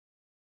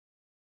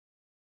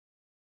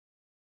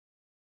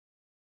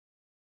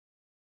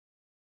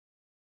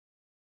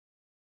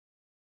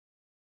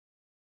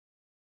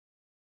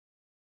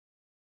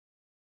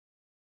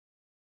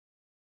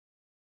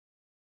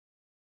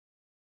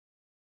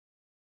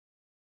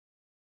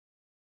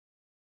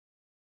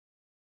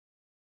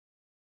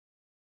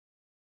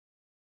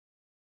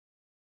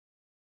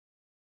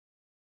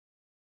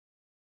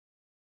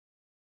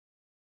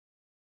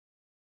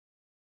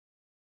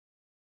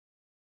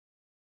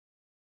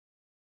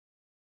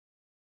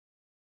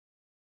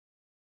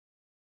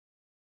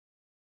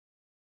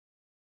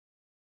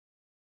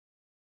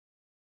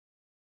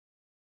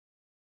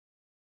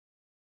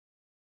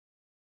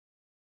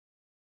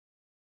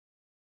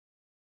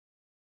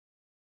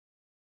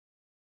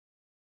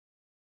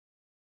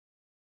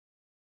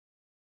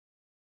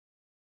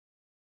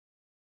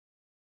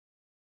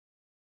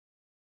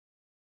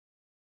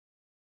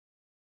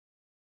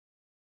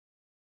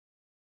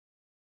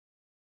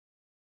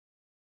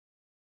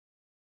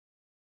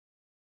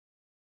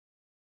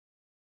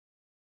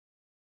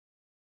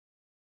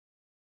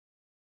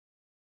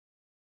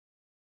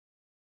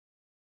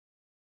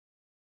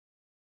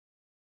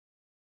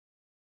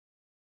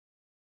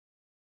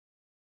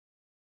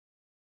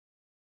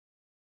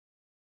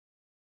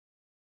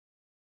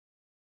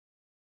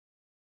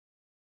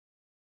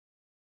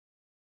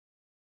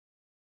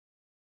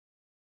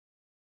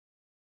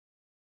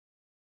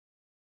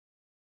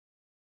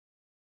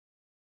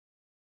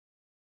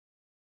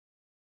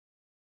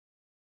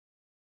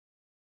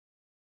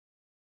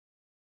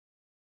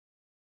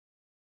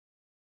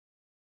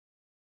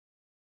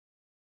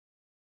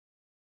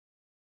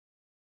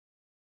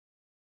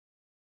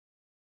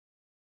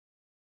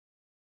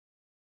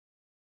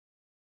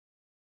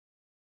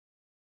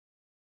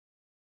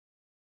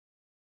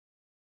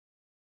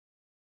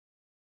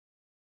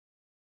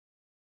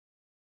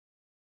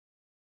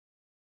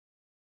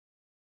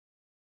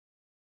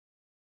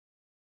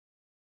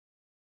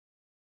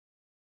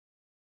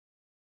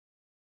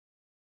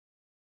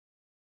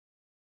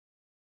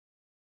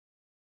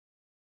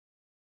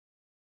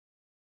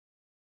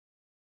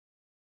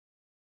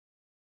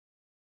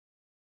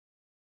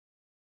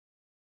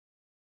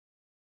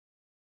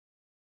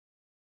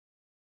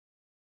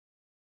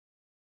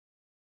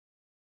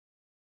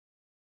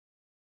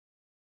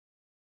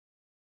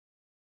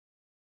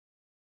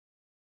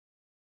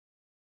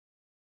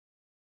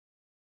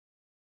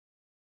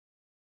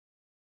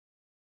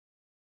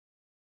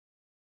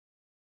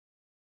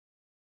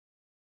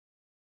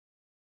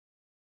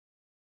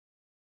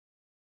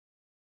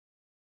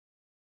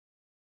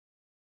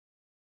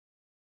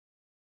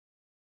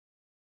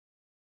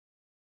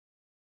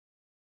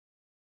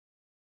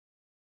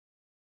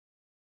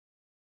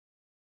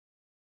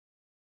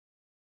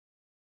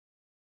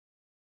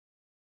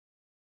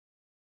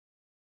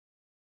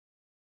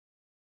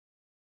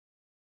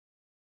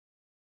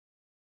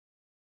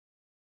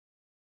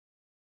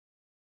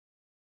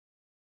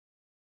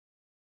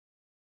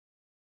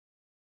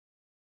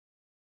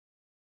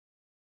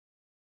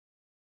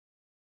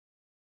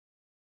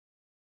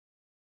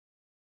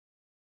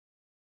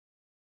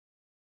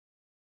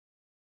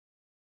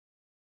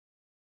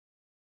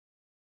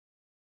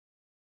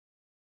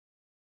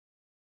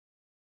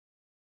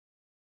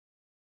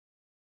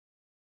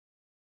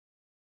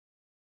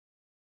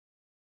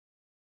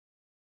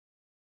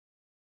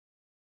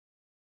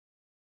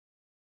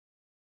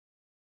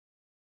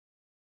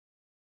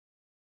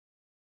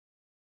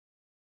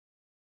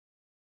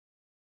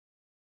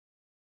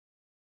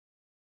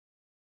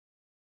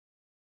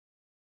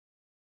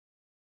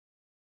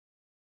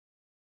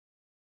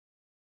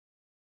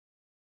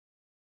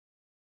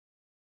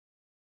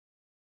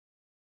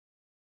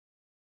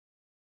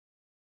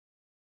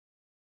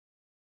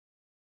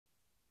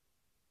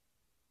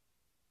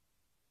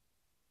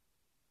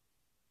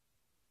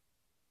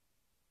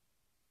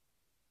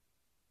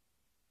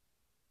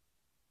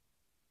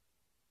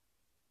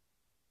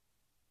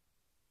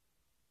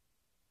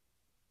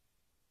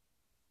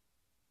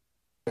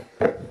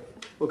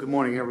Well, good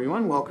morning,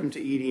 everyone. Welcome to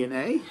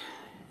ED&A.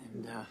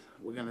 And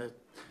we're going to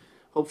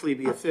hopefully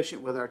be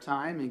efficient with our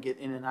time and get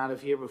in and out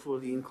of here before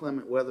the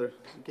inclement weather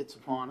gets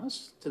upon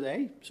us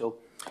today. So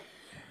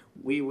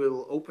we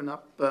will open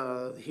up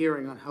the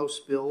hearing on House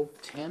Bill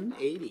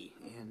 1080.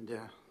 And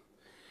are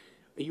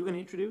you going to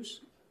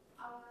introduce?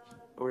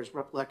 Or is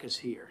Rep. Leckis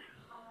here?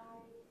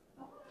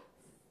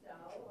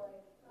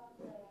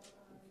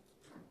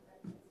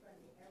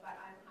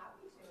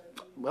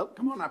 Well,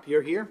 come on up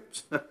here.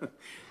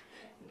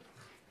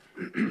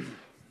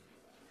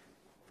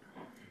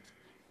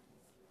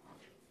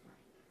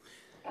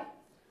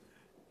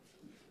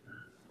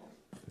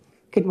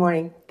 Good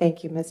morning.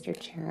 Thank you, Mr.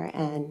 Chair,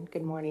 and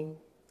good morning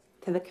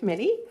to the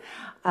committee.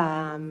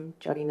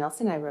 Jody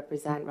Nelson, I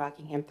represent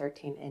Rockingham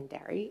 13 in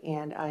Derry,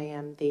 and I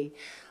am the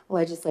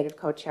legislative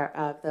co-chair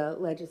of the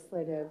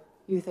Legislative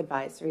Youth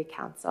Advisory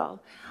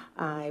Council.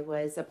 I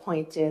was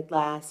appointed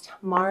last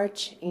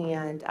March,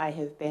 and I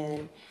have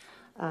been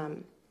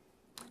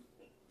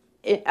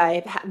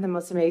I've had the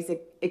most amazing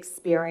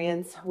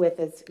experience with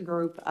this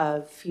group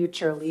of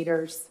future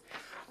leaders.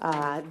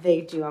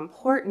 They do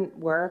important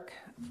work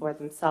for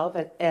themselves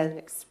and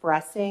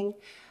expressing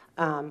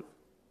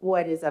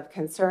what is of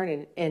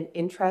concern and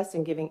interest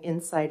and giving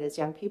insight as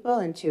young people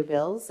into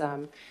bills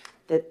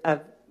that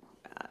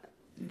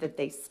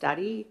they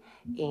study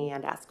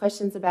and ask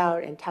questions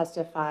about and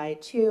testify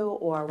to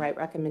or write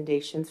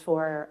recommendations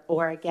for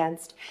or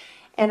against.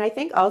 And I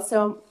think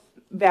also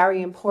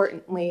very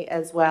importantly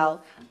as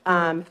well,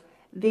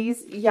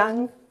 these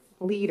young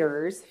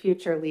leaders,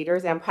 future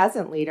leaders and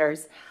present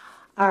leaders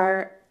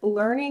are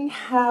learning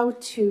how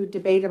to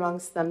debate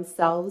amongst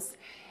themselves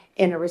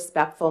in a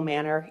respectful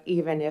manner,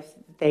 even if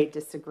they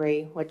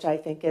disagree, which I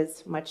think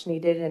is much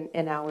needed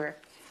in our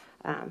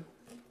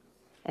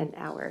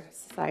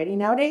society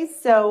nowadays.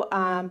 So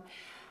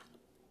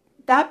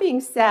that being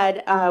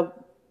said,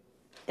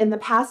 in the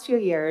past few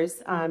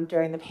years,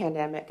 during the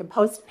pandemic and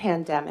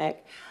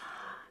post-pandemic,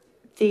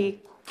 the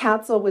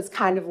council was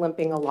kind of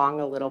limping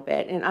along a little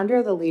bit, and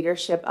under the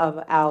leadership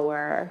of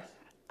our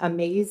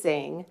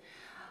amazing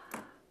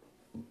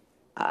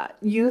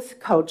youth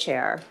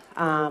co-chair,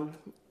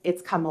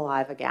 it's come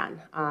alive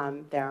again.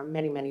 There are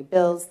many, many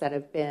bills that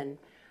have been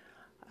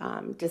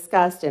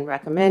discussed and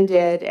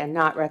recommended and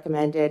not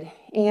recommended.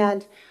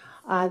 And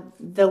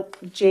the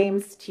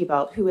James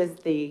Thibault, who is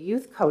the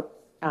youth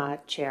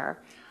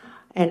co-chair,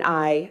 and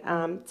I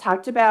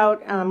talked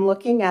about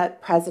looking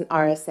at present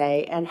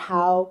RSA and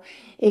how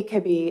it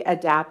could be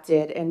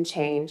adapted and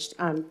changed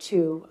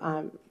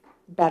to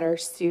better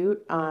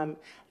suit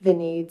the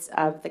needs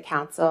of the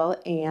council,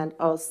 and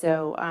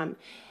also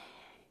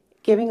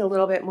giving a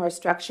little bit more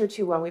structure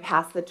to when we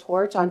pass the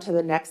torch onto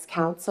the next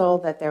council,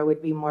 that there would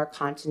be more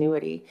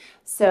continuity.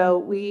 So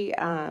we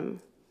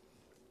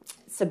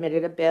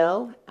submitted a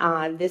bill.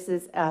 This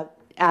is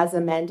as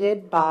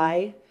amended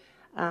by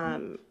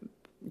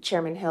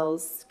Chairman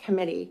Hill's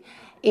committee.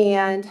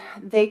 And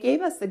they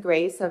gave us the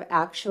grace of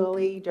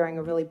actually, during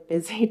a really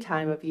busy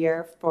time of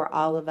year for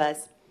all of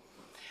us,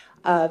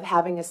 of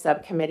having a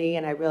subcommittee,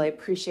 and I really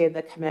appreciate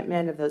the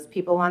commitment of those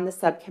people on the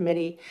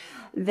subcommittee.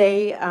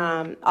 They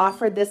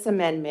offered this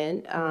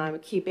amendment,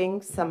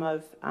 keeping some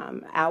of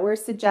our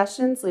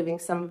suggestions, leaving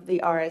some of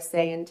the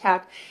RSA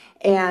intact,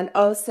 and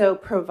also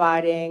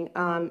providing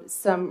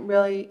some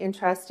really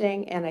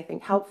interesting and I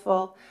think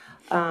helpful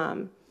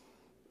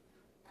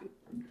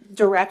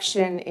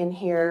direction in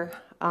here,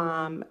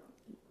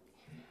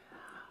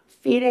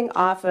 feeding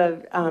off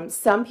of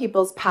some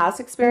people's past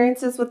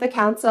experiences with the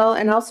council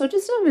and also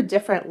just of a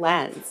different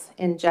lens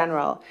in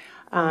general.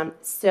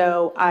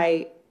 So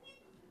I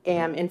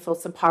am in full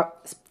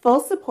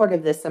support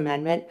of this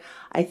amendment.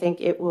 I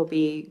think it will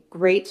be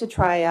great to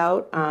try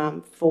out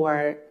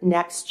for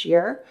next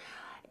year.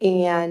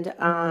 And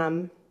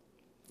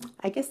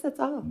I guess that's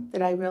all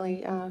that I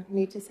really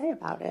need to say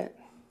about it.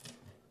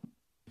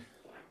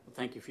 Well,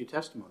 thank you for your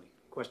testimony.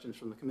 Questions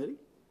from the committee?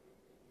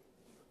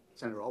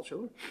 Senator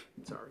Altshuler?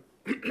 Sorry.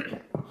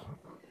 Good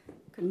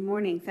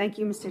morning. Thank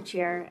you, Mr.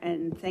 Chair,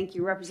 and thank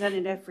you,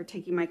 Representative, for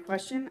taking my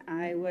question.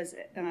 I was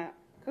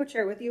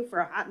co-chair with you for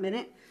a hot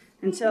minute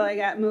until I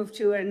got moved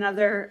to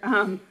another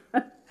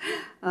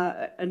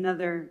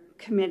another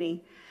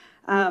committee.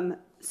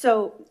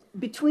 So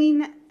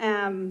between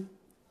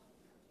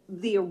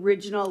the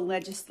original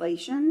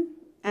legislation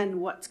and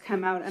what's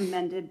come out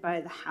amended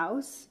by the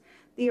House,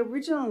 the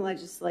original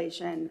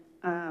legislation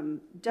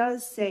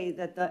does say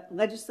that the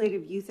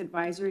Legislative Youth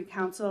Advisory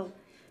Council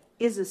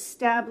is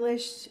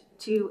established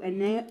to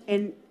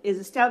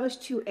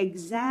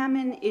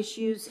examine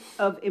issues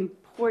of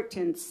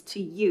importance to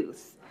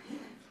youth,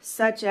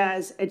 such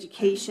as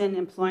education,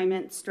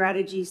 employment,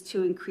 strategies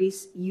to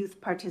increase youth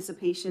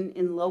participation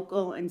in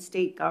local and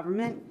state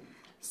government,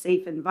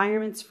 safe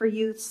environments for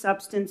youth,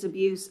 substance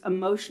abuse,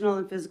 emotional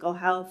and physical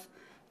health,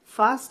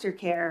 foster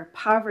care,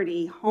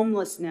 poverty,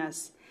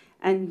 homelessness,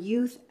 and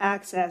youth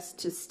access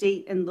to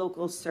state and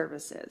local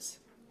services.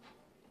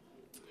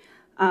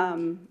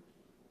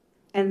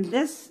 And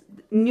this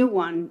new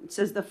one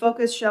says the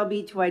focus shall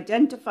be to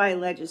identify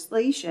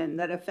legislation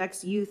that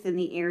affects youth in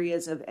the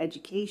areas of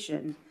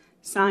education,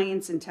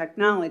 science and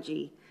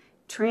technology,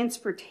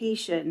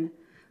 transportation,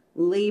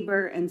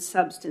 labor, and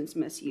substance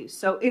misuse.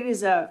 So it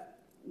is a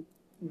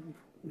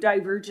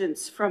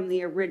divergence from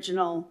the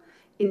original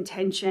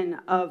intention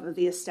of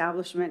the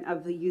establishment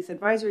of the Youth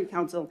Advisory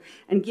Council.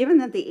 And given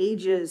that the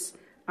ages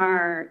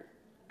are,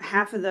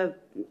 half of the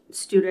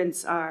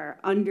students are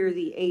under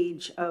the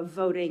age of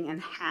voting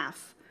and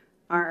half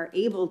are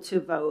able to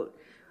vote,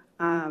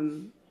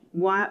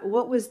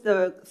 what was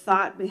the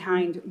thought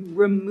behind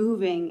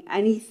removing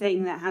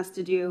anything that has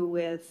to do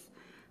with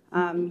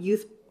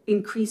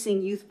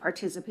increasing youth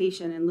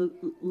participation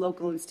in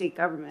local and state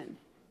government?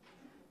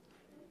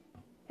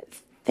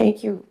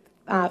 Thank you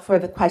for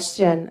the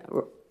question,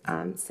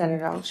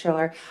 Senator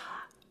Altshuler.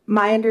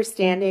 My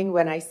understanding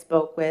when I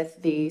spoke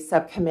with the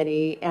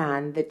subcommittee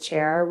and the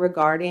chair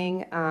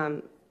regarding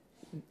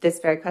this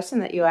very question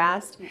that you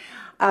asked,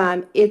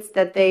 it's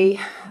that they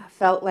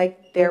felt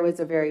like there was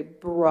a very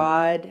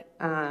broad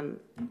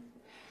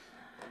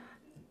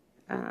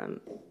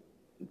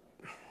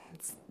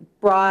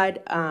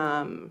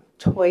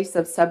choice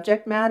of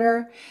subject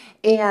matter,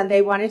 and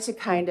they wanted to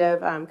kind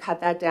of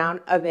cut that down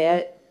a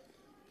bit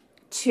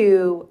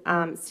to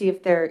see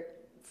if their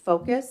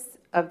focus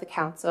of the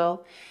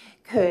council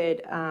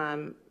could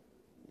I'm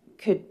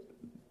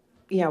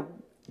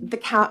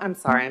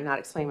sorry, I'm not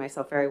explaining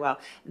myself very well.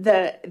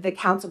 The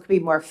council could be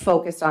more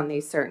focused on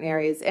these certain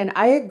areas, and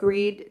I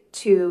agreed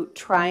to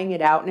trying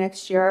it out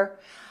next year.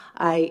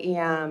 I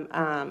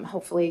am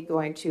hopefully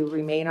going to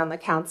remain on the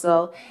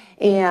council,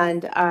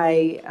 and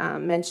I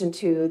mentioned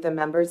to the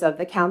members of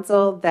the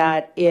council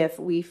that if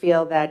we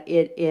feel that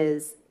it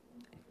is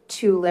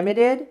too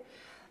limited,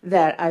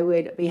 that I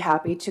would be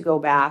happy to go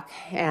back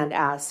and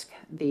ask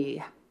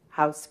the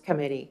House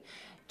committee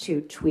to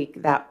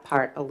tweak that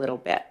part a little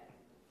bit.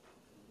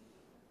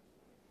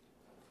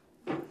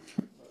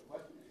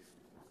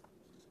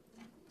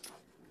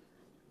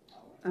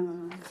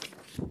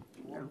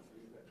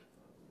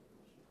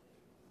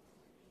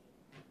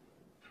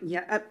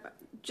 Yeah,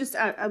 just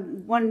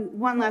one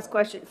last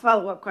question,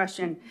 follow-up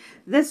question.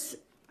 This,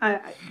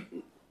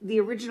 the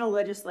original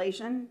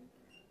legislation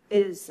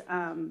is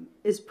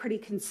pretty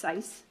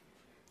concise,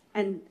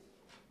 and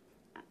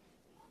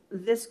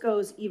this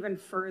goes even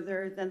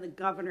further than the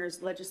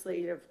governor's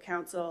legislative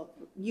council,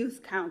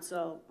 youth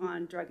council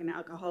on drug and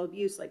alcohol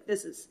abuse. Like,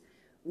 this is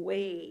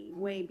way,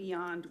 way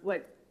beyond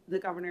what the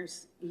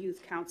governor's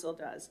youth council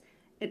does.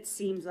 It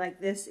seems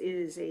like this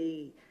is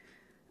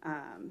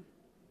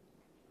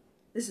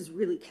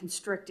really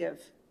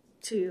constrictive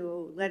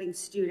to letting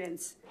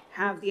students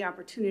have the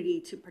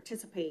opportunity to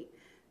participate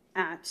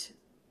at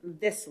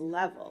this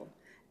level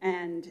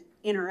and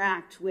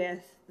interact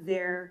with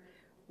their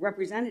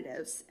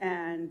representatives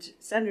and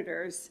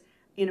senators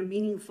in a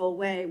meaningful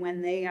way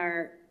when they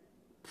are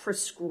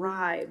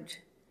prescribed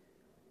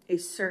a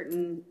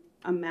certain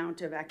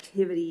amount of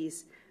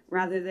activities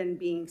rather than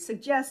being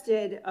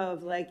suggested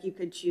of, like, you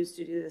could choose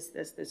to do this,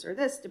 this, this, or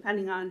this,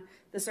 depending on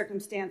the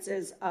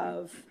circumstances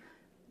of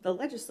the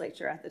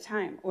legislature at the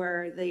time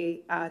or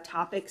the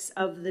topics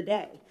of the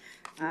day.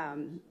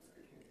 And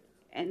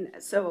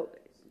so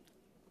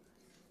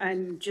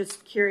I'm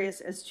just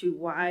curious as to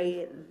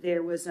why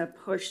there was a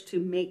push to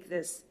make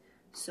this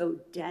so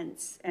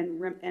dense and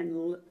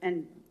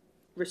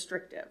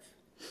restrictive.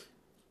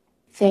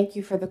 Thank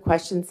you for the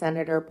question,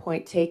 Senator.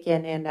 Point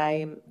taken, and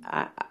I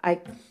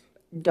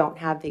don't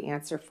have the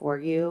answer for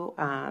you.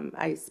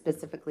 I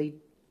specifically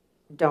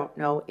don't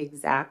know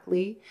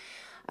exactly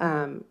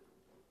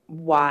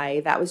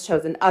why that was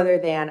chosen, other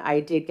than I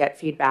did get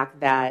feedback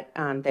that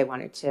they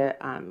wanted to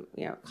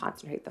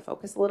concentrate the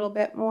focus a little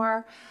bit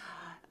more.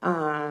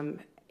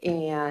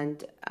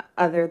 And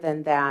other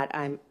than that,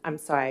 I'm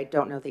sorry, I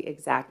don't know the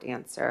exact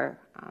answer.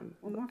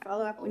 One more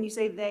follow-up. When you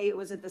say they,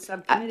 was it the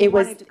subcommittee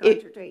wanting to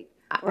concentrate,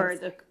 or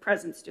the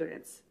present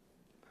students?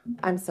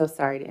 I'm so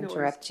sorry to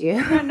interrupt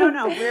you.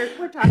 No,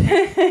 we're talking.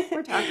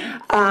 We're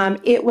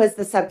talking. It was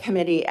the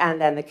subcommittee, and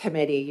then the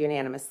committee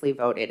unanimously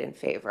voted in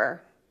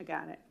favor. I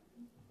got it.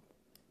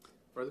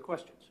 Further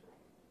questions?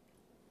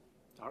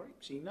 All right,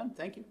 seeing none,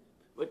 thank you.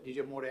 What, did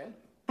you have more to add?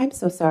 I'm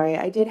so sorry.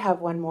 I did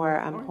have one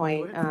more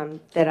point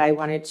that I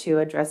wanted to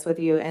address with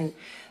you, and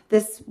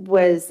this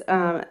was,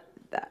 I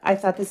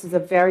thought this was a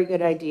very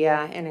good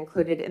idea and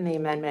included in the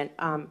amendment.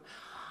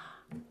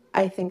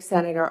 I think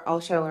Senator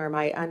Altshuler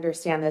might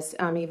understand this,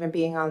 even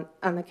being on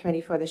the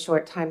committee for the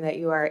short time that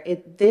you are.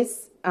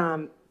 This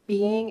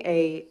being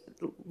a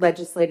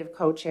legislative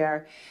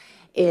co-chair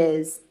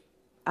is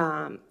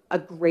a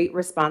great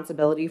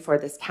responsibility for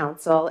this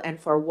council, and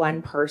for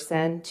one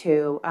person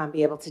to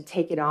be able to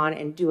take it on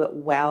and do it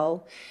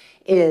well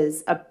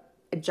is a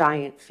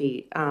giant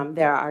feat.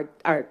 There are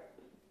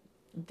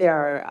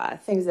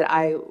things that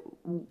I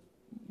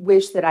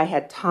wish that I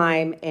had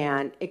time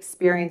and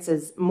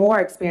more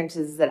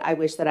experiences that I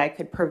wish that I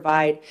could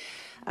provide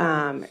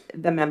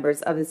the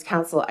members of this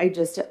council.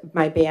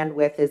 My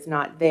bandwidth is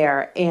not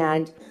there.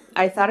 And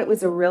I thought it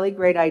was a really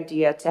great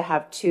idea to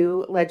have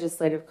two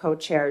legislative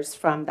co-chairs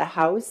from the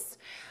House,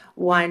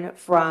 one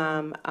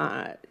from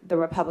the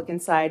Republican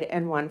side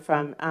and one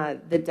from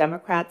the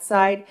Democrat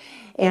side,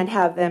 and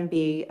have them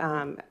be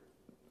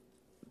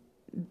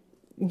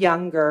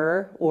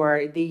younger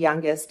or the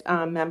youngest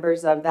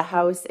members of the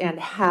House, and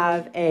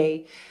have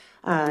an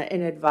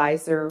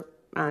advisor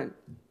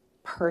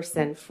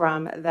person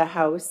from the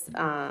House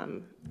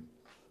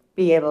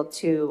be able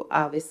to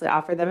obviously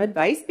offer them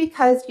advice,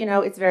 because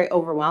it's very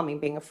overwhelming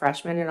being a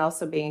freshman and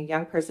also being a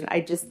young person. I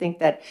just think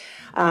that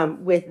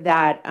with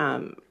that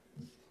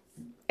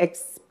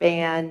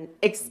expanding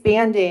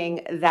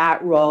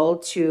that role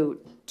to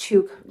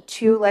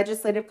two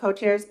legislative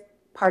co-chairs,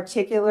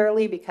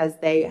 particularly because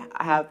they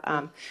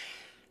have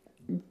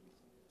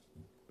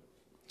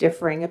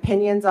differing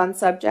opinions on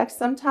subjects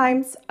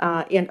sometimes,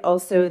 and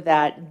also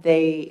that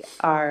they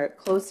are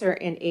closer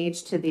in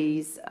age to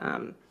these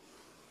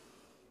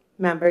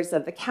members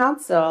of the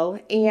council,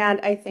 and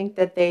I think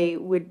that they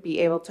would be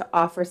able to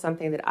offer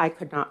something that I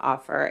could not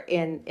offer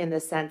in the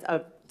sense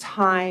of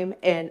time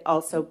and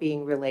also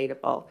being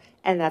relatable.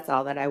 And that's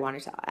all that I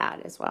wanted to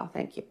add as well.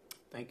 Thank you.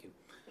 Thank you.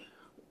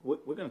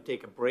 We're going to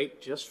take a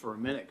break just for a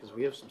minute because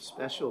we have some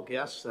special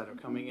guests that are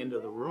coming into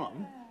the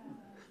room.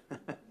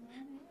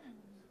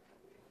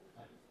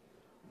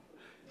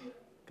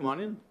 Come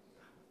on in.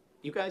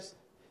 You guys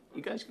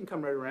can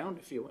come right around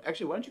if you.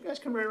 Actually, why don't you guys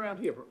come right around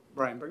here,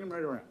 Brian? Bring them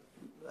right around.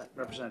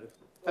 Representative,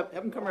 have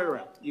them come right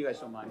around. You guys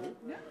don't mind?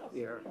 No.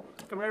 Yeah.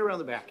 Come right around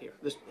the back here.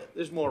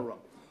 There's more room.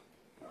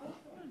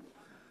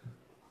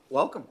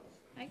 Welcome.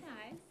 Hi,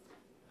 guys.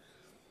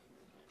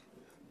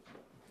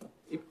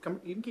 You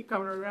can keep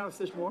coming right around if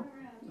there's more.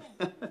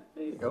 There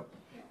you go.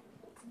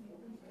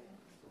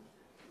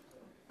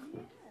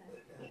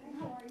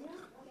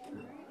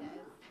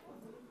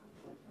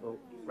 Well,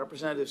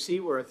 Representative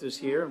Seaworth is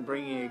here and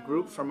bringing a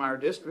group from our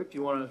district.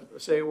 You want to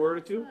say a word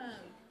or two?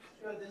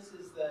 Sure. This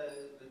is the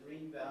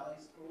Green Valley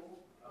School.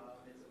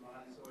 It's a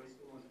Montessori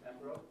school in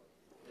Pembroke.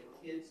 The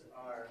kids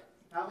are,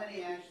 how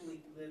many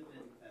actually live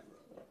in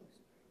Pembroke?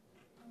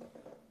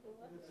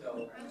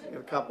 So, You got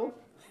a couple?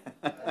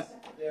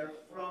 they're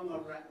from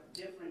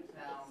different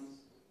towns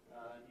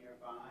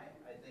nearby.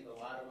 I think a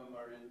lot of them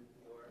are in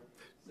your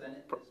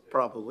Senate district.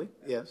 Probably,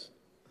 yes.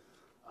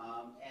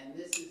 And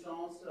this is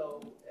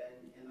also,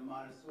 in the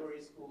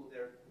Montessori school,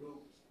 they're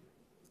grouped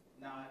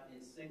not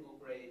in single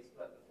grades,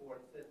 but the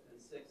 4th, 5th, and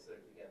 6th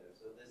are together.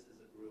 So this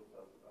is a group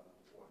of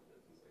 4th,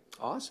 5th, and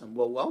 6th. Awesome.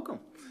 Well, welcome.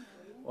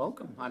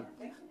 Welcome.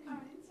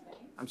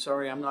 I'm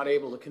sorry I'm not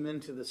able to come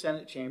into the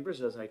Senate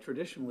chambers as I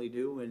traditionally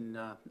do and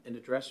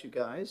address you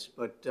guys,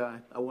 but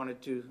I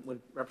wanted to, when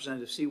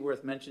Representative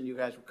Seaworth mentioned you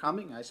guys were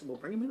coming, I said, well,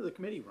 bring them into the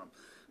committee room.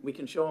 We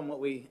can show them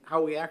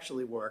how we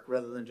actually work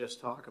rather than just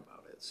talk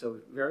about it. So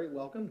very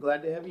welcome.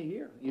 Glad to have you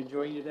here. You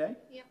enjoying your day?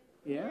 Yep.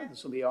 Yeah,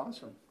 this will be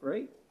awesome.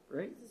 Great.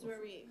 This is where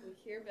we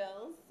hear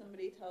bills.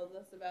 Somebody tells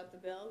us about the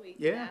bill. We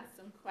can Yeah. ask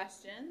some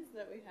questions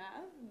that we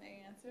have, and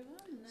they answer them,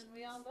 and then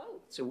we all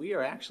vote. So we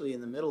are actually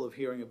in the middle of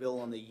hearing a bill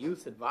on the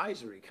Youth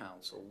Advisory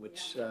Council,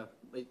 which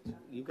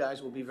you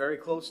guys will be very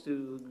close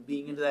to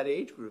being into that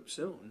age group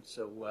soon.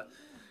 So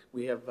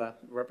we have a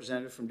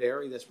representative from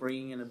Derry that's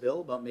bringing in a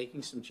bill about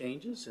making some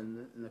changes,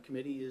 and the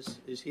committee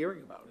is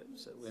hearing about it.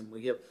 So, and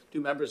we have two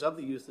members of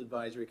the Youth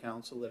Advisory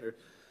Council that are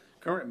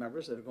current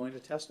members that are going to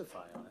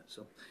testify on it.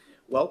 So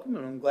welcome,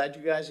 and I'm glad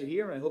you guys are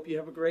here, and I hope you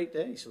have a great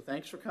day. So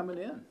thanks for coming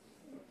in.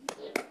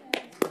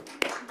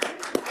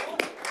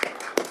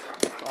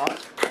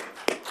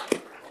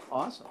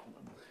 Awesome.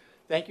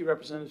 Thank you,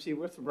 Representative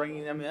Seaworth, for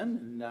bringing them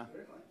in,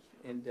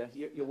 and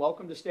you're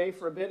welcome to stay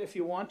for a bit if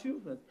you want to,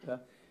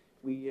 but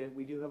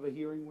we do have a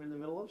hearing we're in the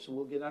middle of, so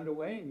we'll get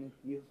underway, and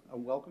you are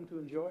welcome to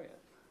enjoy it.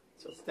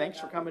 So thanks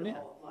for coming in.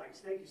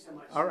 Thank you so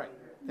much. All right,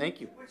 thank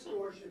you. Which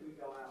door should we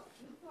go out?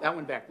 That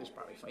one back is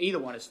probably fine. Either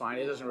one is fine.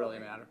 It doesn't really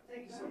matter.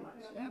 Thank you so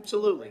much.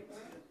 Absolutely.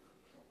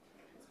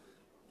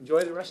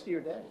 Enjoy the rest of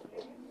your day.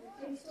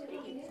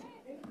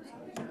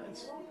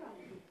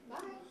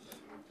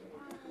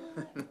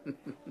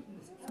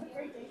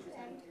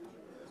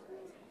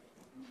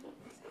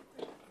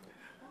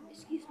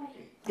 Excuse me.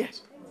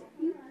 Yes,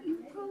 You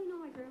probably know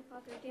my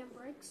grandfather, Dan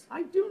Briggs.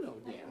 I do know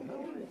Dan.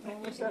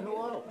 I said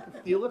hello.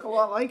 You look a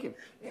lot like him.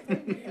 Thanks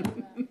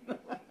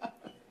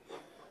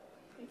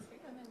for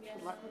coming,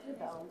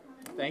 guys.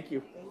 Thank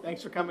you.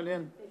 Thanks for coming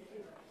in.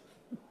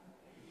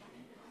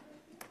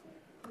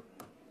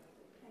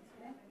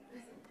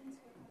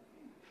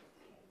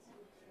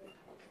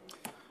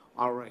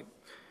 All right.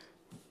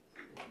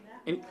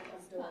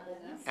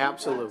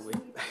 Absolutely.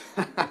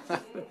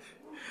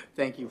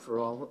 Thank you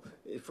for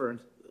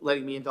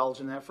letting me indulge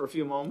in that for a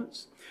few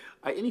moments.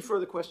 Any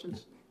further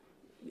questions?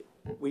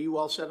 Were you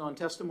all set on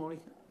testimony?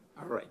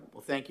 All right.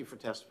 Well, thank you for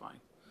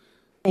testifying.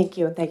 Thank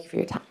you, and thank you for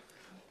your time.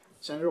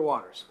 Senator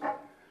Waters.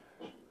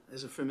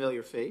 There's a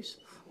familiar face.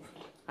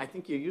 I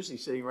think you're usually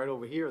sitting right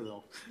over here,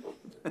 though.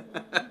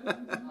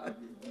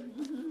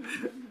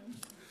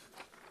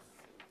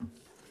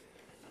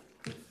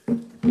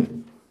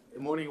 Good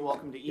morning and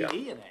welcome to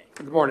ED&A.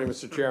 Good morning,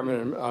 Mr.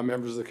 Chairman and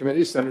members of the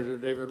committee. Senator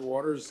David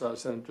Waters,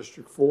 Senate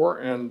District 4,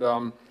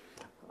 and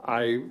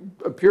I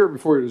appear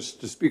before you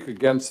to speak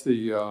against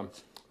the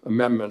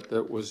amendment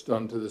that was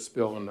done to this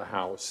bill in the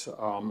House.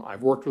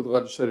 I've worked with the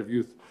Legislative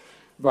Youth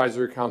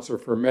Advisory Council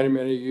for many,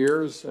 many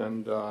years,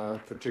 and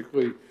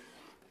particularly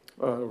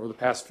over the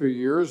past few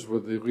years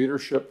with the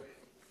leadership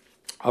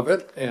of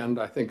it, and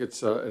I think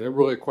it's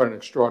really quite an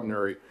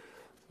extraordinary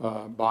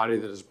body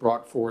that has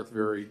brought forth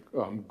very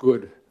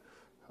good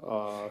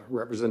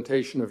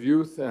representation of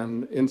youth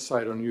and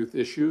insight on youth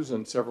issues,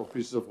 and several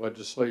pieces of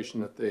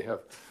legislation that they have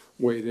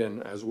weighed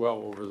in as well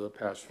over the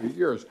past few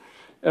years.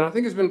 And I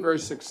think it's been very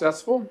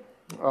successful.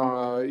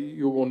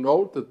 You will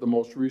note that the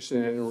most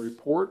recent annual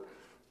report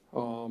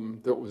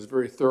that was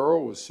very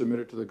thorough was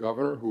submitted to the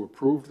governor, who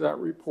approved that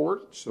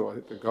report. So I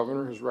think the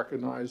governor has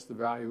recognized the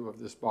value of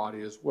this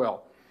body as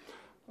well.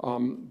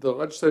 The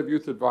Legislative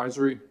Youth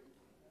Advisory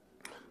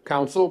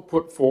Council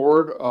put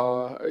forward,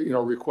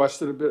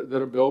 requested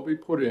that a bill be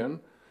put in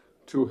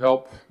to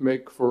help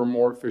make for a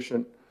more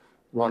efficient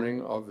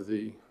running of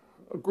the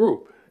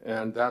group.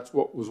 And that's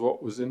what was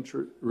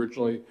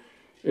originally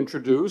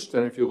introduced.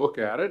 And if you look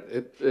at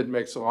it, it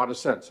makes a lot of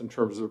sense in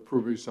terms of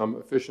improving some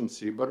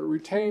efficiency, but it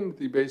retained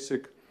the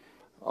basic,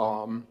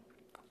 job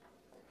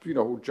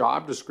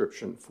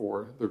description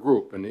for the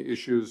group and the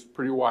issues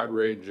pretty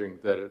wide-ranging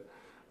that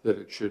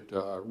it should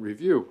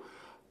review.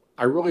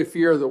 I really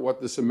fear that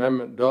what this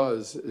amendment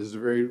does is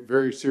very,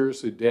 very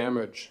seriously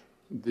damage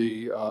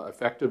the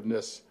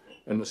effectiveness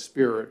and the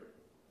spirit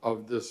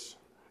of this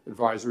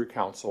advisory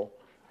council,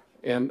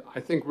 and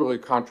I think really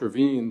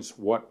contravenes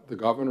what the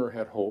governor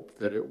had hoped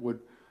that it would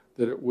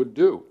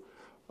do.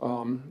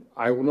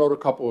 I will note a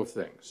couple of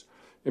things.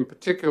 In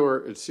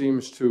particular, it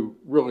seems to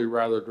really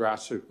rather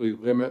drastically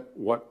limit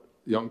what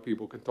young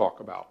people can talk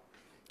about.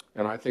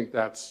 And I think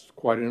that's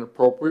quite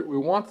inappropriate. We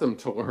want them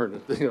to learn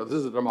that, this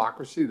is a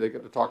democracy. They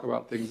get to talk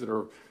about things that are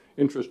of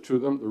interest to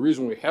them. The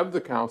reason we have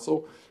the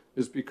council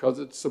is because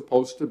it's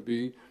supposed to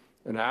be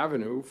an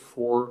avenue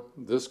for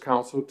this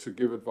council to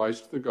give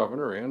advice to the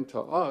governor and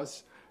to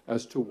us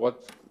as to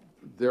what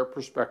their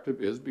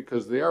perspective is,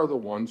 because they are the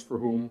ones for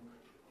whom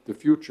the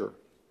future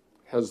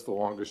has the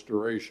longest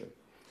duration.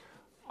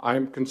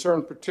 I'm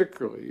concerned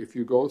particularly if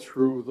you go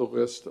through the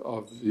list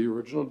of the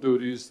original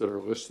duties that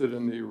are listed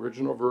in the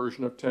original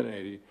version of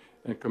 1080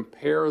 and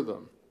compare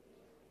them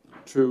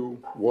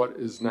to what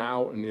is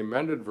now in the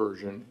amended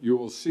version, you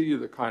will see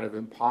the kind of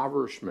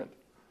impoverishment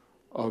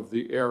of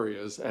the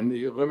areas and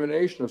the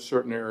elimination of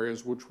certain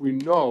areas which we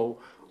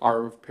know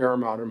are of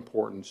paramount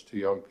importance to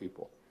young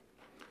people.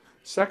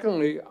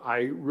 Secondly,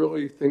 I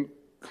really think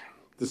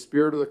the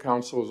spirit of the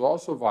council is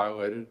also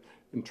violated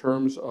in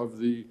terms of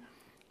the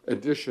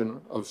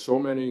addition of so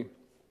many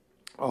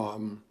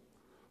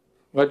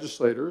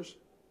legislators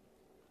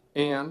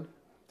and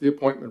the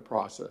appointment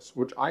process,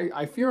 which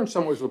I fear in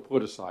some ways will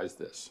politicize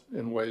this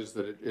in ways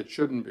that it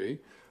shouldn't be.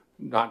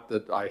 Not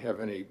that I have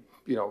any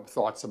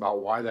thoughts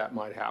about why that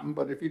might happen,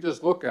 but if you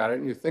just look at it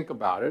and you think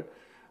about it,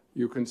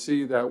 you can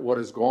see that what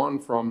has gone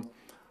from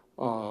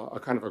a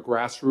kind of a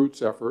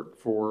grassroots effort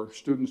for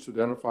students to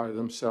identify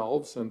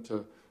themselves and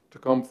to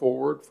come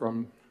forward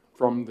from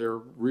their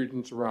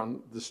regions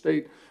around the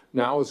state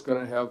now is going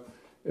to have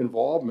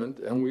involvement,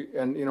 and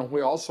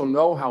we also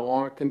know how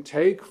long it can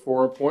take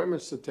for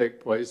appointments to take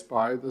place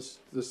by the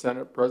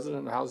Senate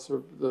President,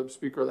 the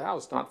Speaker of the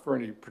House, not for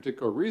any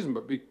particular reason,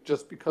 but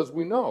just because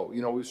we know.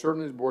 We serve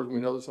on these boards,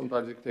 we know that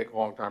sometimes it can take a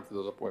long time for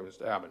those appointments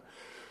to happen.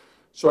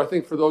 So I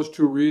think for those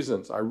two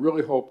reasons, I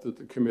really hope that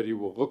the committee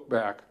will look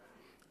back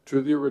to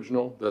the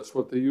original. That's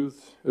what the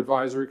Youth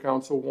Advisory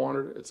Council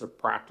wanted. It's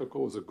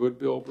a good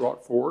bill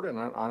brought forward, and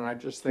I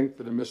just think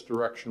that a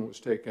misdirection was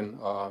taken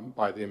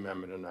by the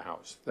amendment in the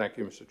House. Thank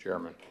you, Mr.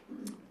 Chairman.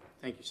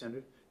 Thank you,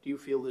 Senator. Do you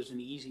feel there's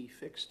an easy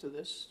fix to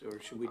this,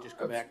 or should we just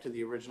go back to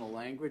the original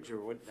language,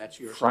 or what? That's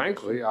your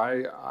Frankly,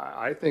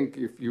 I think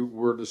if you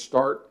were to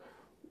start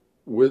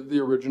with the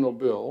original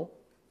bill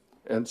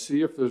and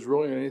see if there's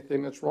really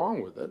anything that's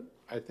wrong with it,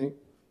 I think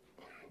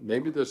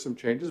maybe there's some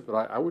changes, but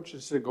I would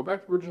just say go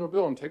back to the original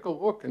bill and take a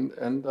look,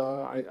 and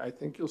I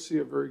think you'll see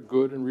a very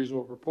good and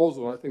reasonable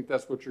proposal. And I think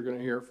that's what you're going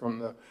to hear from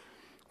the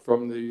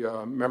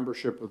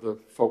membership of the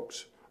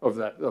folks of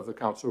the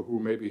council who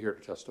may be here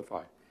to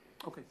testify.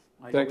 Okay.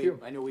 Thank you.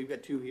 I know we've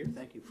got two here.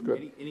 Thank you.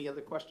 Good. Any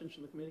other questions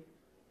from the committee?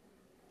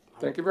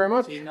 Thank you very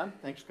much. Seeing none,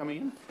 thanks for coming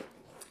in.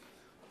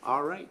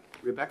 All right,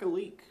 Rebecca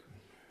Leake.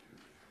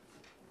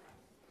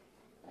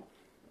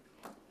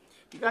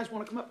 You guys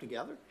want to come up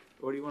together?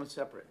 Or do you want to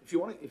separate? If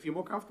you're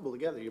more comfortable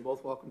together, you're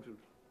both welcome to.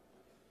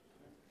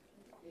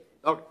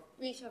 Okay.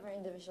 We each have our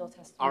individual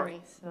testimony. All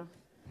right. So.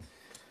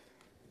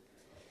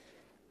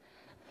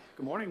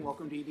 Good morning.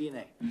 Welcome to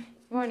EDNA. Good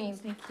morning.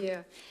 Thank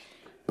you.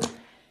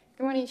 Good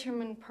morning,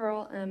 Chairman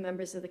Pearl and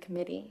members of the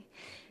committee.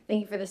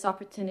 Thank you for this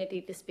opportunity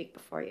to speak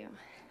before you.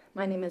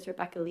 My name is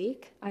Rebecca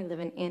Leake. I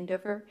live in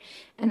Andover,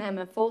 and I'm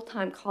a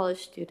full-time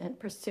college student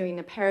pursuing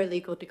a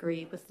paralegal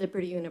degree with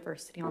Liberty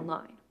University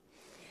Online.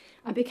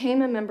 I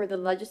became a member of the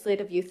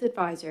Legislative Youth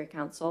Advisory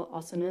Council,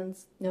 also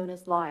known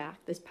as LIAC,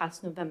 this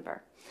past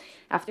November,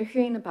 after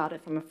hearing about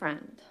it from a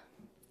friend.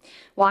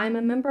 While I am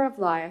a member of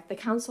LIAC, the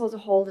Council as a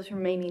whole is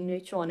remaining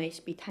neutral on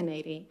HB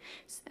 1080,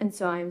 and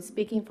so I am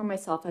speaking for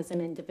myself as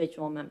an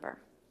individual member.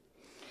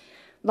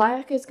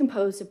 LIAC is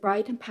composed of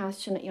bright and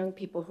passionate young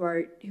people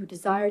who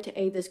desire to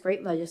aid this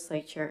great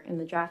legislature in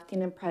the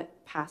drafting and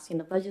passing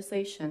of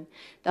legislation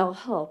that will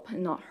help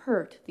and not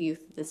hurt the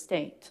youth of the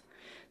state.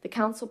 The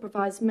Council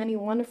provides many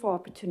wonderful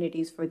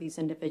opportunities for these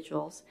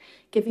individuals,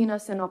 giving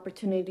us an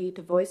opportunity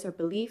to voice our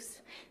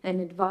beliefs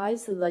and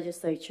advise the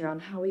legislature on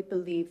how we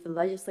believe the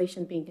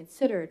legislation being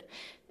considered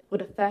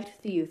would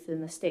affect the youth in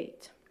the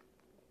state.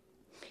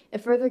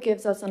 It further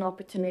gives us an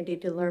opportunity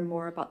to learn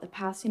more about the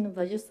passing of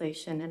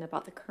legislation and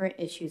about the current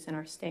issues in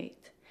our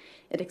state.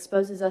 It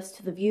exposes us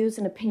to the views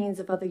and opinions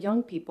of other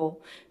young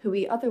people who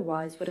we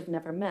otherwise would have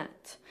never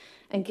met,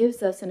 and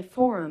gives us a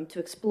forum to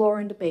explore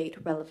and debate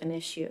relevant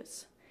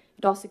issues.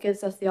 It also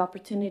gives us the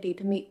opportunity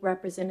to meet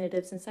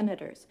representatives and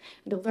senators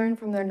and to learn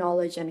from their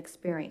knowledge and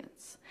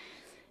experience.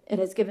 It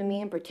has given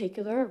me in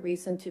particular a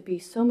reason to be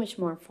so much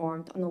more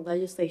informed on the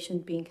legislation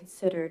being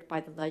considered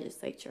by the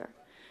legislature.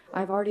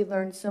 I've already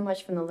learned so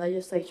much from the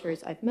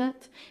legislatures I've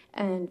met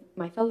and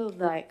my fellow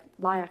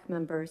LIAC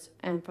members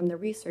and from the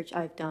research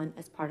I've done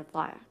as part of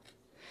LIAC.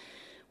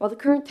 While the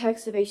current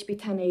text of HB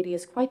 1080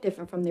 is quite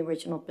different from the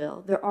original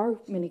bill, there are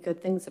many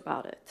good things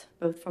about it,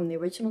 both from the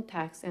original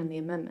text and the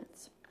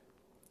amendments.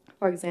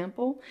 For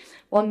example,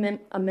 one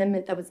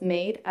amendment that was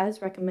made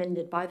as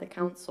recommended by the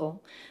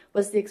Council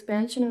was the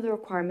expansion of the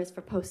requirements for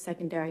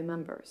post-secondary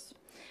members.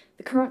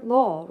 The current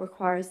law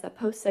requires that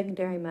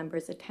post-secondary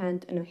members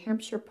attend a New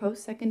Hampshire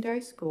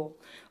post-secondary school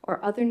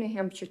or other New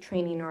Hampshire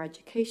training or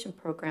education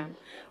program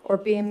or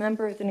be a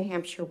member of the New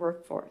Hampshire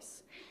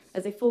workforce.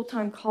 As a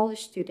full-time college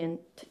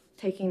student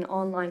taking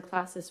online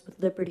classes with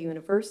Liberty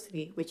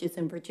University, which is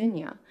in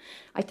Virginia,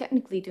 I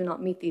technically do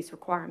not meet these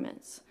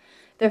requirements.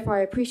 Therefore,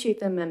 I appreciate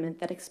the amendment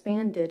that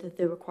expanded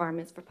the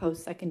requirements for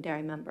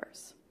post-secondary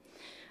members.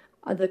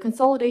 The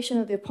consolidation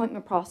of the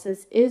appointment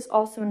process is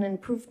also an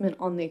improvement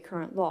on the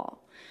current law,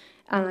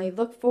 and I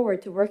look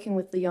forward to working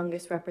with the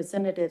youngest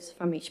representatives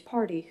from each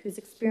party whose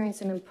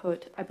experience and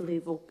input I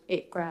believe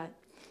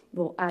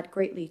will add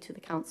greatly to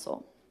the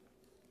Council.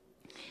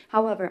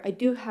 However, I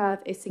do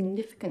have a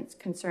significant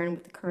concern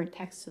with the current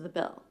text of the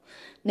bill,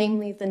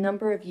 namely the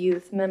number of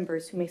youth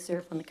members who may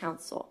serve on the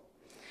Council.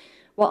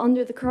 While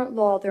under the current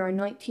law there are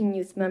 19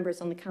 youth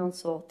members on the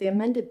Council, the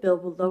amended bill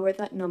will lower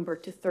that number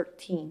to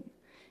 13.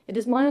 It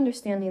is my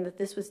understanding that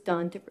this was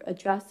done to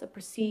address a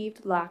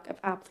perceived lack of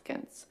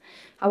applicants.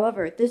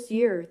 However, this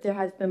year there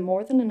has been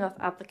more than enough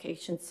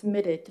applications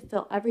submitted to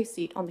fill every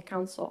seat on the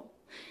Council.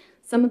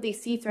 Some of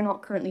these seats are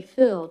not currently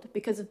filled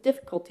because of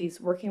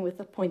difficulties working with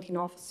appointing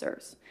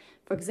officers.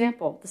 For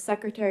example, the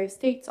Secretary of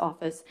State's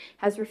office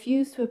has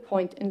refused to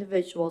appoint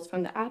individuals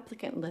from the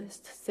applicant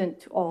list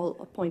sent to all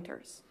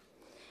appointers.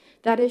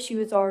 That issue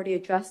is already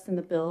addressed in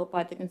the bill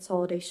by the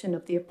consolidation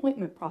of the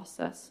appointment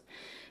process.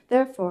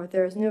 Therefore,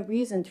 there is no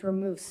reason to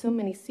remove so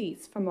many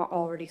seats from our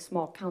already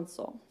small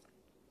council.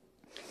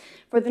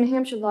 For the New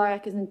Hampshire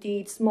LIAC is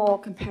indeed small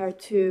compared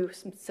to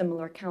some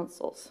similar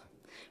councils.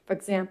 For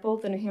example,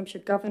 the New Hampshire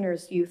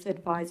Governor's Youth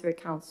Advisory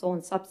Council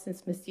on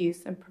Substance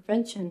Misuse and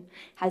Prevention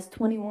has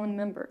 21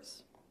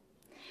 members.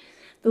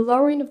 The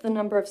lowering of the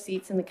number of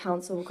seats in the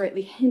Council will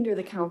greatly hinder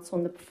the Council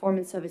in the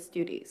performance of its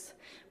duties,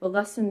 will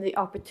lessen the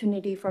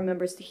opportunity for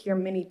members to hear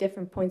many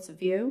different points of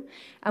view,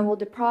 and will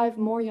deprive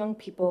more young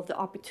people of the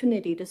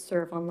opportunity to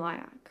serve on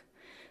LIAC.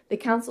 The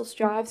Council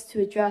strives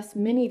to address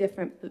many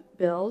different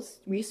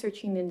bills,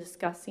 researching and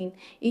discussing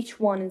each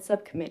one in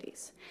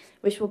subcommittees,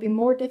 which will be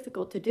more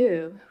difficult to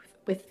do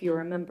with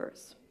fewer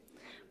members.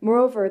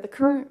 Moreover, the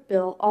current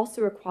bill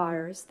also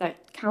requires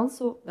that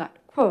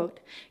quote,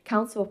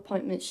 council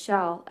appointments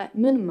shall, at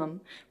minimum,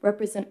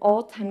 represent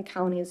all 10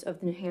 counties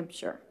of New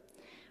Hampshire.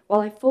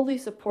 While I fully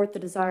support the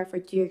desire for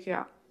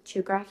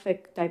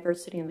geographic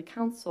diversity in the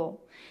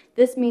council,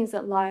 this means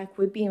that LIAC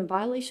would be in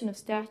violation of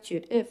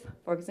statute if,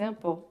 for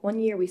example, one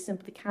year we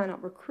simply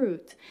cannot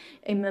recruit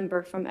a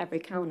member from every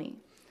county.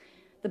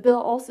 The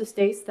bill also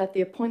states that the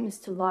appointments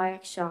to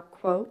LIAC shall,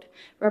 quote,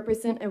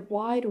 represent a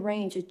wide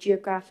range of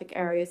geographic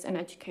areas and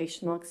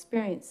educational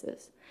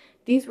experiences.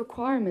 These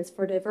requirements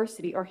for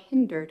diversity are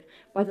hindered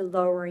by the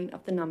lowering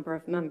of the number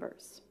of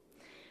members.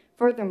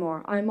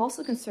 Furthermore, I am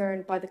also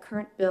concerned by the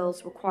current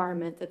bill's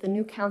requirement that the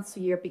new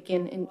council year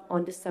begin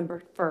on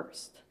December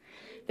 1st.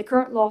 The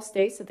current law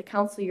states that the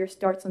council year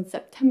starts on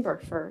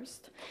September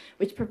 1st,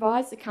 which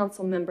provides the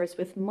council members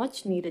with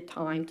much needed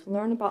time to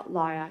learn about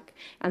LIAC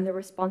and their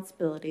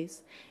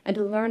responsibilities, and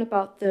to learn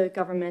about the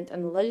government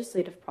and the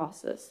legislative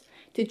process,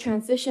 to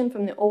transition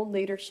from the old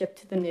leadership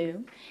to the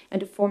new, and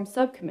to form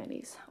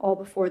subcommittees, all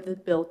before the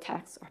bill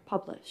texts are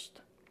published.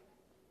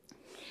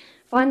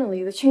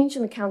 Finally, the change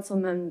in the council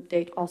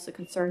mandate also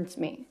concerns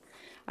me.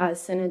 As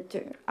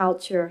Senator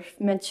Altscher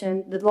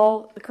mentioned, the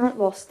current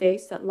law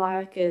states that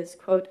LIAC is,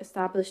 quote,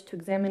 established to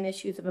examine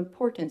issues of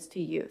importance to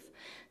youth,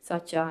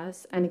 such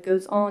as, and it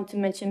goes on to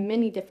mention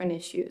many different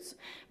issues,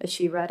 as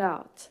she read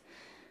out.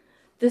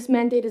 This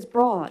mandate is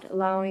broad,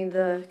 allowing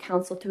the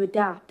council to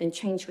adapt and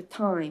change with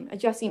time,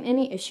 addressing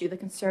any issue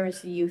that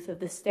concerns the youth of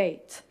the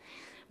state,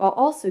 while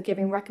also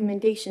giving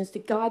recommendations to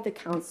guide the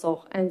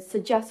council and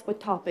suggest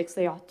what topics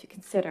they ought to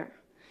consider.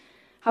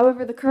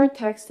 However, the current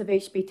text of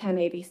HB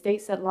 1080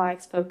 states that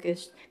LIAC's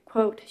focus,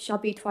 quote, shall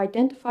be to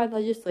identify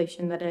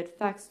legislation that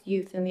affects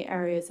youth in the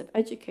areas of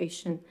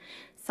education,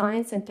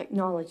 science and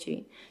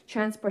technology,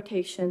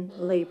 transportation,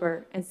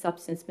 labor, and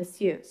substance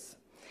misuse,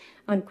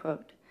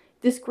 unquote.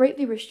 This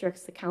greatly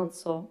restricts the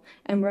council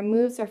and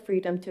removes our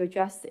freedom to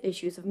address the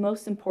issues of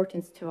most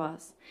importance to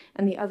us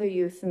and the other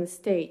youth in the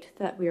state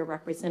that we are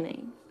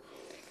representing.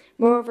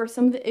 Moreover,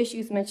 some of the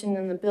issues mentioned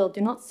in the bill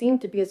do not seem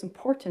to be as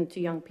important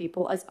to young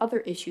people as other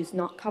issues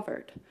not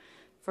covered.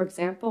 For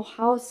example,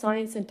 how is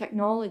science and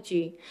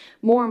technology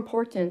more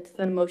important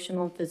than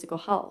emotional and physical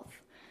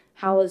health?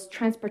 How is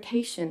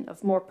transportation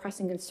of more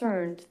pressing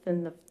concern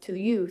to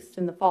the youth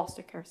than the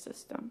foster care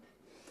system?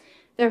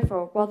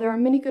 Therefore, while there are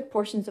many good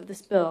portions of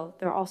this bill,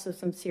 there are also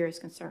some serious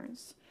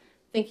concerns.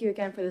 Thank you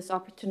again for this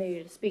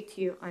opportunity to speak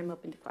to you. I'm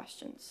open to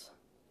questions.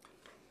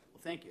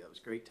 Well, thank you. That was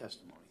great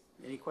testimony.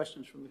 Any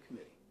questions from the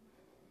committee?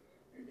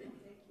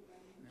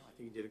 No, I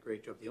think you did a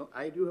great job.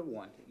 I do have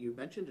one. You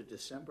mentioned a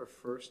December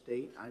 1st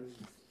date. I'm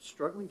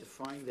struggling to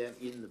find that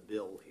in the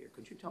bill here.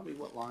 Could you tell me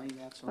what line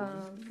that's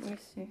on? Let me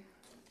see.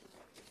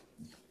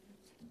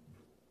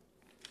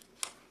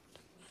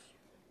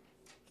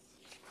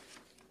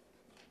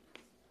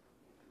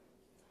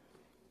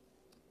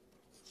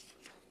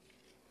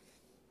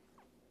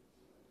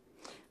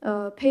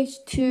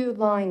 Page 2,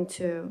 line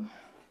 2.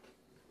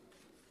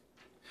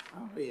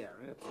 Oh, yeah,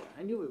 right up there.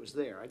 I knew it was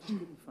there. I just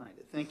couldn't find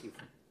it. Thank you.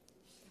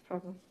 No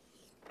problem.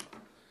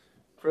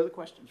 Further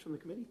questions from the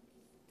committee?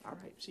 All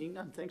right, seeing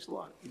none. Thanks a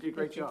lot. You did a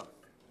great job.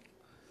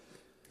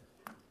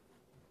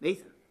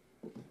 Nathan.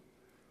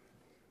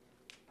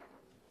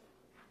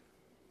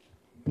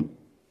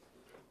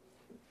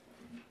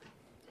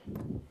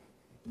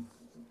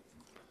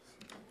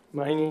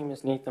 My name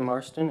is Nathan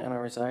Marston, and I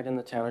reside in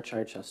the town of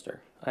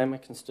Chichester. I am a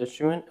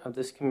constituent of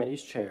this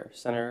committee's chair,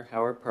 Senator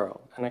Howard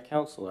Pearl, and a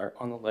counselor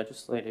on the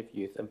Legislative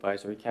Youth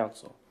Advisory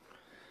Council.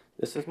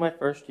 This is my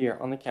first year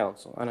on the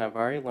council, and I've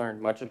already learned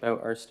much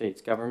about our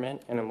state's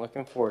government, and I'm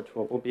looking forward to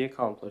what will be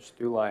accomplished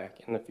through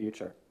LIAC in the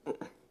future.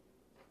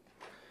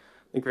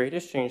 The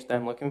greatest change that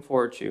I'm looking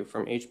forward to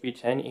from HB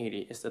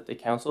 1080 is that the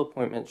council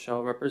appointments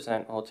shall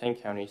represent all 10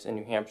 counties in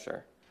New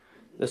Hampshire.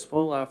 This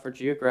will allow for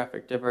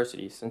geographic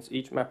diversity since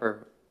each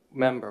member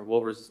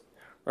will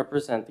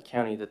represent the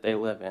county that they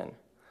live in.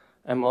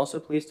 I'm also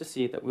pleased to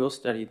see that we will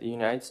study the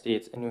United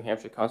States and New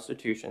Hampshire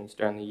constitutions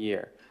during the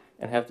year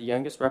and have the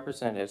youngest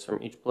representatives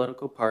from each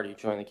political party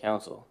join the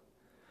council.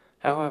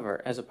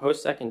 However, as a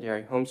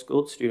post-secondary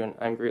homeschooled student,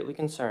 I'm greatly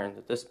concerned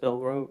that this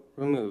bill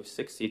removes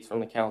 6 seats from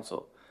the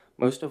council,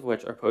 most of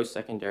which are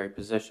post-secondary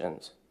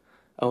positions.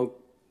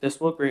 This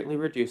will greatly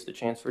reduce the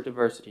chance for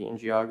diversity in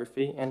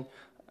geography and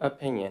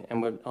opinion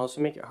and would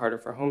also make it harder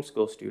for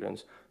homeschool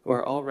students who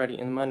are already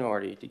in the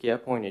minority to get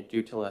appointed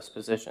due to less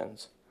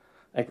positions.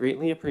 I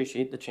greatly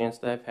appreciate the chance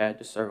that I've had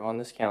to serve on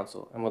this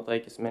council and would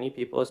like as many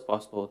people as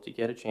possible to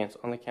get a chance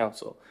on the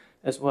council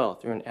as well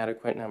through an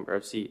adequate number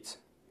of seats.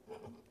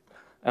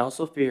 I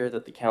also fear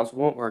that the council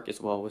won't work as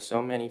well with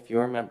so many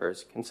fewer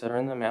members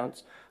considering the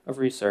amounts of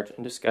research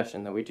and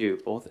discussion that we do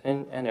both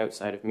in and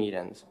outside of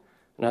meetings.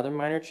 Another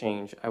minor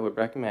change I would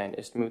recommend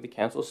is to move the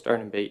council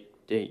starting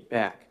date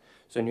back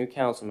so new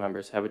council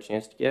members have a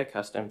chance to get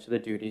accustomed to the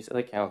duties of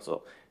the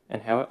council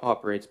and how it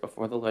operates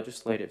before the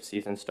legislative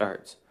season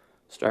starts.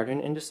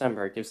 Starting in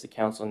December gives the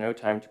council no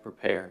time to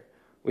prepare.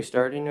 We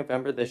started in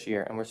November this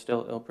year and we're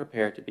still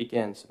ill-prepared to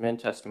begin submitting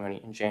testimony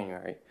in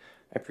January.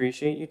 I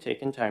appreciate you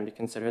taking time to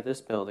consider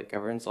this bill that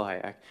governs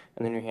LIAC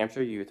and the New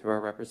Hampshire youth who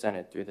are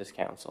represented through this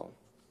council.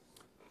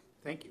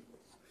 Thank you.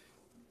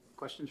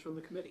 Questions from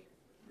the committee?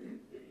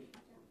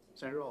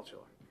 Senator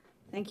Altschuler.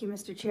 Thank you,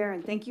 Mr. Chair,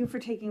 and thank you for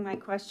taking my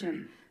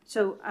question.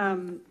 So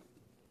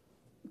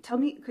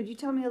could you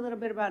tell me a little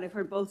bit about, I've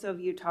heard both of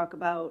you talk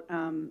about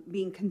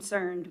being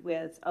concerned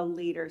with a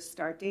later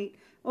start date.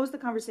 What was the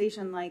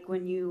conversation like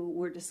when you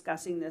were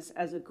discussing this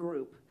as a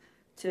group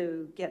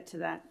to get to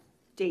that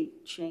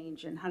date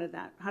change, and how did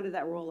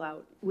that roll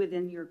out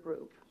within your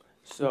group?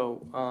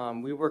 So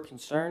we were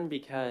concerned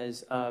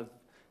because of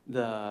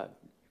the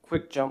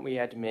quick jump we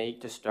had to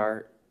make to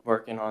start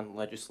working on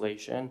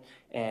legislation,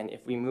 and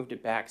if we moved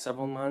it back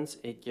several months,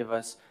 it'd give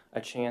us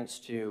a chance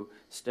to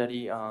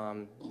study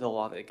the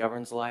law that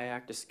governs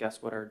LIAC,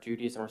 discuss what our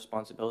duties and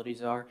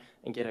responsibilities are,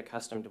 and get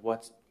accustomed to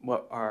what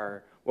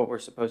we're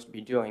supposed to be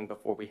doing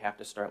before we have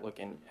to start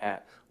looking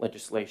at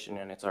legislation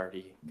and it's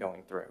already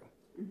going through.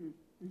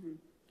 Mm-hmm. Mm-hmm.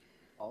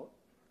 Paula?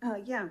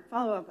 Yeah,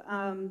 follow up.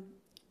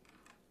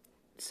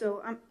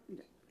 So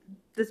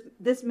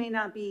this may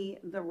not be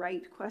the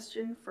right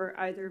question for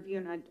either of you,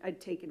 and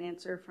I'd take an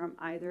answer from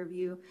either of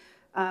you.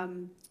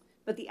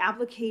 But the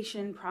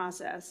application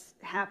process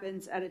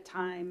happens at a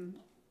time,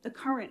 the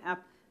current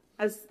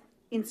as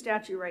in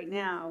statute right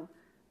now,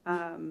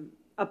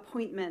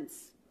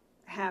 appointments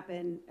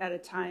happen at a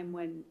time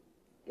when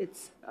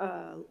it's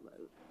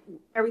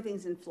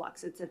everything's in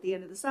flux. It's at the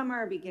end of the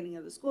summer, beginning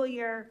of the school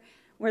year,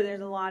 where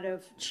there's a lot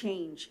of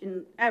change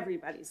in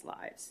everybody's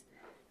lives.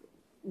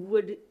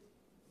 Would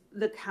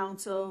the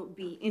council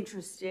be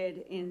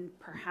interested in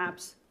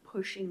perhaps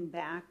pushing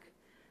back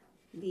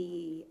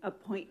the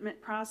appointment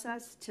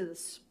process to the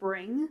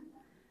spring,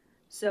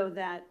 so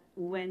that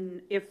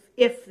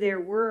if there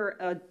were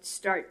a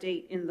start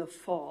date in the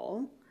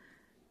fall,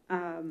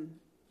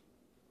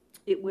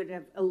 it would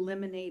have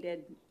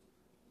eliminated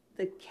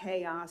the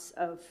chaos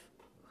of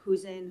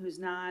who's in, who's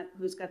not,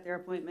 who's got their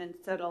appointment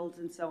settled,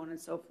 and so on and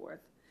so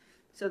forth,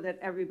 so that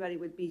everybody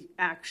would be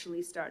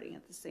actually starting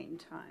at the same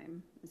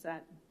time? Is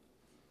that,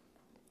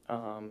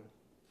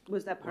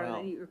 was that part of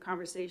any of your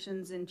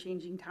conversations in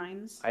changing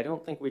times? I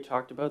don't think we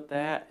talked about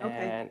that, Okay.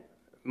 and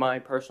my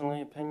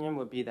personal opinion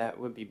would be that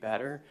would be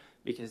better,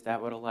 because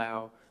that would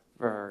allow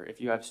for,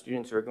 if you have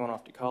students who are going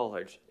off to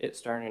college, it's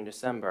starting in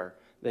December,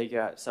 they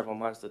got several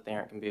months that they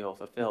aren't going to be able to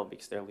fulfill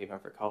because they're leaving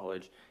for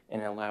college,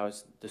 and it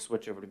allows the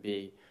switchover to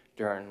be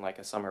during like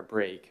a summer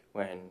break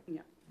when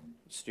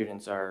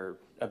students are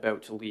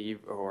about to leave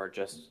or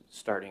just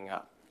starting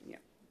up. Yeah.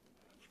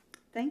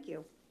 Thank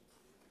you.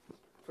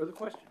 Further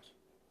questions?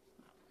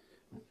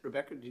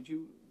 Rebecca, did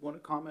you want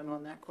to comment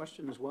on that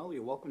question as well?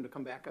 You're welcome to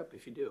come back up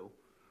if you do.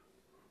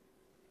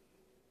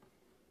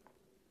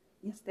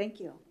 Yes, thank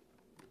you.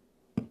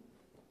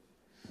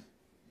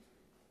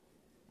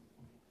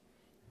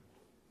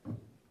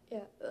 Yeah,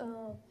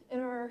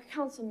 in our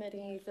council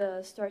meeting,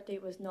 the start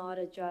date was not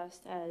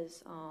addressed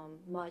as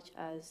much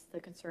as the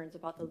concerns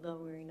about the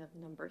lowering of the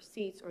number of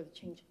seats or the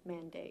change of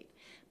mandate.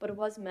 But it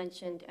was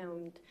mentioned,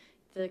 and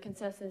the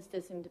consensus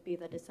did seem to be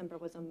that December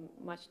was a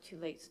much too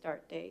late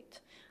start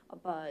date.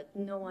 But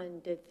no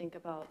one did think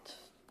about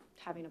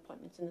having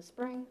appointments in the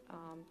spring.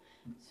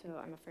 So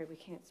I'm afraid we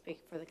can't speak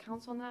for the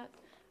council on that.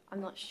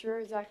 I'm not sure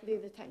exactly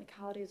the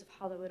technicalities of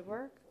how that would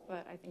work,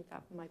 but I think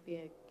that might be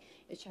a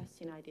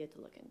interesting idea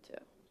to look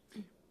into.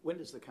 When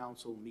does the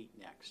council meet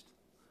next?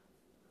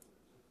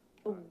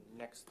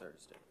 Next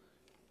Thursday.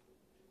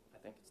 I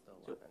think it's the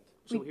 11th.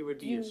 So here would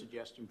be a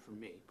suggestion from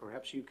me.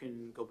 Perhaps you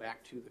can go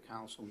back to the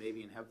council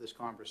maybe and have this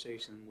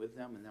conversation with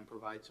them and then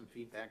provide some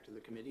feedback to the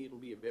committee. It'll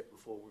be a bit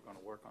before we're going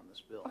to work on this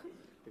bill. Okay.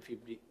 If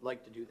you'd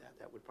like to do that,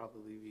 that would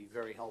probably be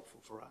very helpful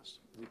for us.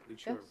 We'd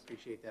sure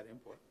appreciate that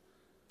input.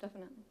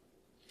 Definitely.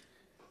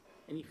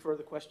 Any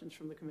further questions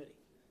from the committee?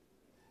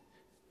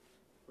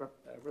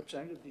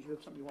 Representative, did you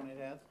have something you wanted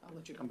to add? I'll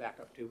let you come back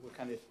up too. We're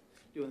kind of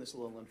doing this a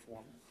little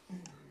informal.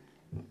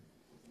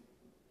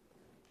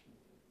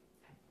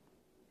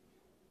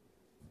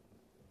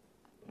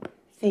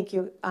 Thank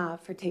you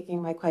for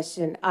taking my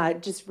question.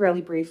 Just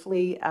really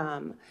briefly,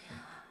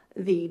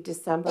 the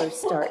December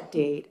start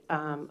date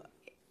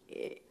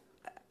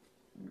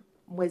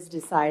was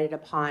decided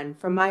upon,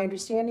 from my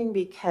understanding,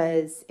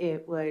 because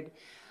it would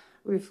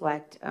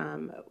reflect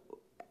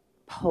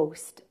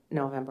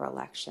post-November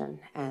election,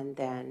 and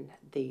then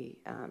the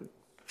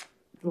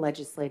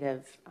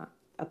legislative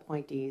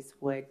appointees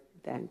would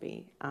then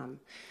be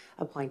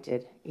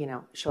appointed,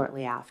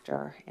 shortly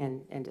after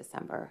in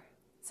December.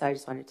 So I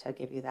just wanted to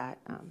give you that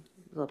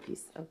little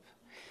piece of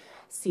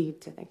seed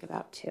to think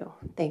about too.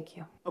 Thank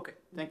you. Okay,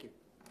 thank you.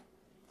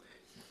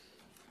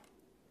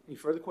 Any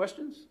further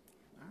questions?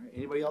 All right,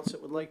 anybody else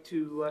that would like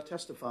to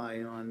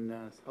testify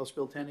on House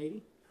Bill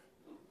 1080?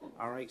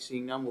 All right,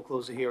 seeing none, we'll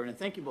close the hearing. And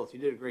thank you both. You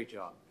did a great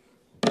job.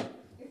 If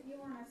you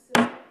want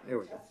to sit, there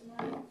we go.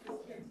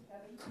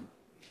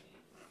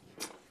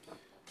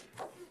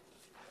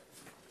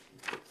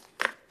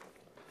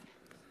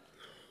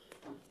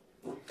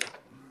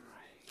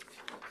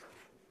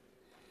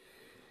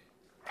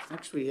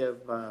 Next, we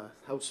have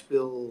House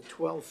Bill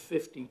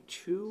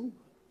 1252.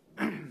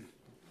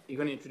 You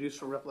going to introduce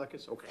for Rep.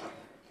 Lekis? Okay.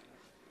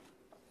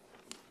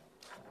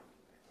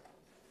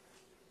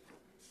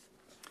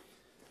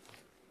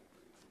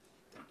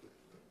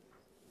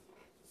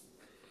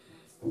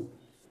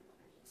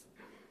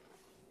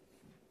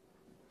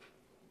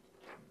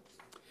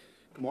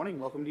 Good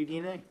morning. Welcome to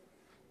EDNA.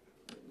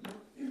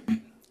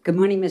 Good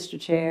morning, Mr.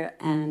 Chair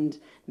and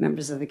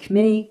members of the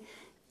committee.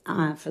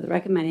 For the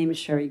record, my name is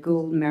Sherry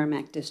Gould,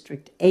 Merrimack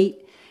District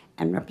 8,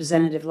 and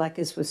Representative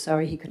Lekis was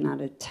sorry he could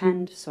not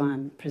attend, so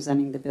I'm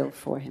presenting the bill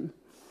for him.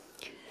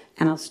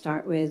 And I'll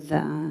start with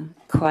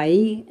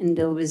Kwai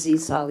Ndilwazi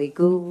Sali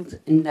Gould,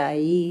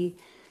 Ndai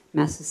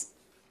Manadnak,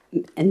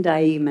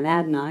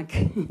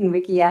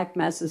 Wikiak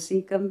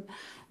Massasecum,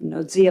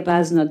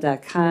 Nodziabaz no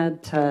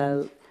Dakad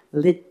ta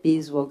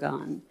Litbis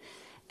Wogan.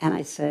 And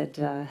I said,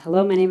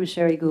 hello, my name is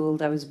Sherry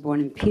Gould. I was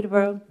born in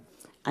Peterborough.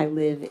 I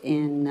live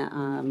in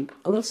a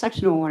little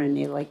section of Warren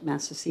near Lake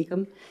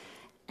Massasecum,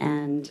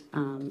 and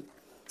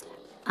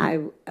I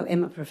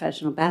am a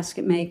professional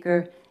basket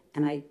maker,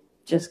 and I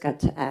just got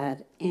to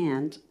add,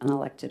 and an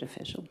elected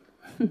official.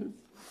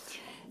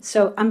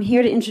 So I'm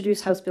here to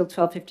introduce House Bill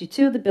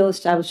 1252. The bill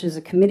establishes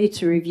a committee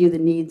to review the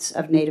needs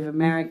of Native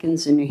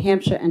Americans in New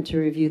Hampshire and to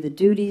review the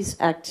duties,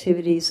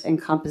 activities,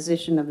 and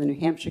composition of the New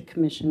Hampshire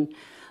Commission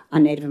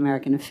on Native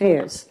American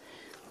Affairs.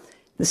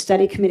 The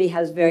study committee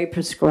has very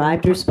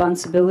prescribed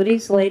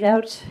responsibilities laid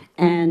out,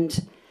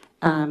 and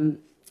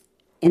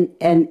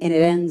it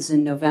ends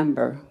in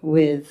November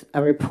with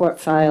a report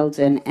filed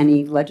and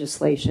any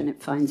legislation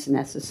it finds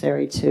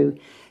necessary to,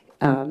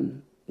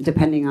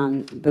 depending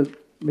on the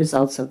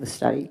results of the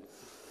study.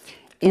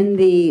 In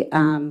the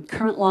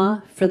current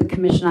law for the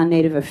Commission on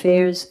Native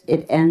Affairs,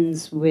 it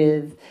ends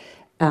with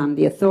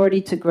the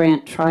authority to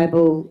grant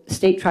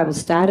state tribal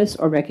status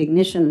or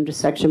recognition under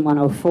Section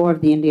 104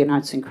 of the Indian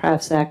Arts and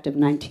Crafts Act of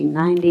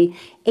 1990,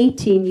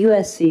 18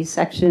 U.S.C.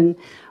 Section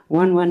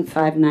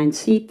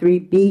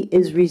 1159C3B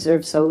is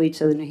reserved solely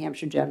to the New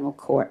Hampshire General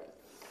Court.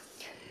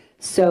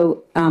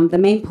 So the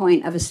main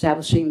point of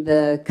establishing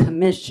the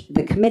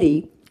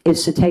committee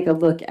is to take a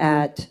look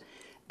at,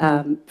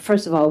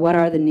 first of all, what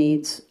are the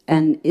needs,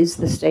 and is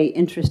the state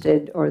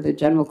interested or the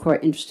General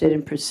Court interested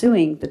in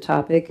pursuing the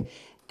topic,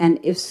 and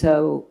if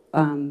so,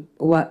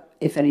 what,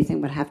 if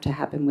anything, would have to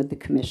happen with the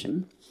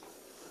commission.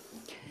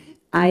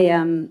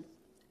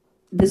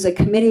 There's a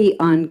committee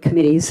on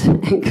committees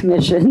and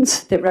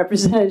commissions that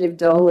Representative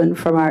Dolan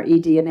from our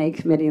ED&A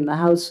committee in the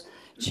House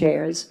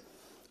chairs,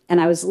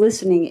 and I was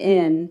listening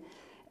in.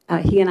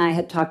 He and I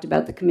had talked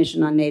about the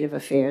Commission on Native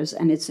Affairs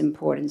and its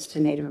importance to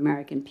Native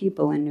American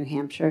people in New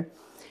Hampshire.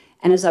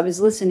 And as I was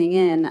listening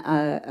in,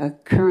 a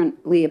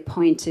currently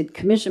appointed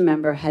commission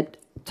member had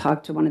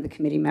talked to one of the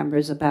committee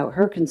members about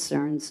her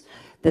concerns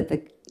that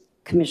the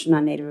Commission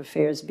on Native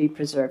Affairs be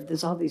preserved.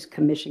 There's all these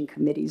commission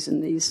committees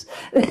in these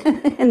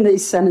in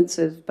these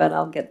sentences, but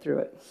I'll get through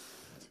it.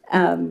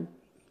 And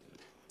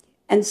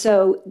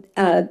so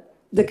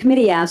the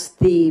committee asked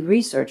the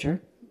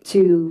researcher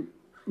to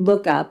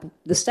look up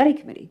the study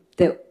committee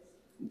that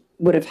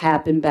would have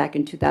happened back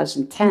in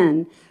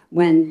 2010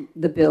 when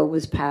the bill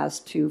was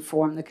passed to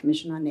form the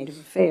Commission on Native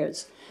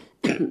Affairs.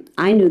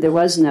 I knew there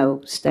was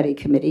no study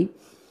committee,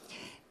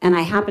 and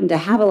I happened to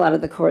have a lot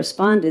of the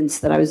correspondence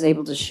that I was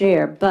able to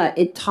share, but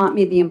it taught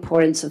me the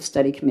importance of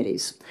study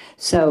committees.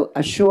 So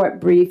a short,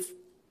 brief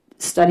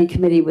study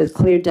committee with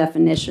clear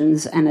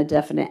definitions and a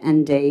definite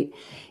end date,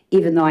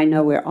 even though I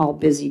know we're all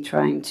busy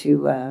trying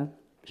to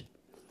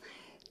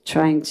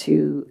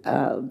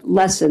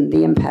lessen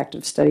the impact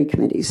of study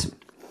committees.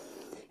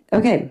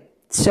 Okay,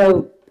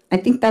 so I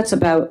think that's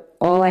about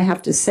all I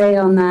have to say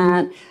on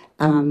that.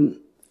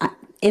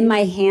 In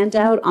my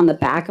handout, on the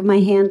back of my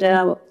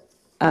handout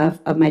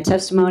of my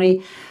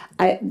testimony,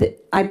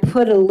 I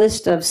put a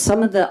list of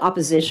some of the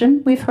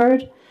opposition we've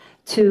heard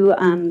to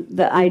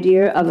the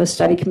idea of a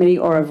study committee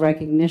or of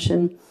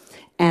recognition,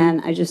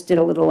 and I just did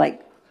a little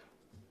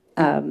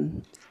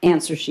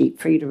answer sheet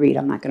for you to read.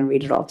 I'm not going to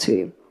read it all to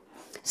you.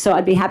 So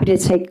I'd be happy to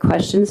take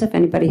questions if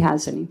anybody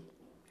has any.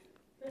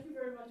 Thank you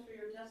very much for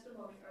your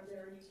testimony. Are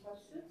there any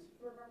questions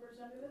for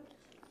Representative?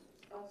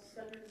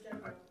 Senator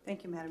General.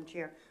 Thank you, Madam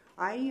Chair.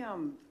 I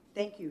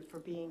thank you for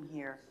being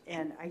here.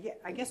 And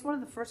I guess one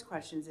of the first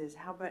questions is,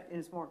 how about, and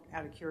it's more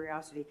out of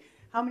curiosity,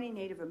 how many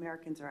Native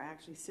Americans are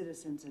actually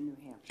citizens in New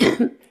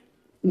Hampshire?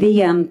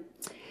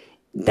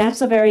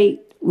 That's a very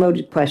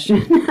loaded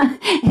question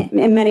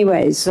in many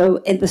ways.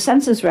 So the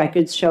census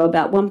records show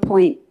about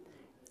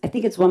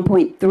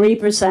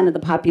 1.3% of the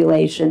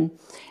population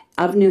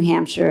of New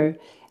Hampshire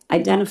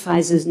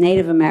identifies as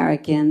Native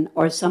American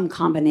or some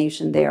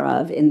combination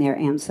thereof in their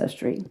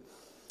ancestry.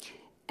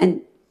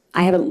 And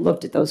I haven't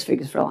looked at those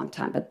figures for a long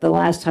time, but the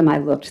last time I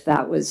looked,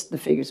 that was the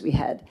figures we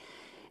had.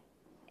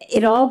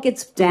 It all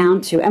gets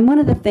down to, and one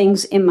of the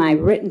things in my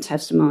written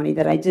testimony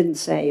that I didn't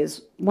say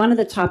is, one of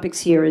the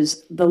topics here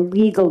is the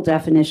legal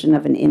definition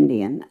of an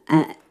Indian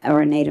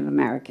or a Native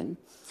American.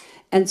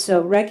 And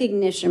so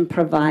recognition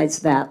provides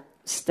that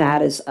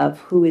status of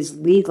who is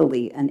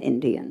legally an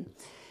Indian.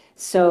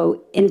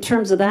 So in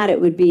terms of that, it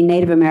would be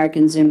Native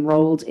Americans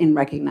enrolled in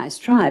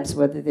recognized tribes,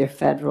 whether they're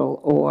federal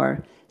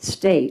or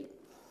state.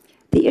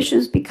 The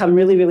issues become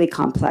really, really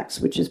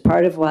complex, which is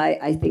part of why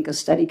I think a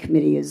study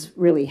committee is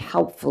really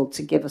helpful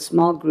to give a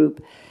small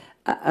group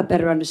a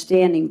better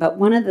understanding. But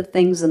one of the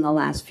things in the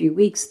last few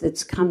weeks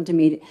that's come to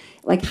me,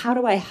 like, how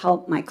do I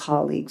help my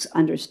colleagues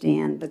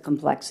understand the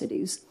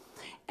complexities?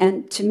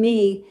 And to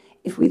me,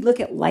 if we look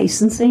at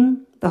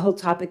licensing, the whole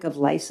topic of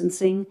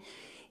licensing,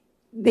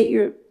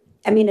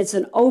 it's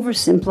an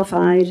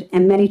oversimplified,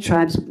 and many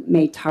tribes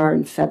may tar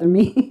and feather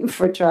me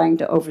for trying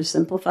to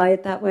oversimplify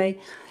it that way.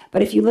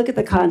 But if you look at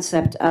the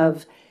concept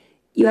of,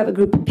 you have a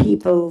group of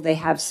people, they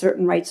have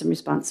certain rights and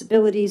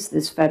responsibilities,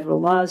 there's federal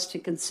laws to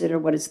consider,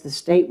 what does the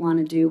state want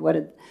to do,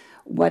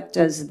 what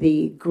does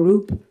the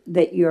group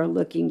that you're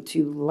looking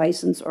to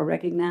license or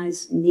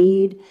recognize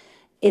need?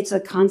 It's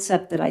a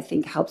concept that I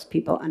think helps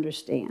people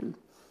understand.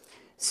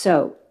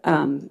 So,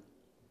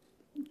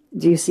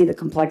 do you see the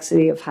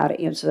complexity of how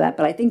to answer that?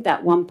 But I think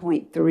that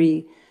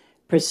 1.3%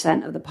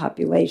 percent of the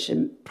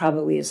population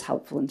probably is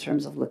helpful in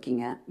terms of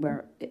looking at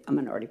where a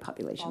minority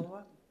population.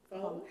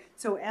 Follow-up?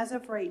 So as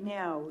of right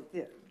now,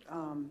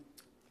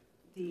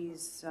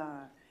 these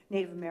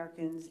Native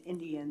Americans,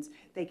 Indians,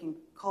 they can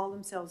call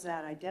themselves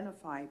that,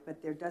 identify,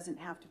 but there doesn't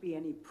have to be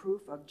any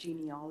proof of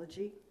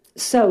genealogy?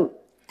 So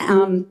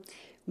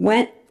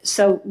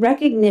so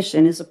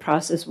recognition is a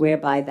process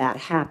whereby that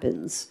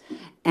happens,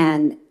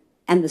 and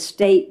the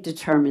state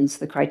determines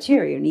the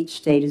criteria, and each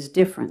state is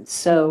different.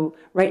 So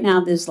right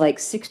now there's like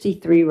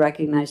 63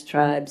 recognized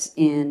tribes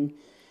in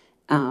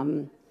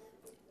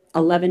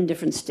 11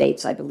 different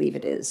states, I believe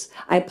it is.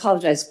 I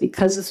apologize,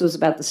 because this was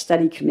about the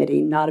study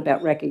committee, not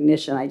about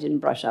recognition. I didn't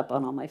brush up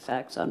on all my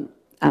facts on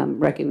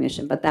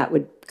recognition, but that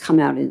would come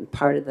out in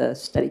part of the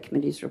study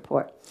committee's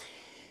report.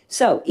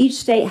 So each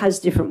state has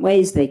different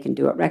ways they can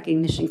do it.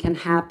 Recognition can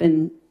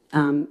happen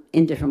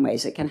in different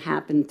ways. It can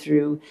happen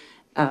through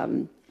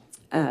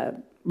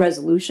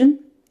resolution.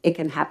 It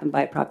can happen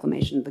by a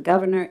proclamation of the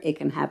governor. It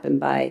can happen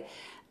by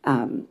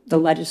the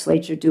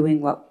legislature doing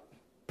what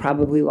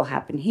probably will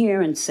happen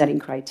here and setting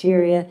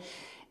criteria,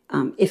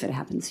 if it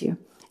happens here.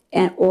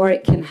 Or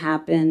it can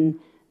happen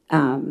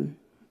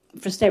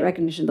for state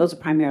recognition. Those are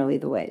primarily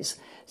the ways.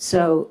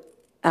 So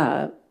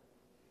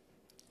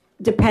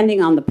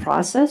depending on the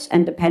process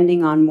and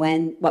depending on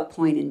what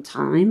point in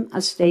time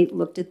a state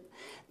looked at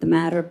the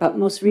matter, but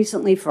most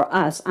recently for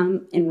us,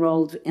 I'm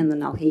enrolled in the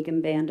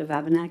Nulhegan Band of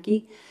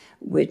Abenaki,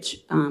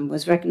 which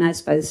was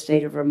recognized by the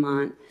state of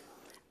Vermont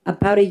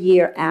about a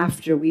year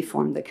after we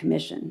formed the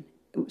commission.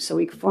 So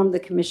we formed the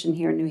commission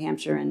here in New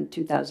Hampshire in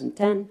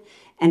 2010,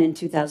 and in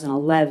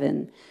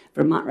 2011,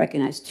 Vermont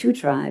recognized 2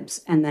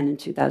 tribes, and then in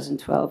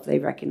 2012, they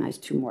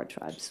recognized 2 more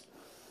tribes.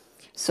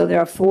 So there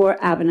are 4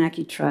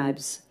 Abenaki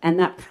tribes, and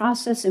that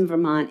process in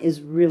Vermont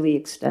is really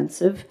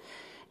extensive,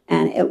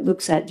 and it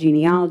looks at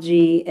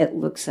genealogy, it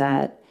looks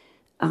at,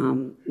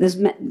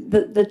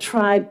 the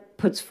tribe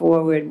puts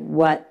forward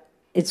what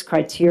its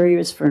criteria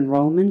is for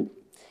enrollment,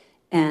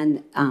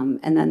 and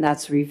then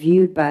that's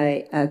reviewed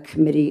by a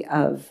committee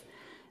of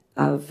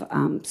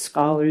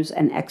scholars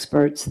and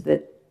experts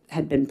that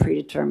had been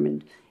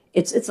predetermined.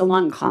 It's a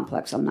long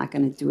complex. I'm not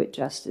going to do it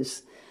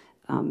justice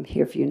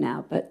here for you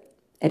now, but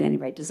at any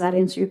rate, does that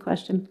answer your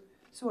question?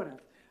 Sort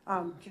of.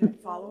 Can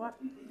I follow up?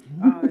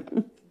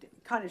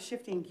 Kind of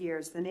shifting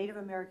gears, the Native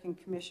American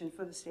Commission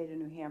for the state of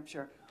New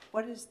Hampshire,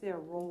 what is their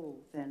role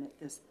then at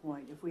this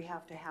point if we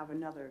have to have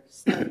another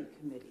study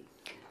committee?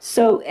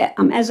 So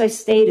as I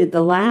stated,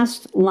 the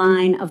last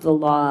line of the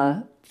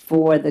law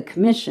for the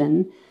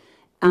commission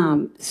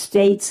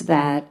states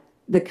that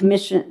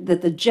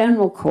the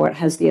general court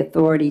has the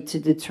authority to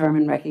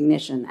determine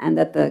recognition, and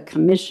that the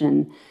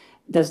commission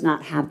does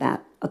not have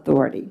that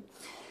authority.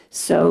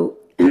 So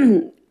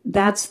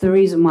that's the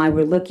reason why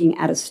we're looking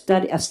at a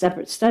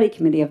separate study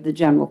committee of the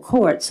general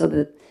court, so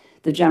that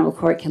the general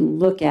court can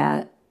look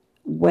at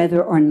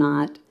whether or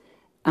not,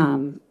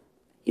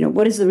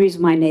 what is the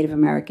reason why Native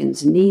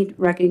Americans need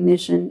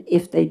recognition,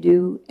 if they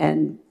do,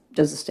 and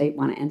does the state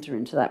want to enter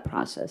into that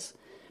process?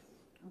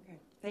 Okay,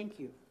 thank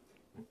you.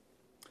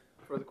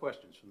 Further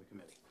questions from the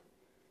committee?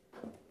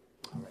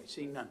 All right,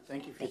 seeing none,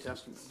 thank you for your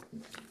testimony.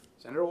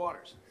 Senator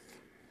Waters.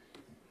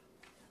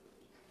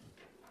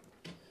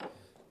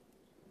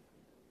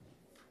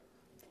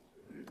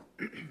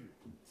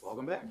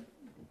 Welcome back.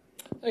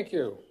 Thank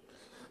you.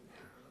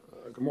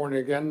 Good morning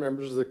again,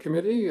 members of the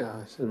committee.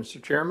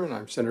 Mr. Chairman,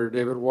 I'm Senator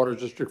David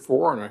Waters, District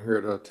 4, and I'm here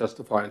to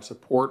testify in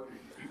support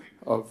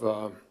of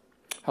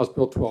House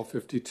Bill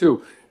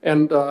 1252.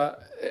 And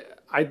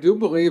I do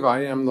believe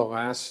I am the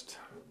last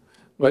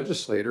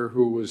legislator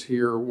who was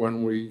here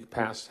when we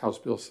passed House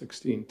Bill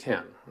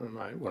 1610,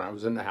 when I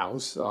was in the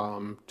House,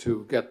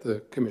 to get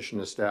the commission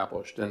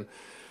established. And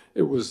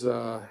it was,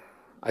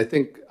 I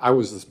think I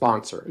was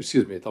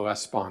the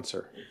last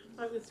sponsor.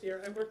 I was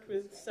here. I worked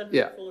with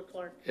Senator Fuller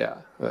Clark. Yeah.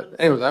 But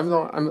anyways,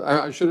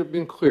 I should have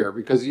been clear,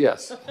 because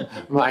yes,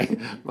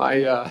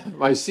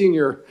 my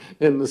senior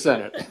in the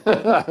Senate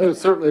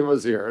certainly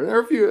was here, and there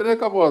are a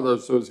couple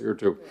others who was here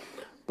too.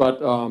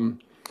 But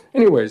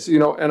anyways,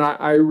 and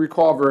I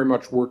recall very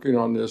much working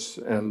on this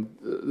and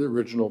the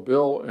original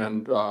bill,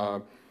 and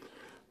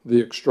the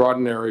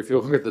extraordinary. If you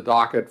look at the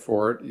docket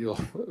for it,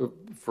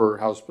 for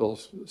House Bill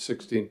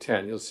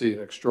 1610, you'll see an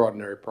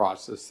extraordinary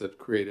process that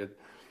created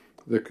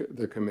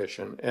the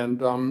commission.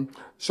 And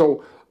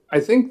so I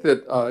think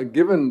that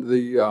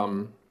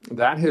given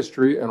that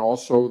history and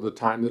also the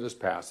time that has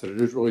passed, that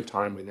it is really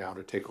timely now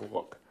to take a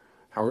look.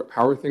 How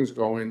are things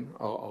going?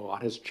 A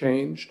lot has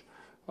changed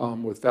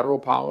with federal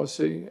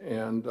policy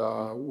and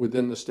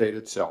within the state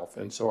itself.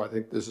 And so I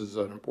think this is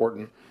an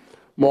important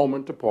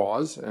moment to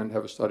pause and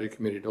have a study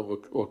committee to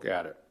look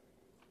at it.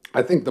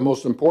 I think the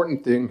most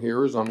important thing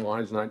here is on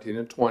lines 19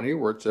 and 20,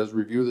 where it says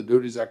review the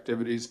duties,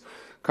 activities,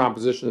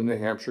 composition of the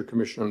New Hampshire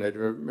Commission on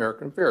Native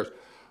American Affairs.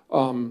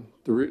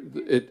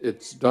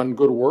 It's done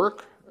good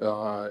work.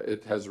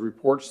 It has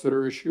reports that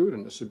are issued,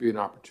 and this would be an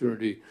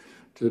opportunity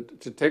to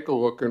take a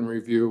look and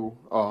review,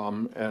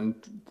 and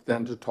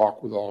then to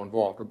talk with all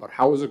involved about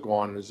how has it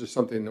gone? Is this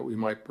something that we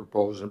might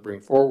propose and bring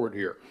forward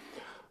here?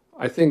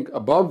 I think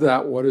above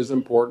that, what is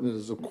important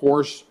is, of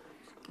course,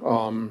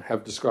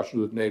 have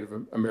discussions with Native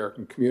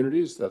American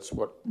communities. That's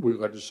what we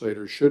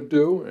legislators should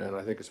do, and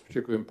I think it's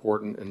particularly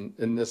important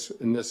in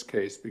this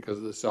case because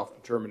of the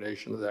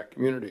self-determination of that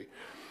community.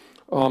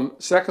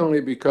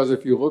 Secondly, because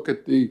if you look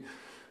at the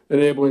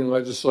enabling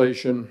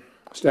legislation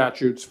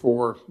statutes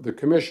for the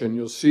commission,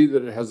 you'll see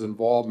that it has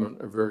involvement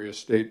of various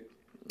state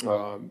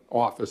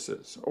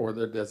offices or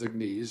their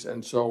designees,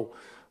 and so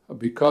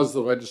because the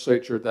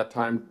legislature at that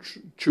time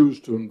choose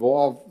to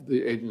involve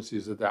the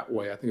agencies in that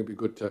way, I think it'd be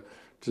good to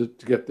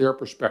get their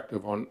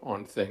perspective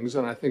on things,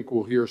 and I think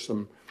we'll hear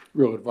some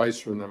real advice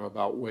from them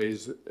about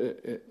ways,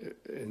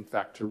 in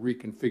fact, to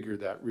reconfigure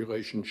that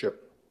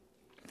relationship.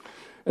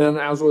 And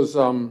as was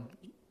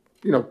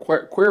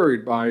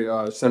queried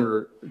by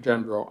Senator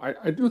Gendreau,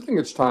 I do think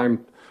it's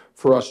time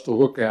for us to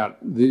look at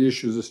the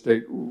issues of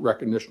state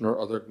recognition or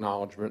other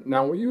acknowledgement.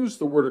 Now, we use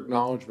the word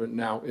acknowledgement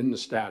now in the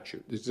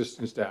statute, the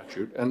existing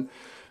statute, and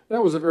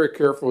that was a very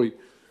carefully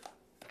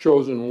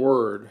chosen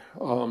word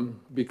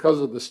because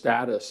of the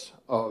status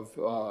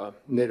of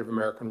Native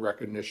American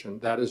recognition.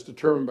 That is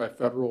determined by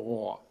federal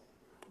law.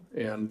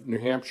 And New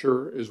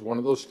Hampshire is one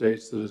of those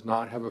states that does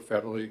not have a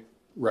federally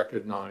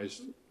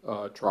recognized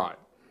tribe.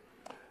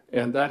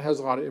 And that has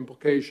a lot of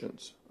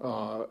implications.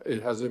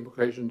 It has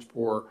implications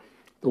for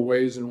the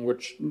ways in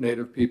which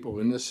Native people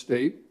in this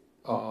state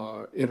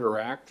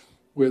interact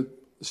with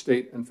the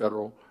state and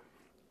federal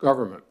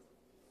government.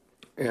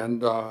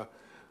 And I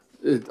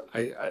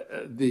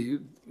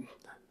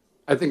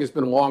think it's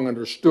been long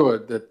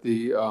understood that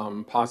the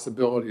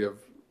possibility of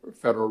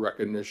federal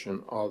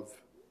recognition of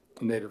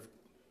a Native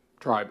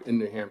tribe in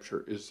New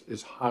Hampshire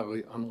is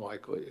highly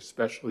unlikely,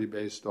 especially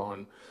based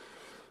on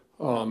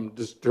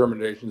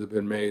determinations that have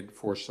been made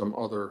for some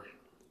other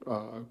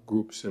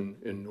groups in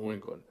New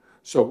England.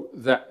 So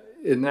that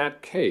in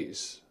that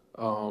case,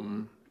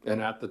 and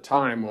at the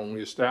time when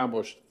we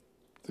established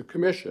the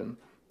commission,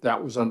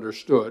 that was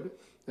understood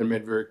and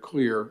made very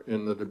clear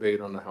in the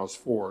debate on the House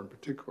floor in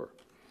particular.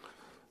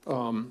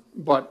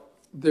 But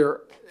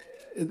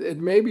it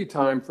may be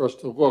time for us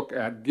to look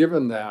at,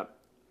 given that,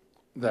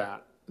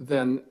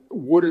 then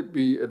would it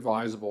be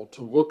advisable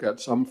to look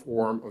at some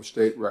form of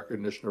state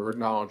recognition or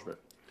acknowledgement?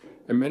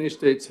 And many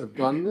states have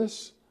done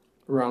this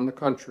around the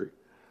country.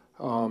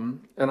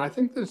 And I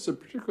think that it's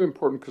particularly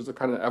important because of the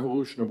kind of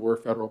evolution of where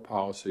federal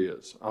policy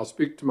is. I'll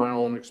speak to my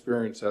own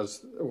experience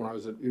as when I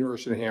was at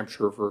University of New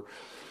Hampshire for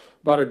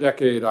about a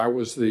decade. I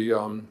was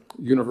the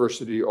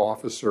university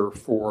officer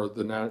for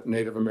the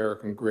Native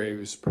American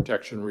Graves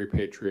Protection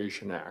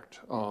Repatriation Act.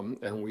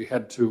 And we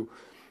had to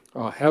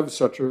have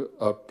such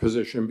a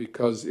position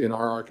because in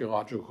our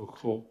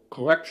archaeological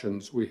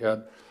collections we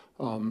had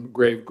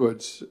grave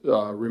goods,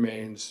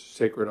 remains,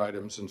 sacred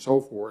items, and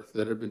so forth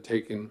that had been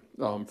taken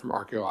from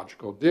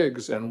archaeological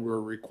digs, and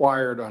were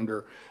required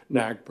under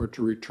NAGPRA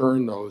to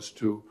return those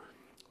to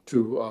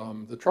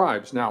the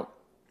tribes. Now,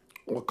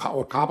 what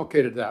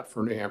complicated that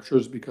for New Hampshire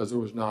is because it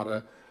was not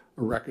a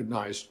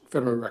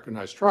federally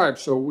recognized tribe,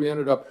 so we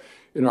ended up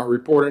in our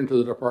reporting to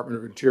the Department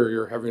of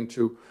Interior having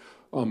to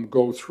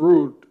go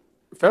through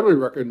federally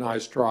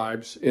recognized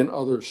tribes in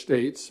other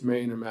states,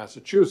 Maine and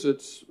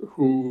Massachusetts,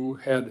 who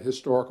had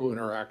historical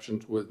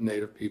interactions with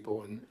Native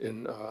people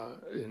in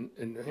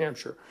New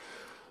Hampshire.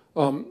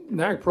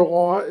 NAGPRA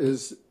law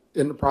is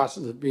in the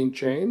process of being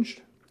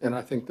changed, and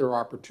I think there are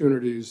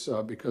opportunities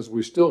because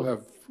we still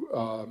have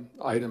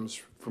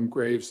items from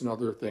graves and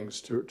other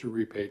things to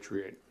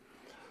repatriate.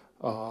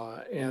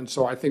 And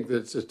so I think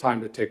that it's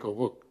time to take a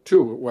look,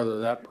 too, at whether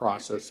that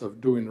process of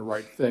doing the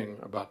right thing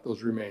about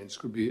those remains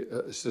could be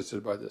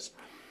assisted by this.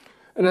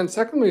 And then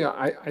secondly,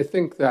 I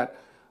think that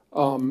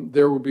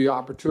there will be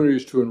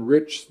opportunities to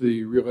enrich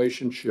the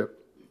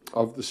relationship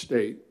of the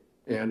state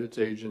and its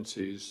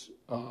agencies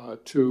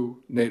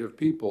to Native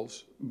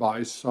peoples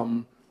by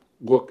some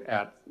look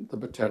at the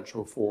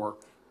potential for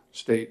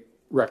state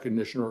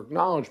recognition or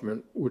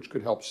acknowledgement, which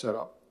could help set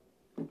up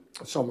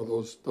some of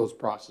those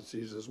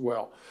processes as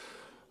well.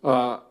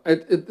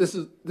 This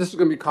is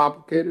going to be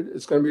complicated.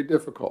 It's going to be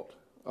difficult.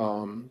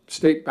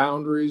 State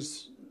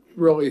boundaries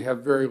really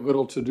have very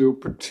little to do,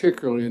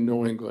 particularly in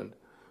New England,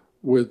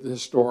 with the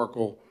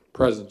historical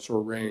presence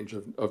or range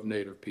of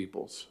Native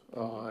peoples.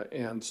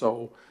 And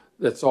so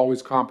that's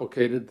always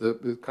complicated.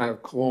 The kind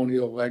of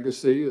colonial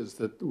legacy is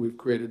that we've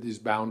created these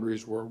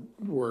boundaries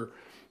where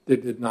they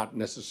did not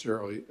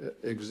necessarily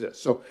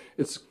exist. So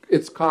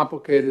it's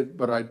complicated,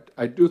 but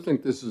I do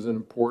think this is an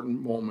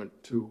important moment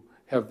to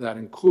have that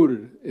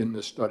included in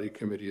the study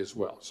committee as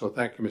well. So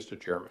thank you, Mr.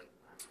 Chairman.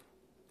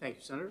 Thank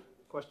you, Senator.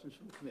 Questions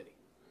from the committee?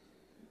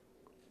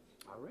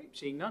 All right,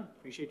 seeing none.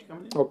 Appreciate you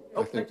coming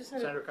in.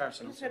 Senator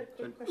Carson. I just had a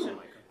quick question.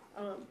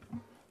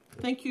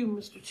 Thank you,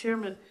 Mr.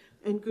 Chairman,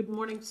 and good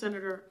morning,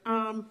 Senator.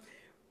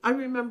 I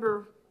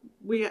remember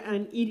we,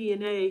 an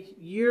ED&A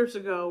years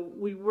ago,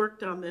 we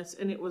worked on this,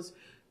 and it was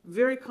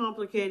very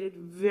complicated,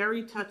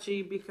 very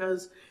touchy,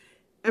 because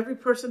every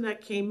person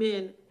that came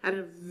in had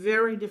a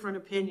very different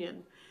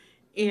opinion.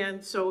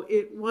 And so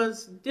it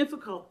was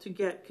difficult to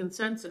get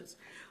consensus.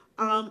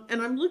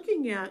 And I'm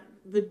looking at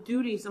the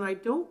duties, and I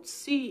don't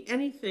see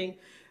anything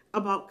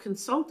about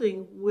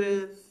consulting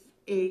with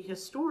a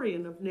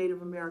historian of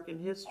Native American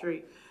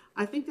history.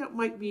 I think that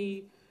might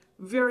be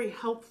very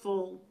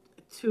helpful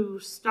to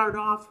start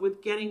off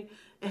with getting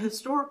a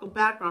historical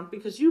background,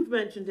 because you've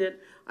mentioned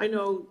it. I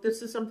know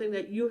this is something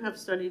that you have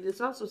studied.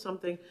 It's also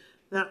something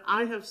that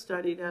I have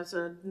studied as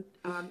an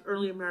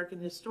early American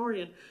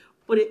historian.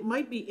 But it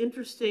might be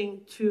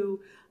interesting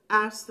to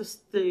ask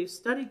the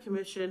study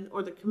commission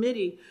or the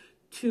committee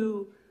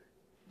to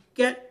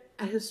get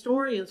a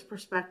historian's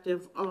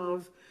perspective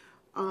of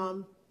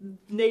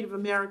Native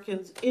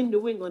Americans in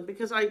New England,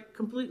 because I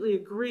completely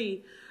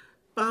agree,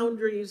 our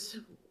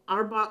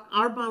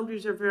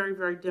boundaries are very,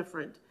 very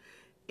different.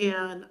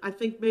 And I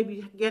think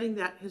maybe getting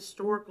that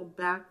historical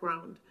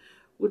background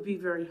would be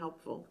very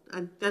helpful.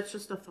 And that's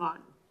just a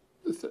thought.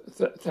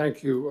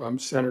 Thank you,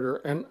 Senator.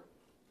 And,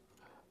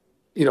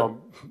 you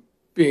know,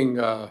 being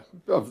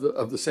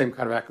of the same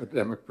kind of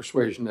academic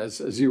persuasion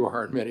as you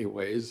are in many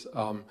ways,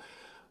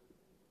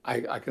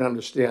 I can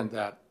understand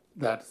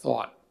that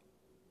thought.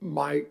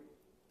 My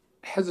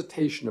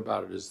hesitation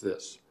about it is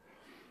this,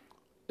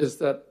 is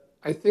that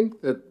I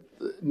think that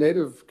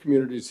Native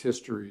communities'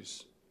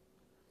 histories,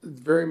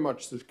 very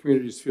much the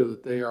communities feel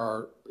that they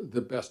are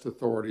the best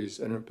authorities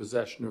and in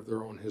possession of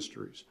their own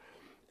histories.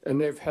 And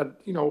they've had,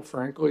 you know,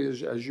 frankly,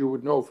 as you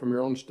would know from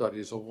your own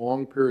studies, a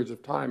long periods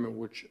of time in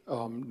which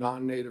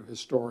non-Native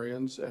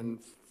historians, and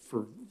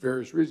for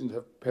various reasons,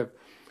 have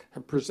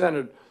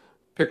presented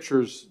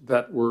pictures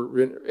that were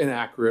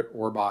inaccurate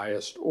or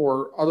biased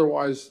or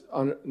otherwise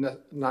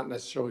not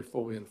necessarily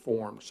fully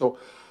informed. So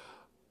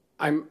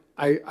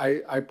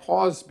I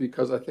pause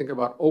because I think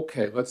about,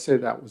 okay, let's say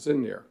that was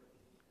in there.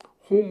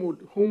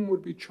 Whom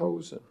would be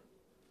chosen,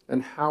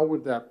 and how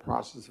would that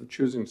process of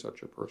choosing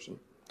such a person?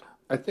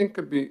 I think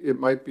it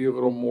might be a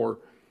little more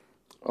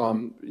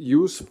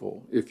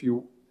useful if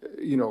you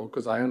know,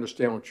 because I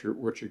understand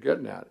what you're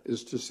getting at,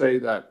 is to say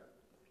that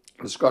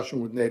discussion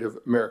with Native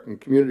American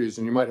communities,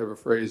 and you might have a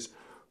phrase,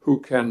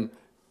 who can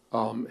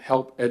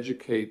help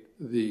educate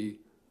the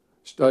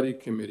study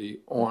committee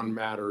on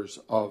matters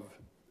of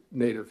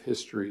Native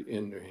history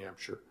in New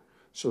Hampshire.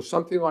 So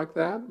something like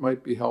that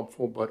might be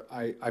helpful, but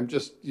I'm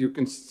just, you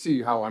can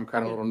see how I'm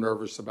kind of a little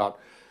nervous about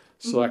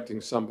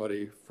selecting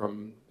somebody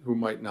who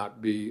might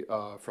not be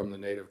from the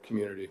Native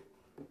community.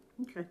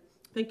 Okay,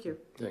 thank you.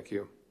 Thank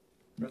you.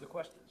 Further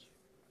questions?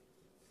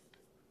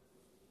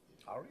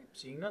 All right,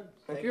 seeing none.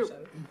 Thank you.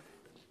 Senator.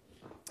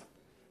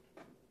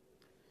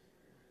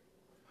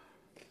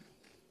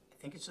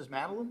 I think it says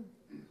Madeline.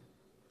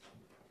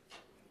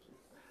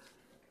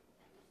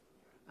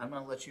 I'm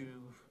going to let you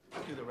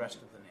do the rest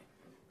of the name.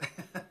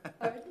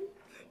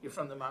 You're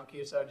from the Mount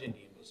Kearsarge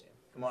Indian Museum.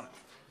 Come on up.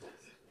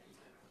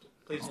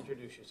 Please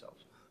introduce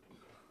yourselves.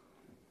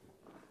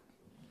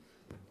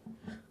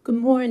 Good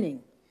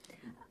morning.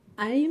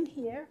 I am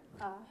here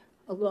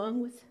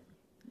along with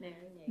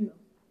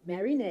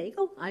Mary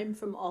Nagel. I'm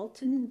from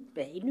Alton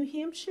Bay, New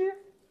Hampshire.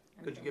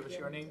 Could you give us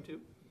your name too?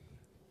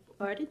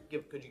 Pardon?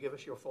 Could you give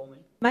us your full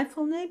name? My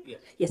full name?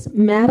 Yes. Yes,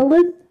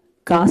 Madeline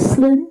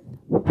Goslin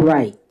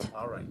Wright.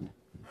 All right.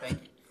 Thank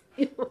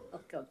you. You're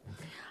welcome.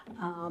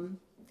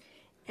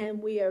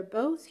 And we are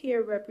both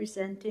here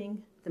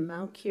representing the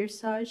Mount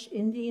Kearsarge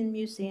Indian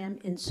Museum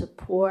in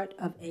support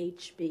of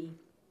HB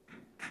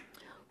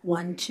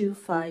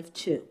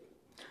 1252.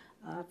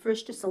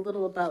 First, just a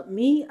little about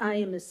me. I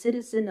am a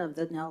citizen of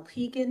the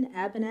Nalhegan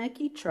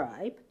Abenaki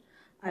tribe.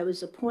 I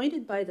was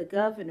appointed by the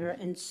governor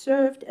and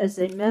served as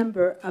a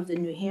member of the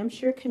New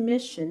Hampshire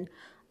Commission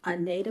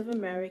on Native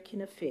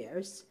American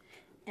Affairs,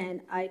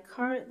 and I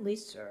currently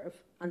serve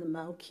on the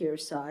Mount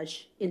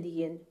Kearsarge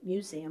Indian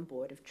Museum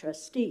Board of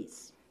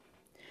Trustees.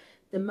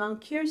 The Mount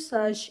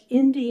Kearsarge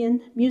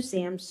Indian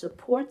Museum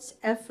supports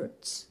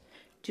efforts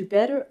to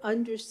better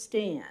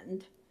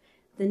understand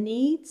the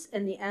needs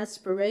and the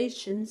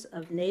aspirations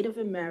of Native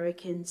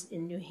Americans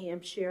in New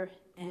Hampshire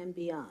and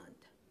beyond.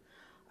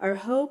 Our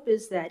hope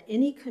is that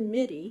any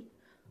committee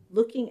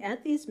looking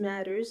at these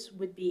matters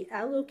would be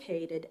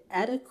allocated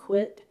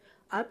adequate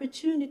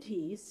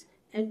opportunities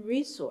and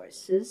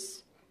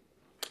resources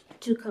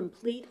to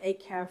complete a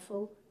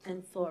careful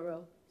and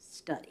thorough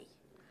study.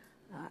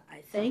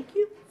 I thank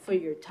you for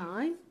your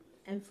time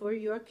and for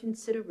your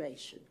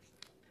consideration.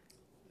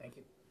 Thank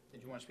you.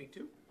 Did you want to speak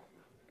too?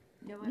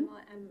 No, I'm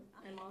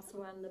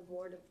also on the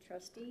board of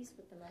trustees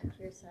with the Mount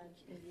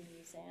Kearsarge Indian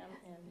Museum,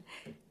 and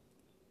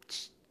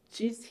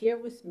she's here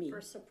with me.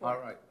 For support.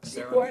 All right.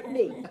 Support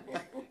me.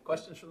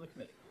 Questions from the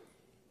committee?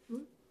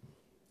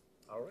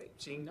 All right.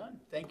 Seeing none.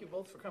 Thank you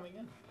both for coming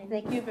in.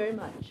 Thank you very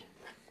much.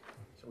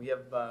 So we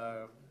have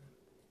 2,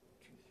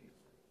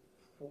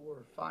 3, 4,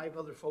 5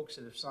 other folks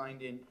that have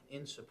signed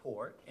in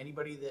support.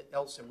 Anybody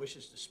else that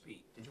wishes to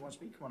speak? Did you want to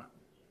speak? Come on up.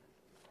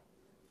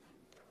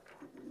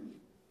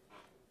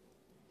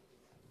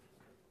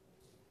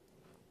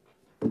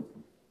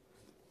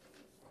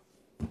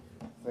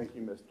 Thank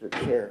you, Mr.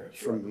 Chair.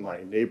 From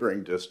my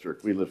neighboring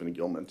district, we live in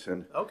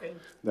Gilmanton. Okay.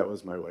 That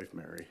was my wife,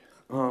 Mary.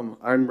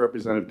 I'm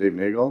Representative Dave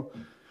Nagel.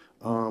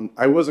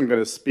 I wasn't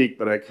going to speak,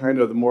 but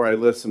the more I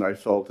listened, I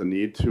felt the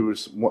need to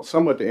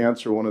somewhat to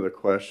answer one of the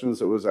questions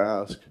that was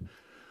asked.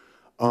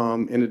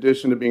 In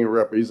addition to being a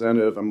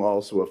representative, I'm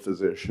also a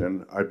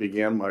physician. I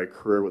began my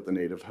career with the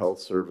Native Health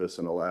Service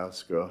in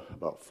Alaska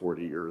about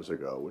 40 years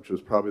ago, which was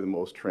probably the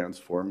most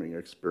transforming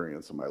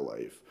experience of my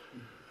life.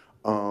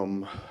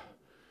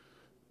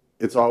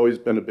 It's always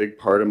been a big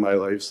part of my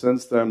life.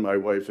 Since then, my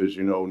wife, as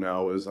you know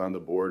now, is on the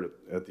board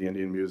at the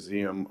Indian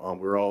Museum.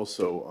 We're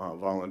also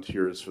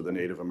volunteers for the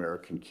Native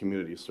American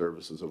Community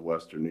Services of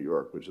Western New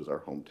York, which is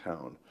our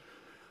hometown.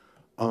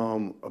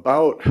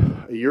 About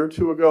a year or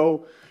two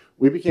ago,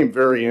 we became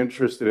very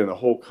interested in the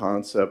whole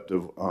concept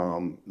of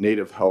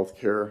Native health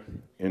care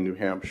in New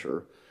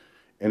Hampshire.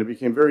 And it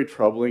became very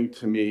troubling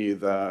to me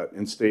that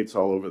in states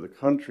all over the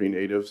country,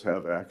 Natives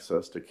have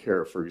access to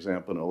care. For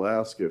example, in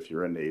Alaska, if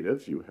you're a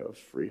Native, you have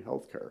free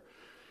health care.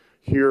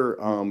 Here,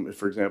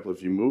 for example,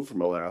 if you move from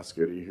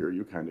Alaska to here,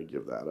 you kind of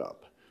give that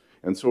up.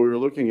 And so we were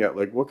looking at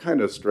like, what kind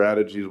of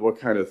strategies, what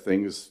kind of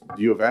things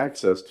do you have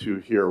access to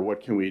here?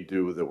 What can we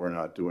do that we're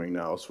not doing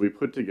now? So we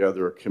put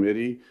together a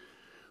committee.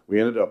 We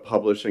ended up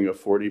publishing a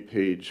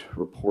 40-page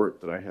report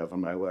that I have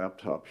on my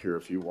laptop here.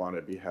 If you want,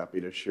 I'd be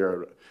happy to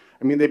share it.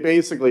 I mean, they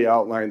basically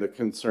outlined the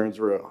concerns.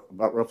 Were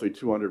about roughly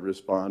 200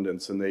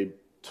 respondents, and they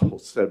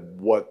said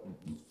what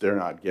they're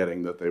not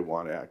getting that they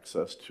want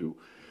access to.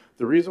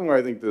 The reason why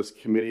I think this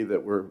committee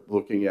that we're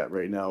looking at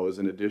right now is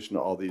in addition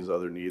to all these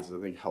other needs, I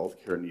think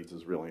healthcare needs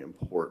is really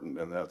important,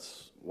 and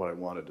that's what I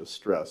wanted to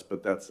stress,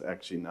 but that's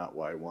actually not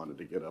why I wanted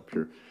to get up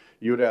here.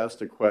 You had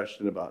asked a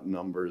question about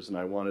numbers, and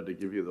I wanted to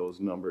give you those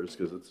numbers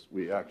because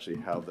we actually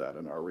have that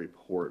in our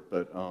report.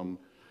 But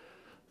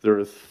there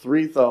are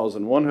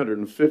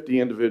 3,150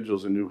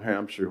 individuals in New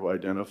Hampshire who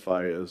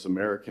identify as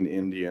American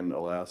Indian,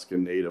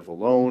 Alaskan Native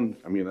alone.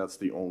 I mean, that's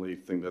the only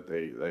thing that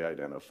they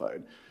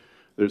identified.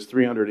 There's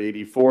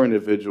 384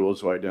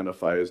 individuals who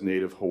identify as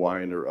Native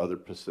Hawaiian or other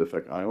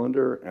Pacific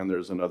Islander, and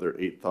there's another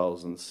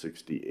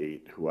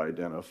 8,068 who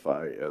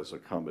identify as a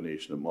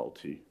combination of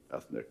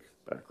multi-ethnic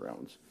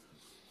backgrounds.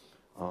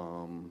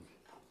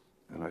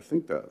 And I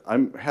think that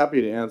I'm happy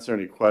to answer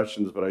any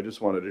questions, but I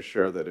just wanted to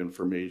share that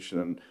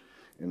information.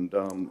 And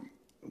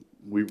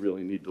we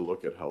really need to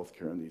look at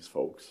healthcare in these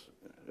folks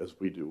as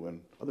we do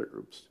in other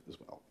groups as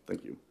well.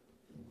 Thank you.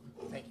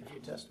 Thank you for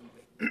your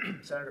testimony.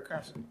 Senator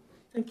Carson.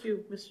 Thank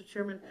you, Mr.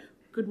 Chairman.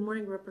 Good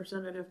morning,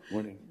 Representative.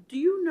 Morning. Do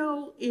you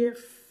know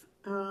if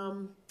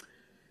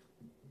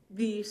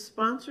the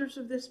sponsors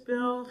of this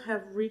bill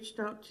have reached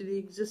out to the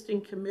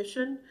existing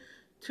commission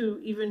to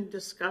even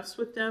discuss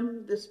with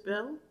them this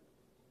bill?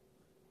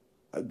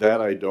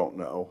 That I don't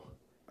know.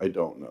 I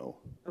don't know.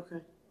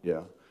 Okay.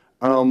 Yeah.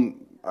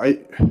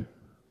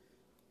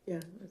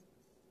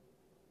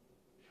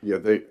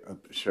 Yeah.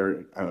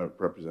 Sherry,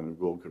 Representative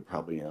Gould could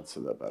probably answer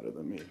that better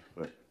than me.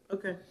 But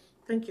okay.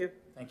 Thank you.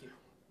 Thank you.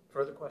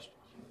 Further questions?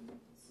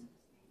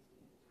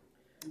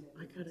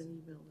 I got an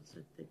email that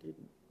said they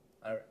didn't.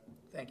 All right.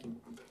 Thank you.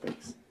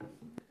 Thanks.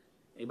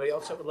 Anybody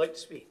else that would like to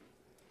speak?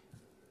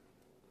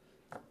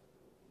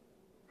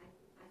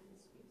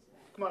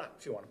 Come on up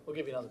if you want. We'll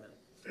give you another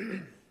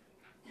minute.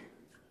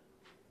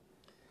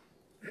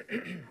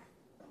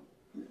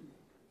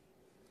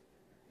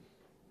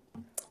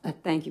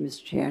 Thank you,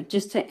 Mr. Chair.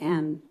 Just to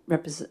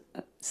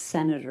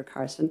Senator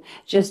Carson,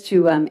 just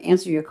to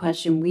answer your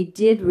question, we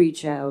did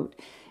reach out,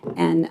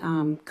 and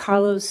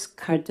Carlos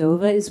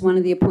Cardova is one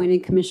of the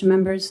appointed commission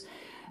members,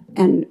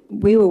 and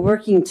we were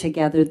working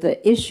together.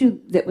 The issue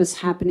that was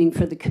happening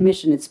for the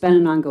commission, it's been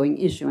an ongoing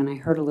issue, and I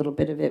heard a little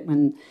bit of it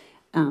when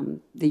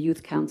the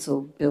Youth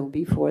Council bill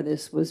before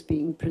this was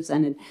being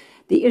presented.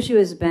 The issue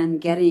has been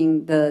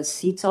getting the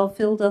seats all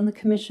filled on the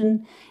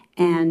commission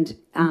and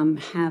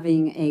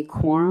having a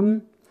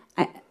quorum.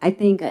 I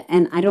think,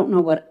 and I don't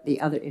know what the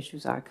other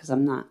issues are because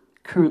I'm not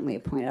currently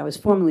appointed. I was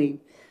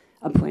formerly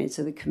appointed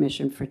to the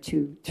commission for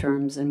 2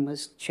 terms and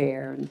was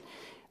chair and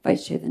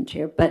vice chair, then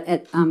chair.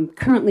 But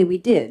currently we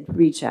did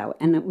reach out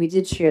and we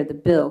did share the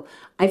bill.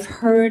 I've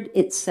heard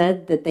it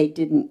said that they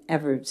didn't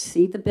ever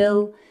see the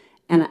bill,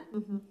 and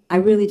I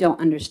really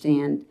don't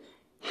understand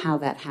how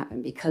that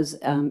happened because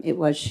it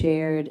was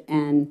shared.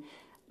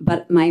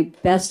 But my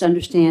best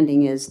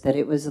understanding is that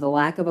it was the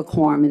lack of a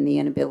quorum and the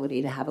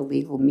inability to have a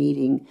legal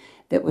meeting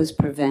that was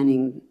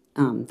preventing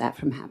that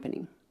from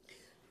happening.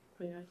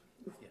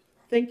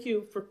 Thank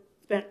you for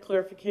that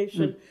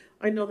clarification.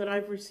 I know that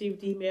I've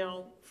received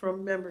email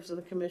from members of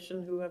the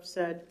commission who have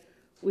said,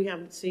 we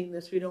haven't seen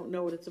this, we don't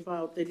know what it's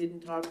about, they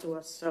didn't talk to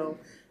us, so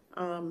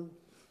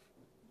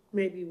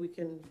maybe we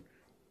can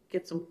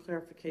get some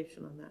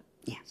clarification on that.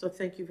 Yeah. So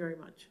thank you very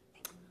much.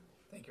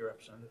 Thank you,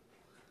 Representative.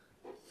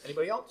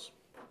 Anybody else?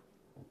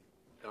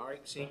 All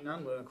right, seeing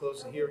none, we're going to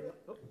close the hearing.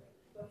 Oh.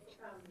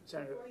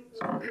 Senator,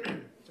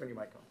 turn your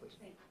mic on, please.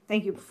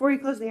 Thank you. Before you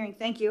close the hearing,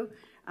 thank you.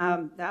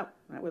 That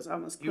was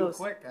almost close.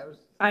 You were quick.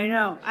 I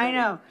know.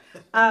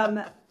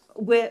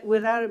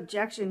 Without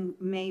objection,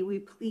 may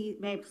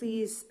I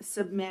please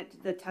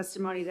submit the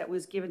testimony that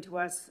was given to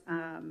us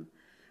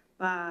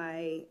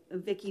by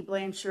Vicki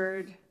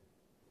Blanchard,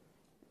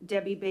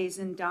 Debbie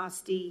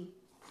Bazin-Dostie,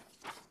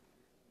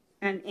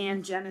 and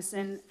Ann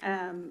Jennison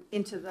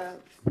into the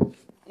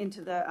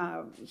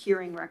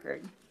hearing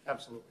record.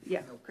 Absolutely.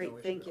 Yeah, No- great, no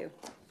issue thank at all. you.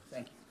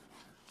 Thank you.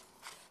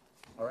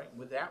 All right,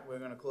 with that, we're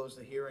going to close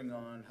the hearing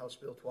on House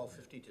Bill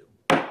 1252.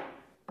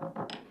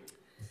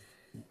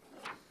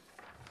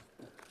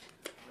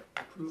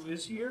 Crew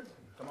is here.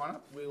 Come on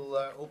up. We'll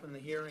open the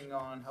hearing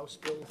on House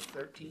Bill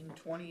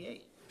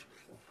 1328.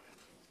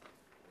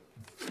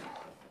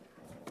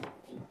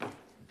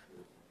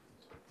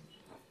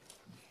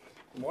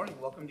 Good morning.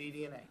 Welcome to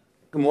EDNA.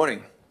 Good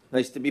morning.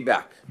 Nice to be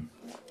back.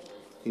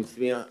 Seems to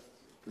be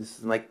this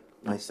is like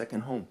my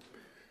second home.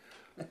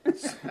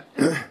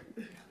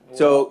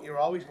 So you're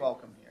always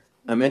welcome here.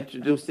 I'm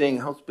introducing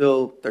House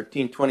Bill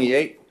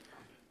 1328.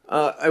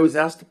 I was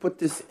asked to put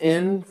this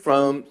in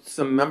from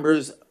some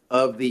members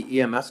of the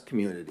EMS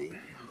community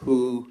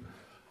who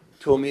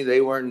told me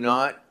they were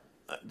not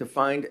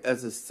defined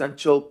as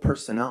essential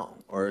personnel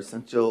or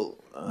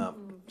essential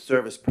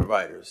service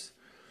providers.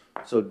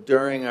 So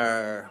during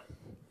our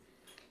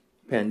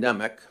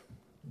pandemic,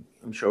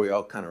 I'm sure we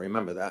all kind of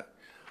remember that,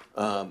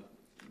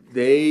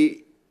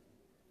 they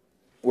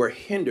were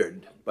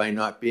hindered by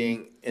not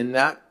being in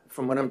that,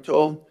 from what I'm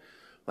told.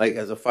 Like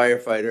as a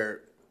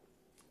firefighter,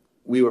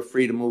 we were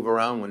free to move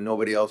around when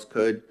nobody else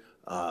could,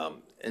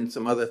 and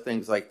some other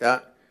things like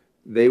that.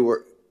 They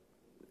were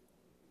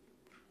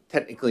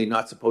technically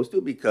not supposed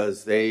to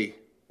because they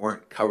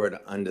weren't covered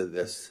under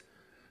this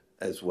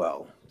as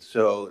well.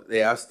 So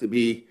they asked to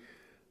be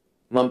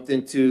lumped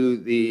into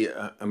the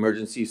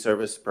emergency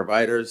service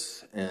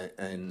providers,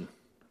 and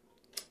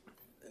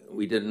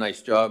we did a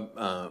nice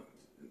job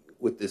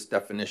with this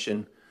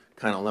definition,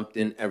 kind of lumped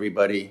in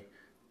everybody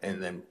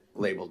and then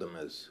labeled them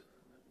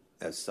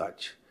as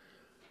such.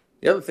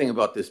 The other thing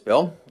about this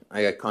bill,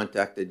 I got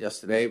contacted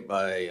yesterday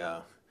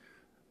by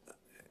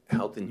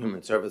Health and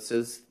Human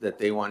Services that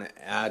they want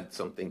to add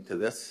something to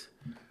this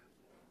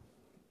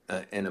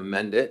and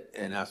amend it,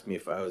 and asked me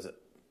if I was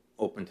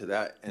open to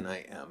that, and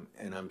I am.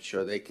 And I'm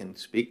sure they can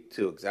speak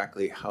to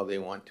exactly how they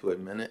want to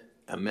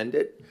amend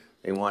it.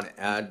 They want to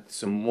add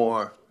some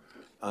more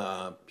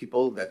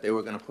people that they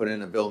were going to put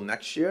in a bill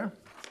next year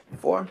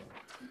for,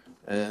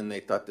 and they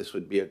thought this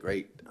would be a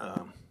great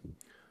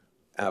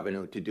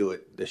avenue to do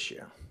it this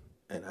year,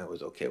 and I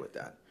was okay with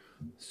that.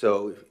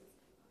 So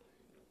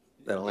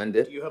that'll end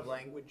it. Do you have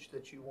language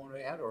that you want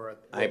to add, or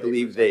I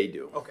believe they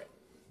do. Okay.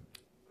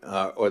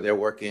 Or they're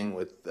working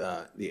with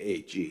the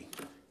AG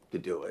to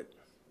do it.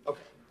 Okay.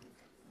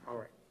 All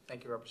right.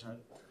 Thank you,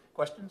 Representative.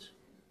 Questions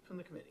from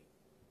the committee?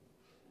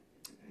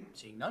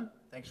 Seeing none.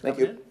 Thanks for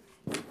coming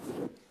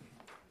in.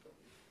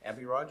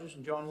 Abby Rogers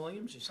and John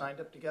Williams, you signed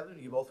up together.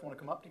 Do you both want to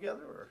come up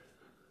together, or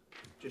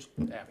just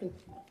Abby?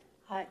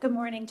 Good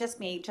morning, just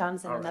me.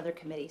 John's in All right. another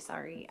committee,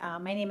 sorry.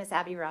 My name is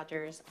Abby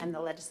Rogers. I'm the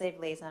legislative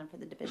liaison for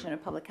the Division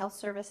of Public Health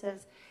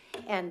Services,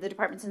 and the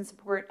department's in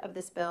support of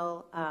this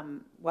bill.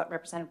 What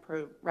Representative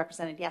Peru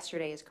represented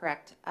yesterday is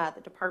correct.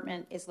 The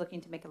department is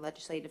looking to make a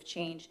legislative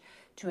change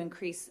to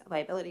increase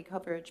liability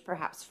coverage,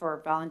 perhaps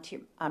for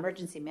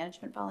emergency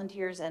management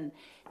volunteers, and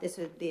this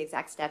is the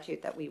exact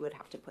statute that we would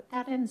have to put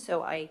that in.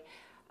 So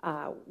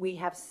we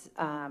have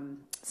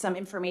some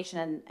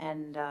information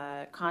and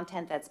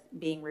content that's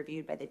being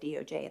reviewed by the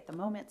DOJ at the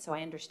moment, so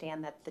I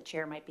understand that the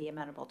chair might be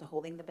amenable to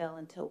holding the bill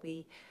until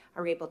we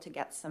are able to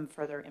get some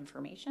further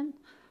information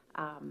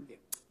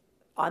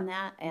on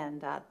that,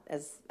 and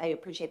as I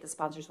appreciate the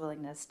sponsor's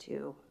willingness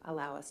to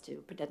allow us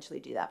to potentially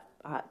do that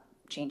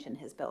change in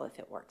his bill if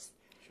it works.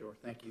 Sure,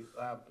 thank you.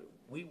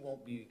 We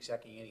won't be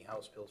accepting any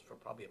House bills for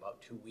probably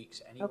about 2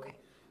 weeks anyway. Okay.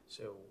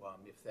 So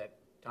if that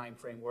time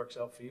frame works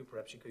out for you,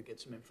 perhaps you could get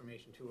some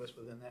information to us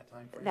within that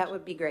time frame. That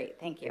would be great,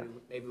 thank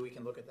you. Maybe we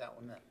can look at that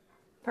one then.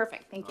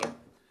 Perfect, thank you.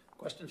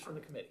 Questions from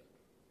the committee?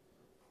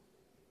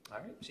 All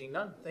right, seeing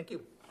none, thank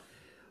you.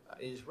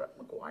 Is Rep.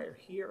 McGuire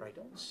here? I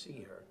don't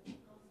see her.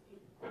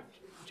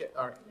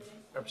 All right,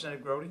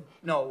 Representative Grody?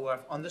 No,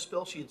 on this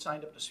bill, she had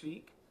signed up to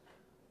speak.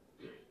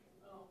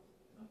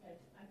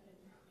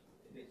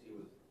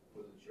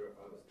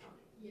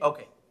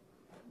 Okay.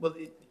 Well,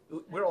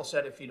 we're all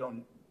set if you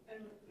don't.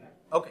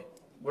 Okay,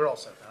 we're all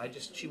set then.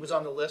 She was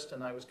on the list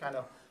and I was kind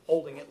of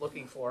holding it,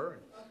 looking for her.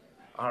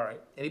 All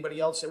right. Anybody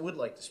else that would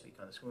like to speak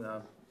on this?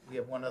 We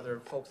have one other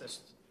folk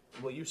that's,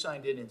 well, you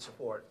signed in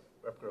support,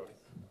 Rep. Grody.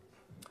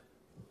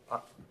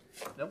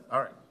 No? All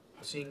right.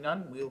 Seeing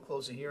none, we'll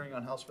close the hearing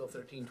on House Bill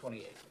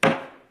 1328.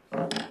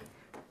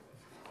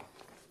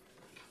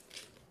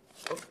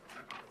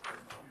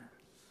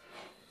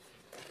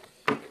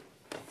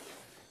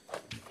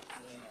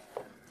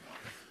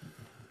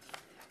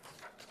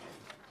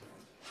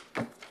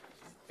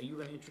 Are you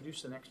going to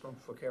introduce the next one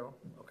for Carol?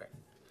 Okay.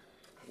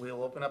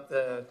 We'll open up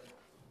the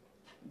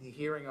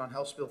hearing on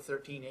House Bill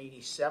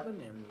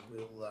 1387, and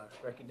we'll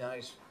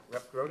recognize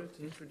Rep. Grody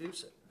to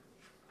introduce it.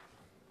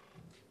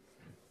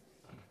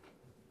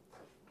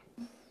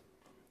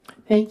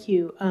 Thank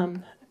you.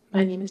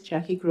 My name is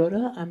Jackie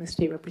Groda. I'm a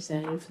state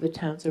representative for the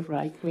towns of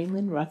Rye,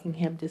 Greenland,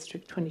 Rockingham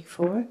District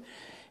 24,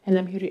 and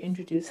I'm here to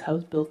introduce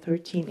House Bill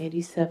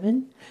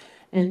 1387.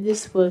 And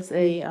this was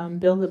a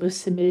bill that was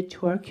submitted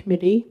to our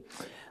committee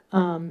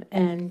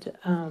and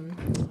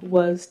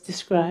was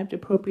described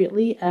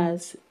appropriately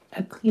as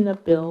a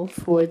cleanup bill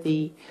for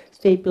the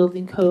state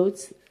building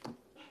codes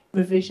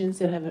revisions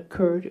that have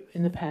occurred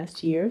in the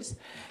past years.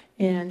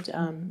 And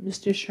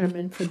Mr.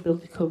 Sherman from the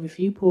Building Code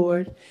Review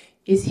Board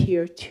is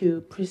here to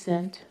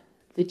present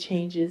the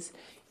changes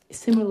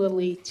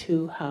similarly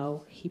to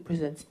how he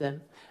presents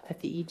them at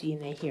the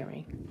ED&A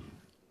hearing.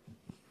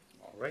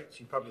 All right, so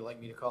you'd probably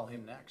like me to call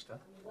him next, huh?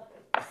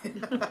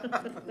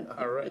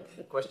 All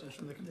right, questions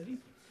from the committee?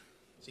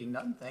 See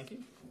none, thank you.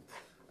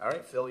 All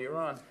right, Phil, you're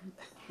on.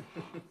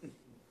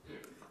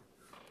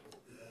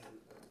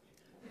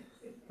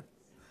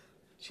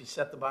 She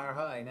set the bar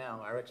high now.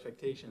 Our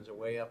expectations are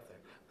way up there.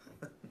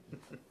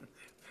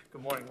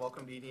 Good morning.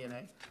 Welcome to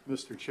ED&A.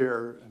 Mr.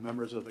 Chair and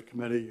members of the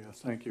committee,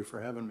 thank you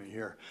for having me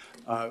here.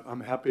 I'm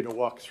happy to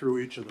walk through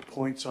each of the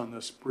points on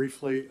this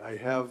briefly. I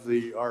have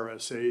the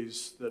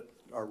RSAs that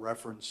are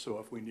referenced, so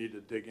if we need to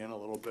dig in a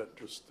little bit,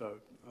 just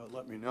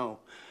let me know.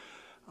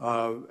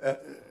 I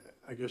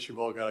guess you've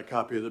all got a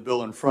copy of the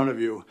bill in front of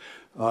you.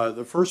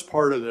 The first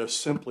part of this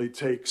simply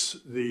takes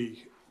the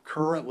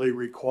currently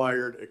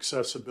required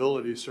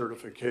accessibility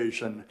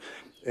certification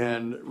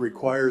and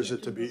requires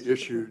it to be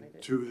issued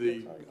to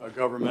the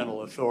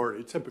governmental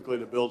authority, typically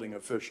the building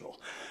official.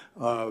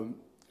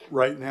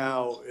 Right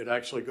now, it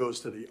actually goes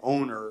to the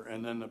owner,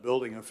 and then the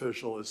building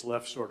official is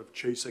left sort of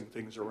chasing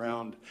things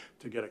around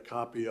to get a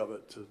copy of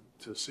it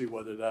to see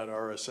whether that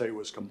RSA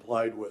was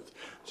complied with.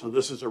 So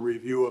this is a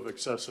review of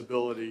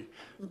accessibility,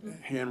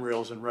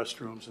 handrails and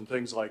restrooms and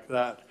things like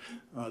that,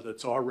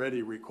 that's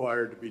already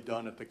required to be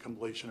done at the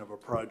completion of a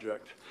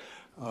project.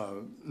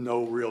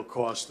 No real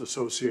cost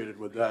associated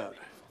with that.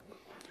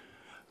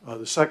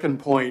 The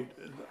second point,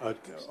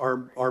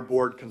 our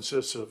board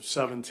consists of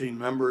 17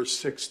 members.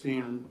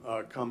 16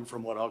 come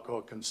from what I'll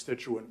call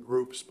constituent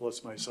groups,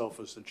 plus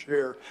myself as the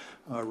chair,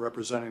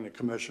 representing the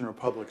Commissioner of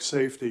Public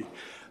Safety.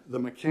 The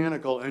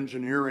Mechanical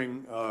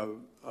Engineering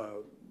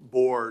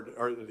Board,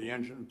 or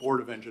the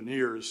Board of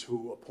Engineers,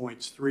 who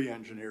appoints 3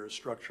 engineers,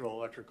 structural,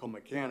 electrical,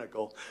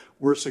 mechanical,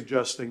 we're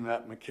suggesting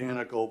that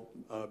mechanical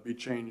be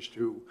changed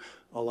to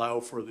allow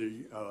for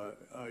the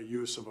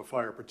use of a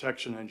fire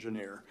protection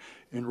engineer.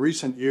 In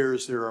recent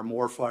years, there are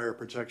more fire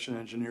protection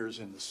engineers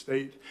in the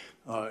state.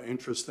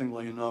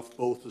 Interestingly enough,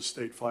 both the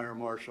state fire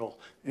marshal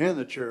and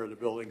the chair of the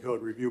Building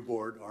Code Review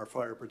Board are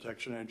fire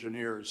protection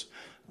engineers,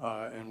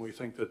 and we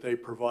think that they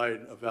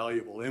provide a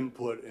valuable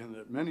input, and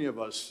that many of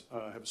us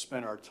have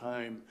spent our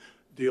time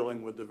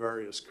dealing with the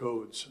various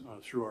codes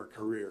through our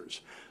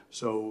careers.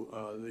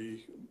 So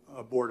the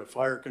Board of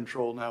Fire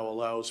Control now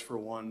allows for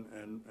one,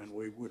 and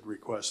we would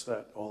request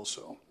that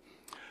also.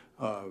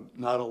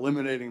 Not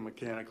eliminating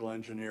mechanical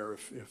engineer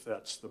if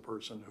that's the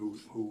person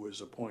who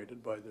is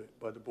appointed by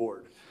the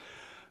board.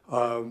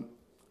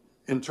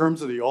 In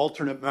terms of the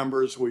alternate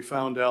members, we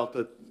found out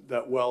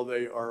that while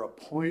they are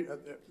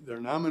they're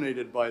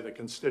nominated by the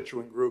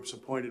constituent groups,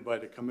 appointed by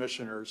the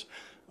commissioners,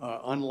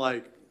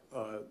 unlike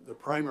the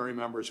primary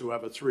members who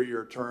have a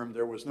 3-year term,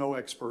 there was no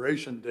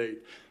expiration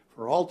date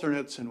for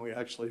alternates, and we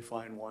actually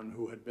find one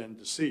who had been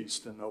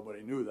deceased, and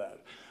nobody knew that.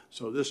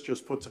 So this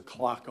just puts a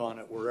clock on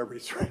it where every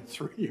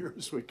 3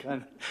 years we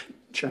kind of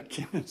check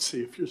in and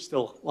see if you're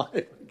still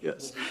alive, I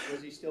guess.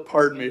 Was he still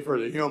Pardon me for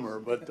the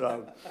humor, but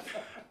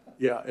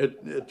yeah,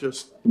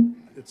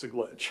 it's a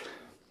glitch.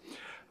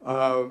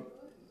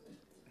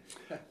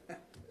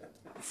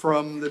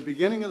 From the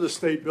beginning of the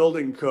state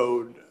building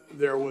code,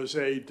 there was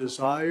a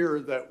desire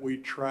that we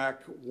track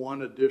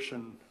one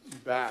edition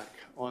back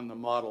on the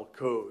model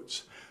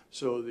codes.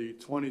 So the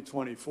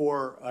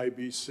 2024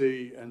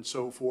 IBC and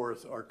so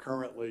forth are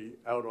currently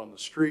out on the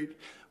street.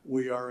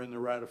 We are in the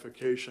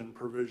ratification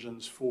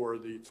provisions for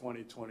the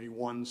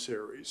 2021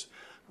 series.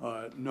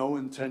 No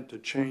intent to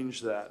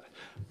change that.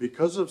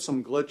 Because of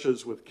some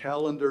glitches with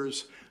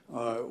calendars,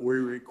 we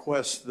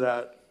request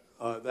that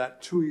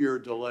that 2-year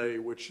delay,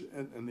 which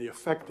and the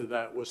effect of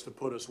that was to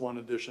put us one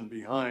edition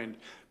behind,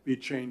 be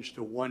changed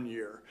to 1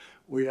 year.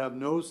 We have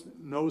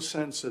no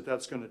sense that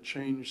that's going to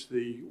change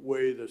the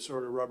way the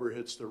sort of rubber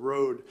hits the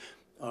road.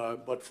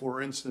 But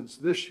for instance,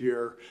 this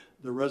year,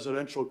 the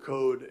residential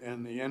code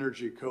and the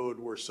energy code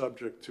were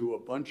subject to a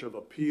bunch of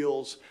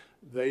appeals.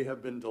 They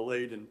have been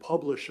delayed in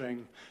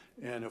publishing.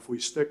 And if we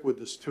stick with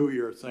this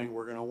 2-year thing,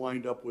 we're going to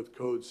wind up with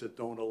codes that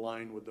don't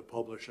align with the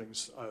publishing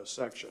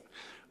section.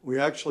 We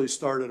actually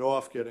started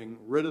off getting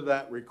rid of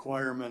that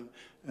requirement,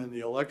 and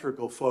the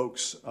electrical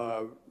folks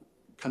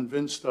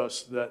convinced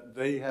us that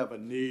they have a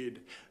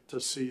need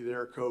to see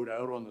their code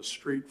out on the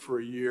street for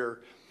a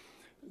year.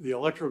 The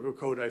electrical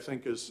code, I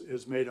think,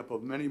 is made up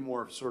of many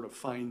more sort of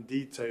fine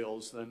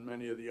details than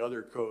many of the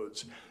other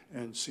codes,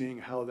 and seeing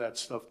how that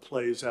stuff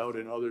plays out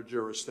in other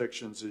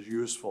jurisdictions is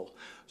useful.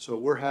 So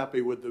we're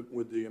happy with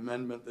the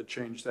amendment that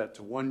changed that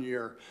to 1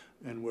 year,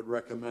 and would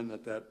recommend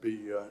that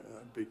be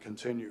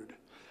continued.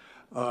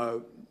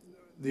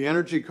 The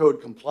Energy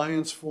Code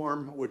compliance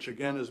form, which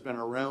again has been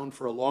around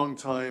for a long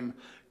time,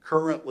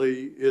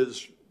 currently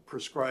is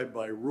prescribed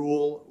by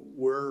rule.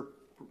 We're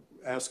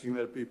asking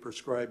that it be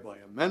prescribed by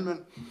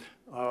amendment.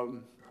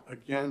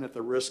 Again, at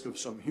the risk of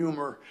some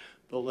humor,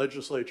 the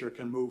legislature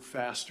can move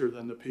faster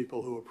than the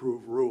people who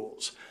approve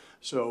rules.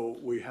 So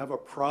we have a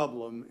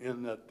problem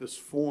in that this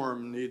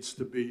form needs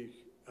to be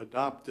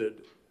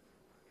adopted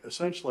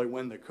essentially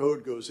when the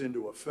code goes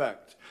into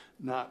effect,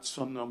 not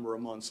some number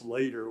of months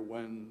later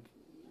when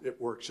it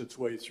works its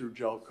way through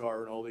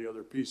JELCAR and all the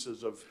other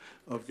pieces of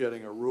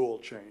getting a rule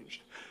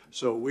changed.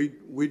 So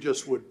we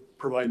just would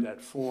provide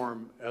that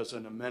form as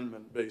an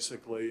amendment,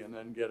 basically, and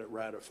then get it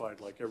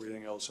ratified like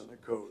everything else in the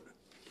code.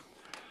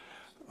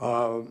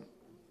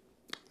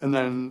 And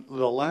then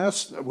the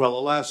last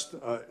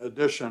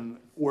addition,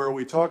 where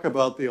we talk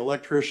about the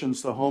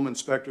electricians, the home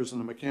inspectors, and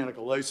the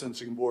mechanical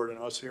licensing board, and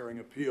us hearing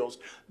appeals,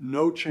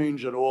 no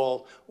change at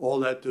all. All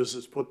that does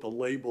is put the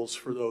labels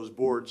for those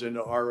boards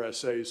into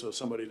RSA, so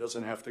somebody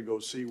doesn't have to go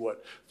see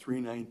what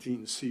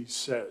 319C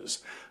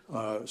says.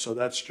 So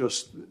that's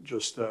just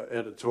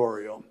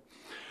editorial.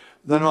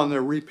 Then on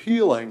the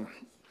repealing,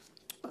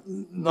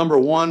 number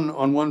 1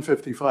 on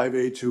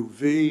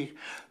 155A2V,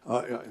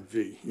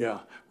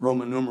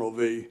 Roman numeral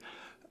V,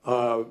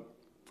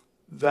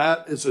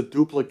 that is a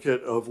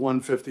duplicate of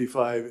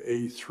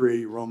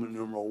 155A3, Roman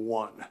numeral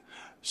 1.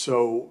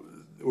 So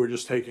we're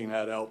just taking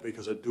that out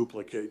because it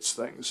duplicates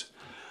things.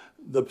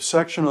 The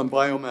section on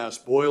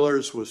biomass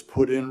boilers was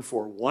put in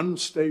for one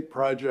state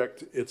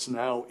project. It's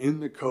now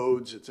in the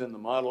codes. It's in the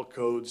model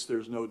codes.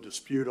 There's no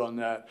dispute on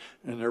that.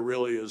 And there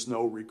really is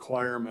no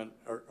requirement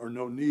or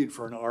no need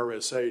for an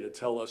RSA to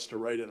tell us to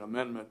write an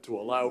amendment to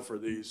allow for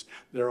these.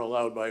 They're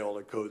allowed by all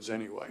the codes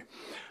anyway.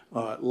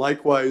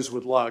 Likewise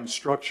with log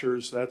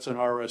structures, that's an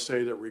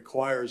RSA that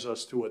requires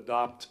us to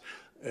adopt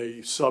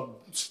a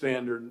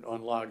substandard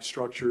on log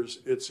structures.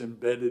 It's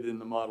embedded in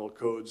the model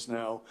codes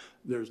now.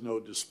 There's no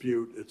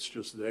dispute. It's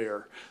just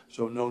there.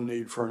 So no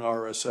need for an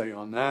RSA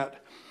on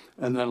that.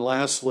 And then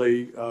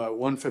lastly,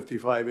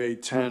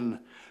 155A10,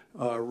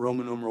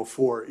 Roman numeral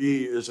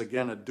 4E is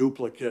again a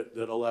duplicate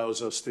that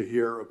allows us to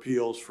hear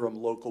appeals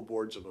from local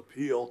boards of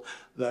appeal.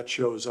 That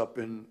shows up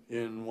in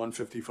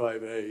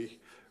 155A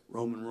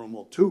Roman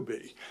numeral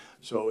 2B.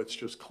 So it's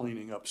just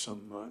cleaning up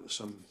some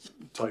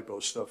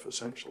typo stuff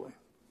essentially.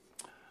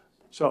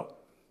 So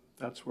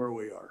that's where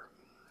we are.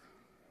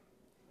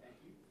 Thank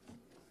you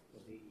for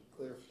the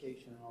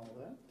clarification and all of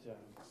that.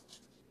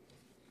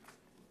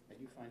 I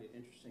do find it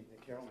interesting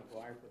that Carol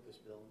McGuire put this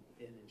bill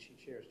in and she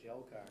chairs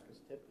JELCAR,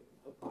 because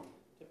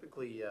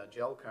typically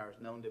JELCAR is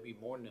known to be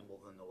more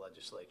nimble than the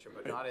legislature,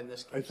 but not in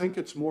this case. I think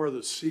it's more the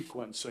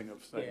sequencing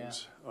of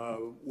things,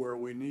 where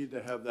we need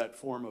to have that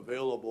form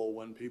available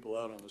when people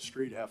out on the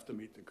street have to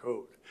meet the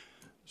code.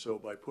 So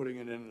by putting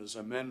it in as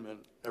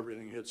amendment,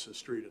 everything hits the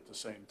street at the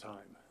same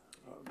time.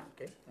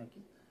 Okay, thank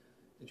you.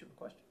 Did you have a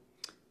question?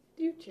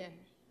 Dear Chair,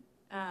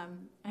 I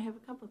have a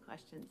couple of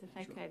questions, if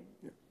I could.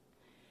 Yeah.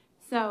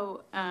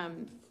 So,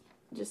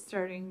 just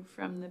starting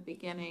from the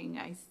beginning,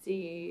 I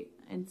see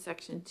in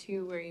section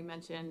 2 where you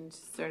mentioned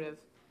sort of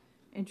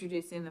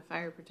introducing the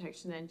fire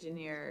protection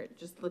engineer,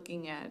 just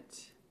looking at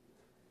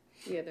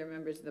the other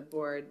members of the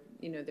board,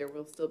 you know, there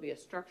will still be a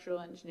structural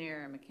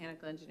engineer, a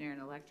mechanical engineer,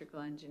 an electrical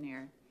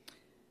engineer.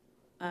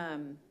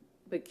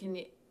 But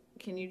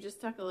can you just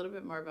talk a little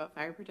bit more about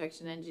fire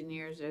protection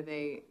engineers? Are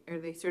they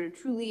sort of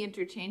truly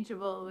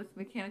interchangeable with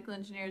mechanical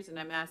engineers? And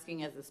I'm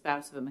asking, as the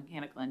spouse of a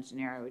mechanical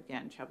engineer, I would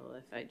get in trouble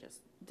if I just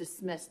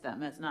dismissed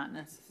them as not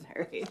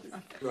necessary.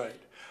 Right.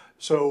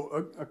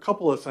 So a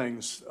couple of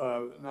things,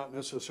 not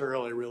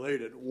necessarily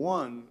related.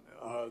 One,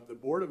 the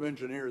Board of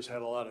Engineers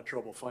had a lot of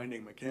trouble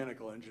finding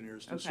mechanical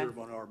engineers to serve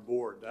on our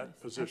board.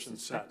 That position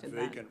sat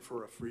vacant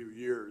for a few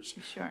years.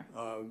 Sure.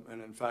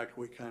 And in fact,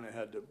 we kind of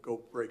had to go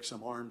break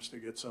some arms to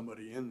get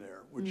somebody in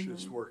there, which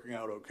is working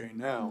out okay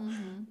now.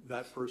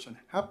 That person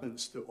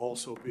happens to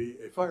also be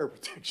a fire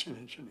protection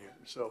engineer.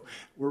 So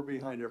we're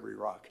behind every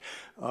rock.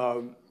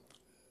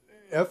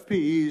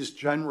 FPEs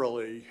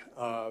generally,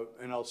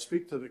 and I'll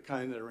speak to the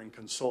kind that are in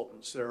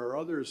consultants. There are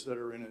others that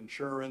are in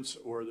insurance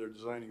or they're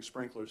designing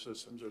sprinkler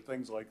systems or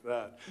things like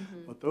that.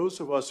 But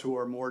those of us who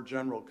are more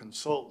general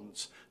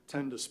consultants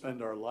tend to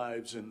spend our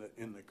lives in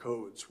the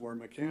codes, where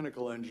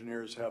mechanical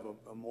engineers have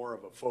a more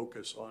of a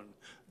focus on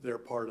their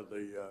part of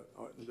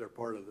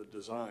the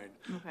design.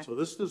 Okay. So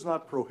this does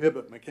not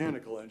prohibit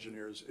mechanical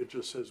engineers. It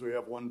just says we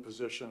have one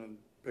position and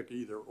pick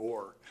either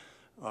or.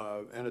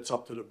 And it's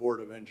up to the Board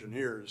of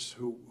Engineers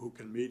who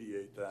can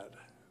mediate that.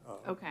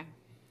 Okay.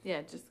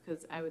 Yeah, just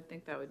because I would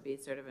think that would be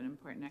sort of an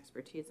important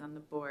expertise on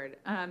the board.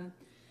 And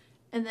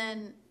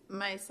then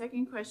my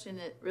second question,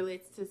 it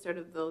relates to sort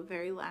of the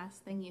very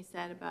last thing you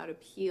said about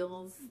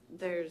appeals.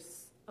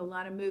 There's a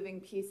lot of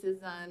moving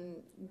pieces on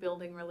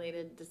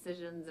building-related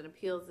decisions and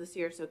appeals this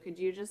year, so could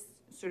you just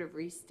sort of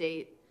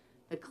restate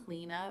the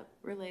cleanup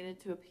related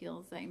to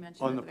appeals that you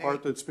mentioned? On the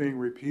part that's being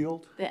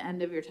repealed? The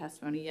end of your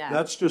testimony, yeah.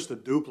 That's just a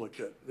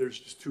duplicate. There's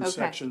just two Okay.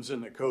 sections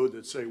in the code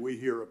that say we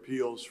hear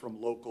appeals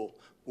from local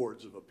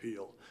boards of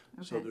appeal.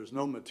 So Okay. there's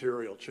no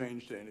material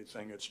change to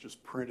anything. It's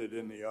just printed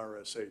in the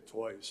RSA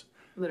twice.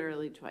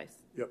 Literally twice.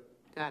 Yep.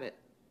 Got it.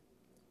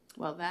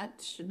 Well,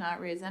 that should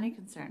not raise any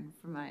concern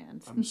from my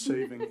end. I'm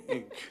saving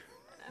ink.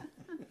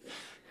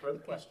 Further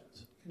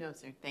questions? No,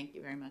 sir. Thank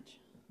you very much.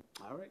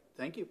 All right,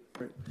 thank you.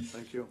 Great,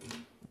 thank you.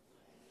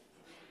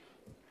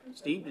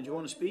 Steve, did you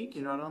want to speak?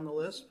 You're not on the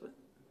list, but.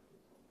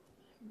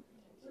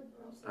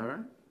 All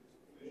right.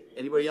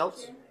 Anybody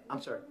else?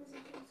 I'm sorry.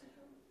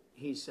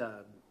 He's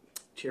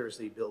chairs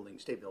the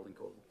state building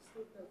code.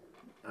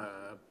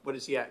 What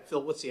is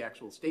Phil, what's the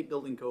actual state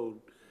building code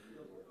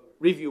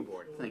review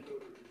board? Thank you.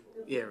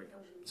 Yeah, there we go.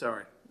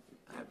 Sorry.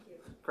 I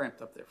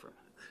cramped up there for a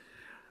minute.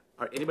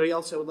 All right, anybody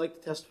else that would like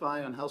to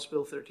testify on House Bill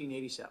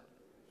 1387?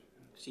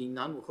 Seeing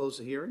none, we'll close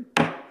the hearing.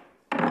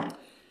 I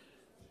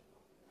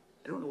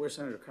don't know where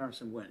Senator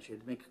Carson went. She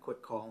had to make a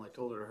quick call, and I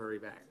told her to hurry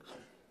back. So.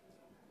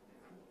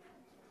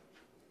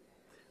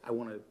 I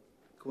want to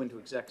go into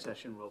exec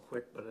session real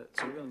quick, but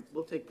so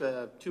we'll take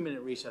a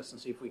 2-minute recess and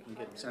see if we can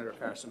get Senator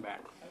Carson back.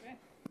 Okay.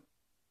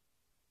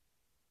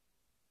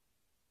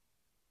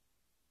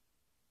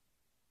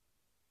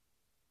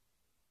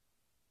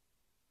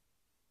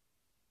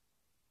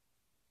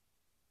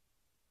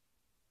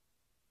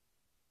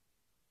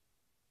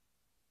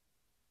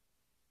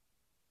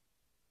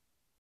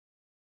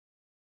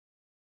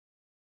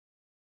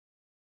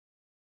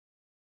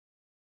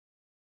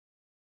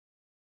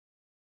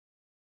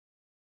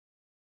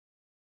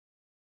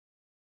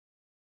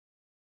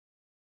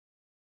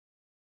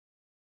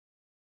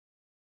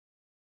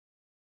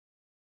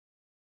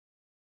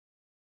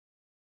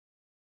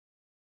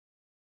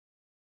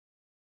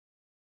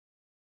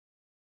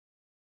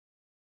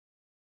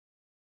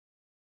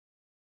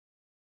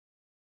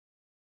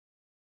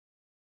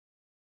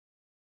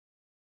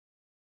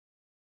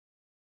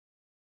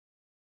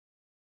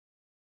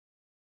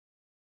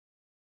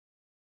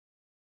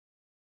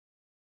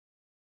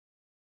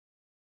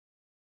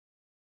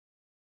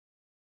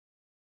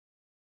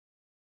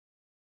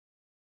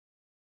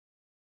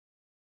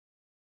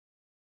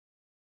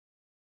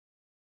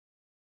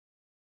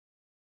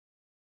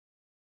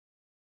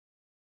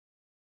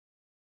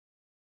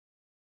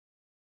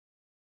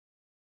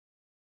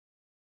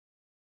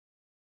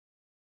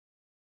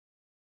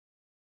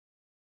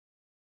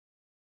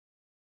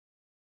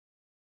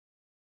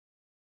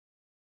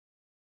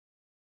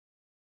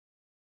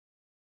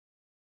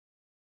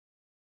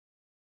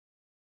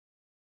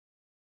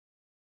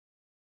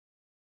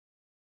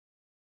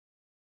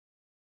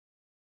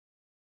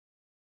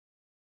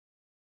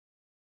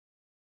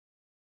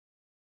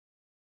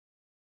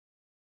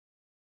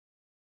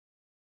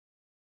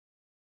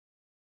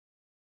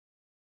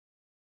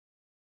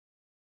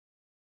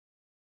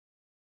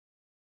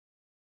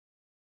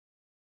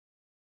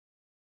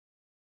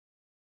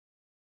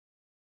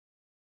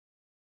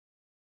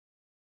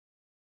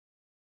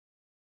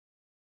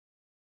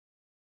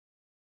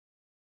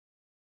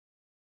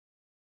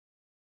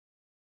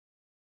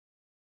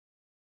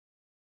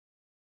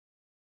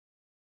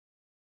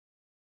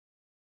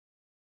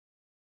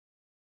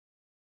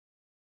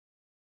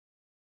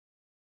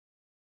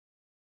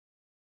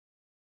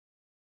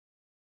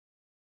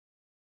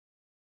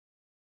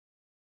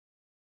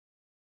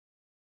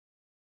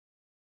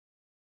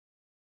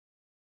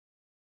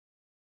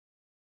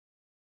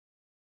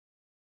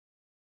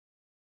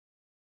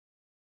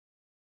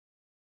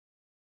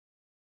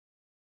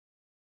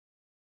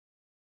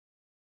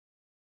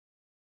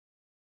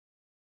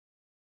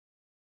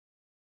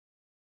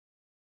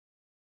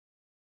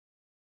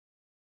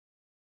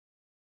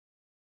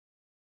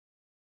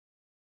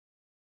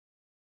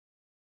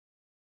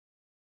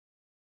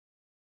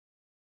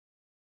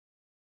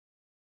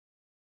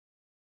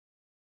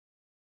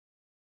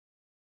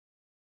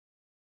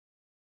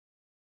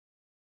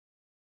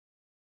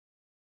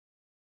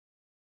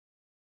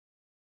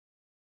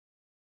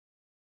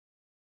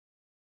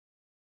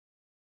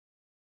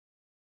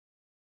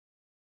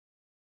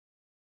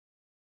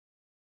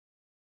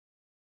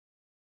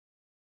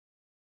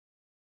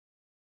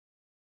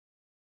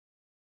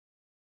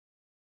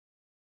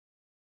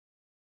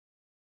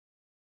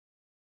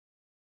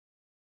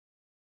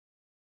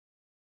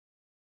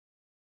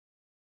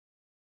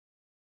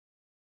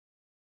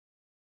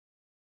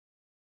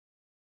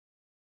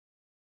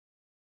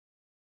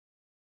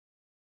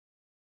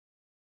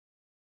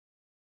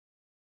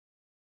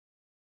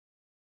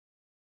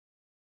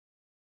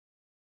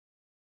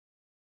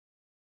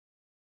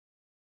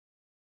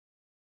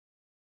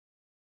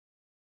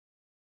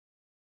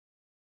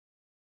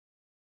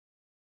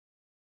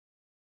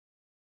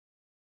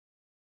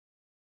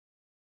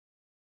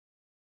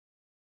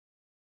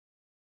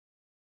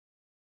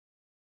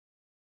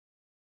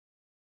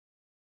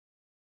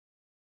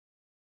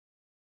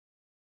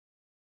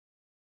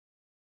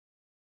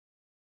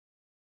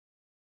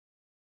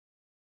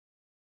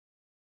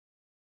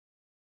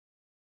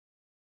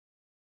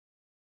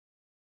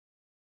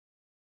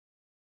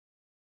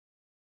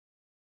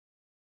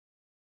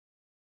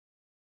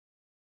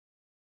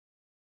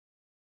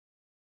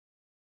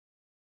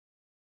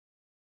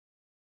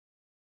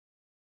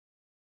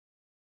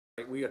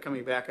 We are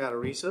coming back out of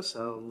recess.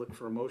 I'll look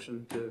for a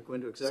motion to go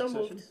into exec So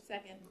session. moved.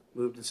 Second.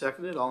 Moved and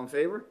seconded. All in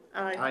favor?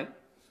 Aye.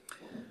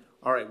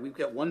 All right, we've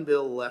got one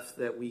bill left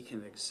that we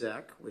can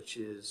exec, which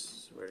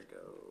is, where'd it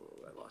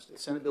go? I lost it.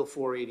 Senate Bill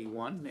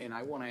 481, and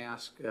I want to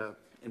ask,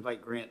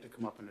 invite Grant to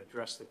come up and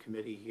address the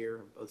committee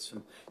here about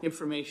some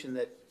information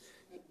that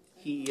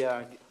he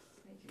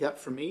got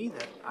from me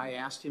that I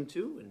asked him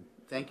to, and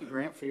thank you,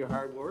 Grant, for your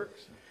hard work.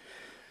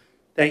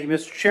 Thank you,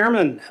 Mr.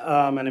 Chairman.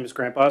 My name is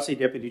Grant Bossy,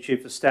 Deputy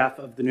Chief of Staff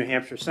of the New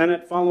Hampshire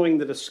Senate. Following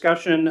the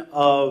discussion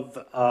of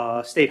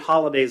state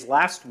holidays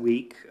last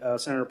week,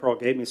 Senator Pearl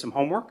gave me some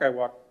homework. I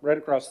walked right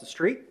across the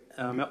street,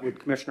 met with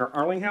Commissioner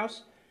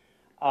Arlinghouse,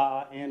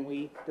 and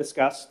we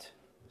discussed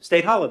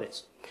state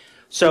holidays.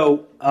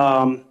 So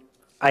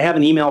I have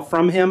an email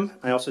from him.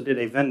 I also did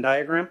a Venn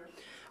diagram.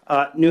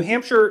 New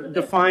Hampshire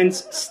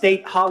defines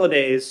state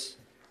holidays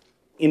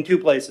in two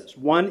places.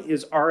 One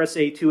is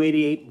RSA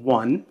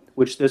 288-1,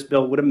 which this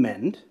bill would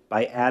amend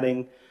by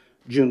adding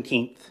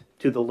Juneteenth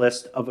to the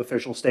list of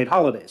official state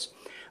holidays.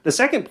 The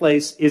second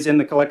place is in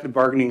the collective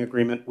bargaining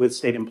agreement with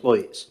state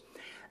employees.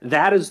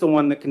 That is the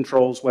one that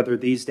controls whether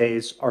these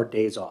days are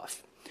days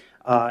off.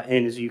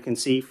 And as you can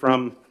see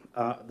from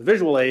the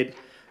visual aid,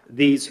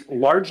 these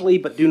largely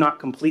but do not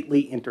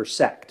completely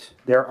intersect.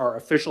 There are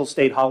official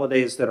state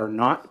holidays that are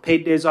not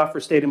paid days off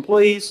for state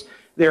employees.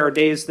 There are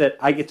days that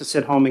I get to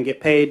sit home and get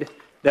paid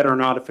that are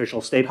not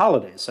official state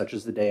holidays, such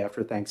as the day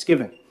after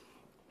Thanksgiving.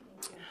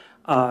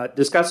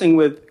 Discussing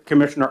with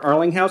Commissioner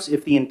Arlinghouse,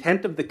 if the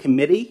intent of the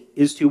committee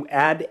is to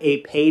add a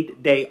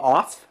paid day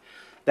off,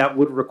 that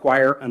would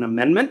require an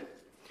amendment.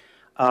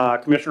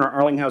 Commissioner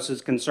Arlinghouse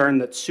is concerned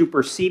that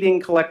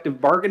superseding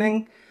collective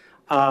bargaining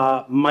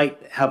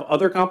might have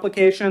other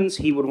complications.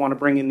 He would want to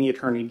bring in the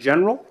Attorney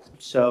General.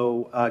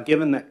 So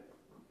given that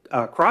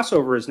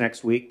crossover is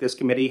next week, this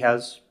committee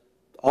has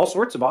all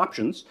sorts of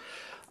options.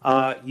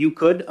 You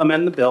could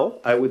amend the bill.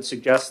 I would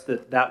suggest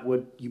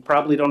that you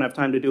probably don't have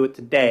time to do it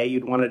today.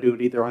 You'd want to do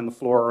it either on the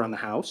floor or on the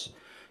House.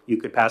 You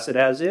could pass it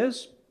as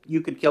is.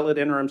 You could kill it,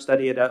 interim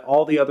study it,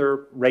 all the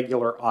other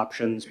regular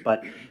options.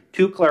 But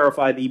to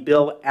clarify, the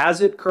bill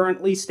as it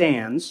currently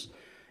stands,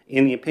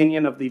 in the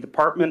opinion of the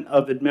Department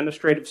of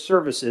Administrative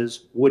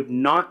Services, would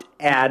not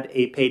add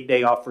a paid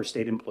day off for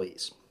state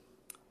employees.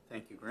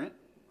 Thank you, Grant.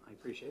 I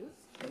appreciate it.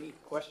 Any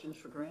questions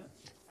for Grant?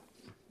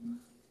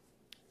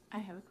 I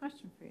have a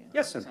question for you.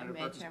 Yes, Senator.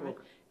 Senator Chairman.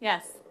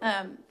 Yes,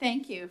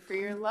 thank you for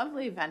your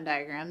lovely Venn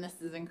diagram.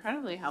 This is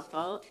incredibly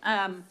helpful.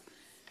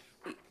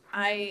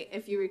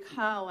 If you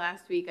recall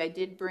last week, I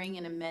did bring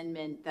an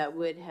amendment that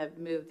would have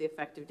moved the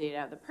effective date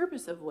out, the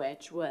purpose of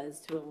which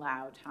was to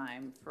allow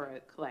time for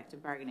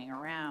collective bargaining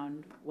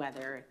around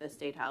whether the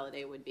state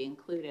holiday would be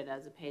included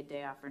as a paid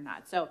day off or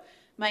not. So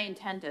my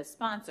intent as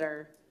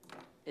sponsor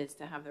is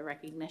to have the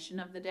recognition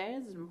of the day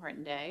as an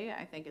important day.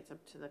 I think it's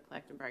up to the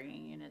collective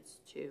bargaining units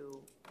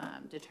to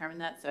determine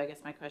that. So I guess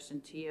my question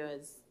to you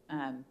is,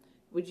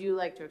 would you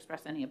like to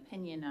express any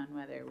opinion on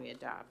whether we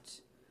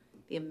adopt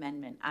the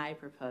amendment I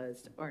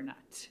proposed or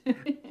not?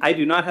 I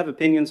do not have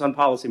opinions on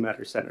policy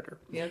matters, Senator.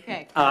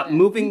 Okay.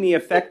 Moving the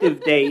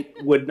effective date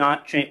would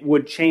not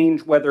would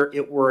change whether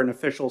it were an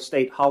official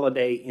state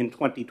holiday in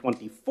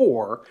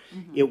 2024.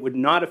 Mm-hmm. It would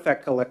not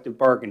affect collective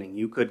bargaining.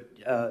 You could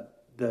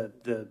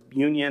the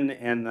union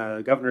and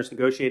the governor's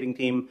negotiating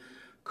team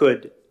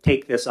could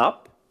take this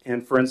up.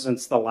 And for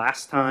instance, the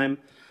last time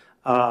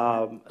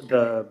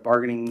the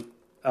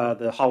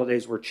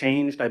holidays were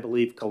changed, I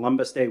believe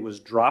Columbus Day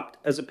was dropped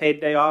as a paid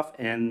day off,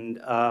 and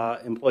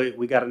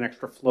we got an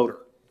extra floater.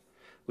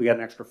 We got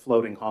an extra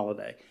floating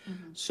holiday.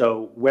 Mm-hmm.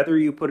 So whether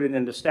you put it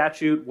into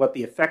statute, what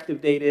the effective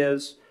date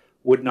is,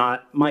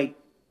 might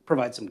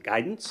provide some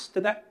guidance to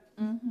that.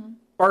 Mm-hmm.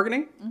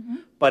 Bargaining, mm-hmm.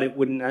 but it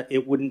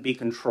wouldn't be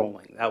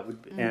controlling. That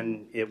would mm-hmm.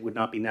 and it would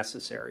not be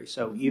necessary.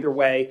 So mm-hmm. either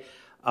way,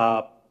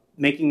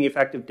 making the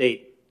effective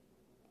date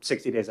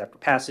 60 days after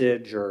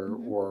passage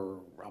or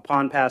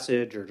upon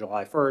passage or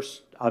July 1st.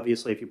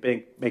 Obviously, if you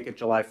make it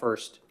July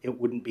 1st, it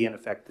wouldn't be in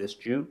effect this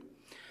June,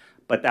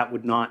 but that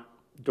would not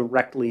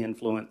directly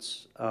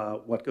influence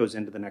what goes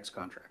into the next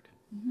contract.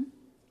 Mm-hmm.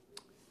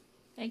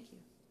 Thank you.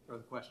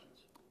 Further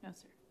questions? No,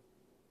 sir.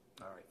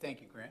 All right. Thank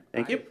you, Grant.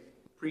 Thank you.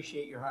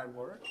 Appreciate your hard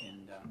work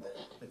and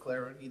the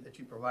clarity that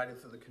you provided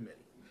for the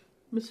committee.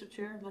 Mr.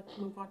 Chair, I'd like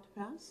to move on to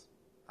pass.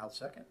 I'll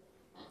second.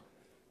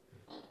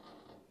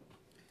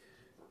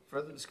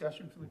 Further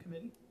discussion from the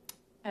committee?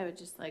 I would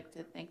just like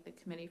to thank the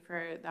committee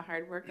for the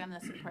hard work on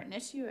this important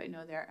issue. I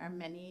know there are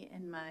many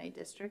in my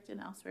district and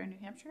elsewhere in New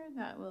Hampshire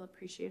that will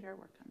appreciate our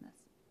work on this.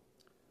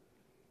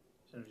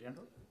 Senator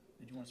General,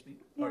 did you want to speak?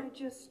 Yeah,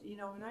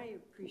 and I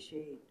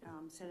appreciate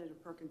Senator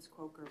Perkins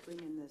Coker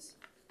bringing this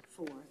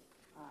forth.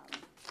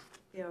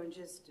 And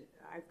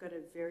I've got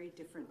a very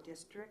different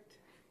district,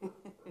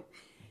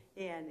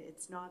 and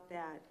it's not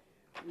that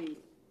we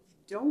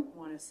don't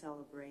want to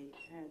celebrate.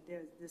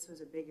 This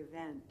was a big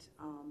event,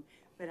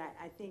 but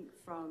I think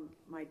from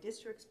my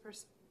district's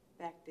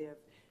perspective,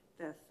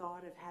 the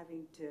thought of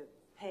having to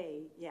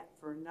pay yet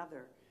for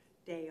another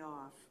day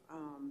off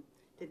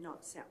did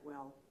not set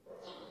well,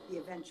 the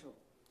eventual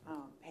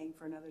paying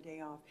for another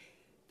day off.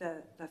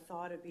 The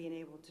thought of being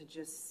able to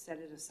just set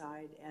it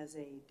aside as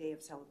a day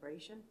of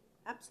celebration,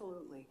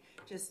 absolutely.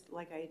 Just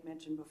like I had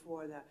mentioned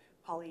before, the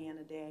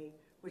Pollyanna Day,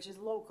 which is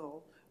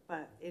local,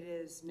 but it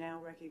is now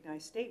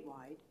recognized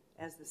statewide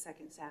as the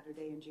second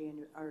Saturday in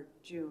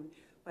June,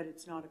 but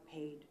it's not a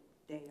paid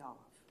day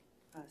off,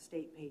 a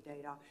state paid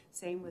day off.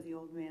 Same with the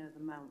Old Man of the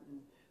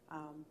Mountain.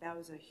 That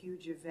was a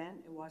huge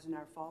event. It wasn't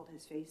our fault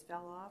his face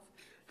fell off,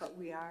 but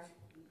we are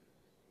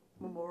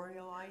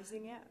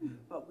memorializing it,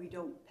 but we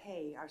don't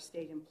pay our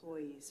state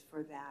employees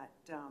for that,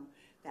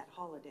 that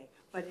holiday.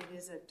 But it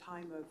is a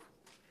time of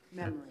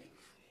memory,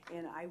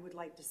 and I would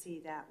like to see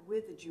that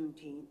with the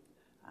Juneteenth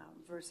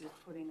versus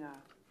putting a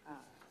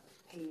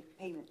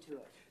payment to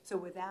it. So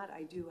with that,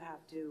 I do have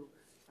to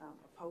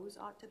oppose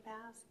ought to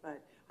pass,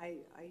 but I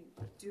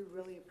do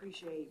really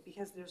appreciate,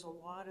 because there's a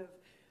lot of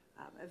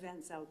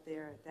events out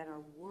there that are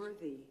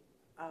worthy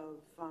of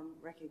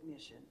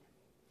recognition.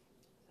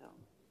 So.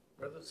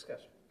 Further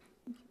discussion?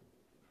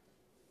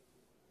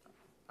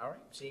 All right,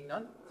 seeing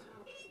none?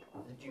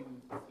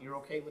 You're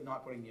okay with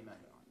not putting the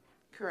amendment on?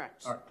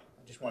 Correct. All right,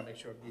 I just want to make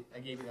sure I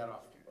gave you that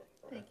opportunity.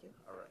 Thank you.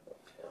 All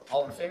right.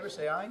 All in favor,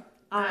 say aye.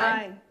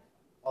 Aye.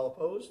 All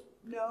opposed?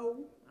 No.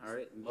 All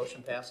right,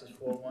 motion passes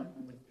 4-1.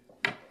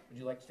 Would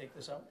you like to take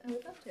this out? I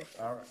would love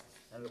to. All right,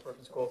 Senator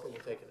Perkins Coker will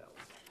take it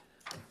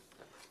out.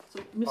 So,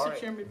 All Mr. right.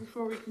 Chairman,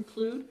 before we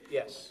conclude,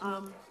 Yes.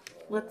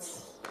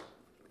 let's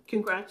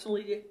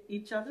congratulate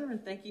each other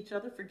and thank each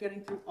other for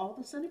getting through all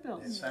the Senate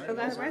bills. Yes, Senate So bills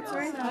that's are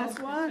right, awesome.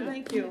 last one.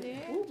 Thank you. Yeah.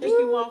 Thank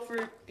you all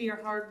for your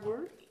hard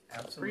work.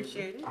 Absolutely.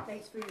 Appreciate it.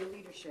 Thanks for your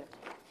leadership.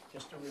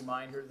 Just a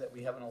reminder that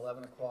we have an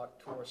 11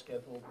 o'clock tour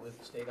scheduled with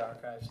the State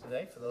Archives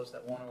today for those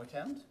that want to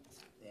attend.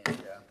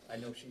 And I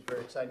know she's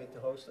very excited to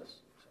host us.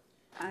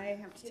 I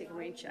have to take a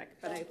rain check,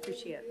 but I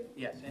appreciate it.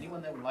 Yes,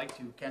 anyone that would like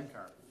to can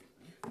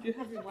come. Do you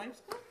have your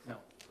wife's card? No,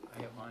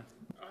 I have mine.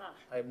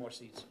 I have more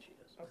seats than she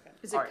does. Okay.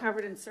 Is All it right.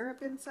 covered in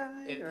syrup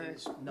inside? It or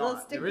is a little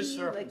not. There is sticky,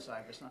 syrup like-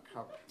 inside, but it's not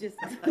covered. Just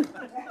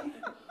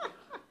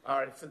All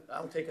right,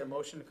 I'll take a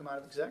motion to come out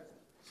of exec.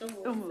 So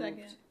So moved.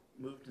 Second.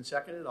 Moved and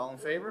seconded, all in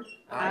favor?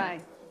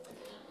 Aye.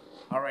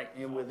 All right,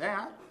 and with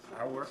that,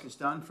 our work is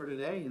done for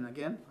today, and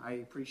again, I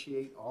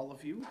appreciate all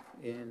of you.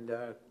 And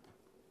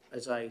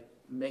as I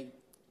make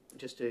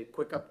just a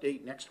quick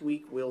update, next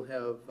week we'll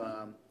have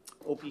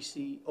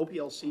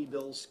OPLC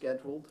bills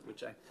scheduled,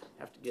 which I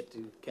have to get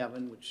to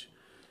Kevin,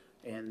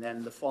 and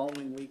then the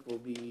following week we'll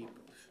be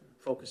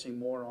focusing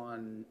more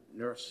on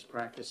Nurse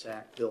Practice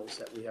Act bills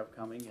that we have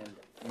coming. And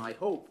my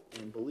hope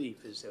and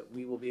belief is that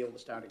we will be able to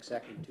start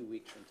executing 2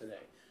 weeks from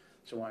today.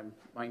 So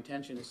my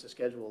intention is to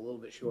schedule a little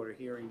bit shorter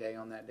hearing day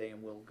on that day,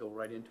 and we'll go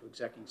right into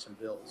executing some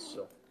bills.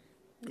 So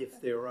if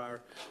there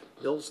are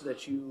bills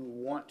that you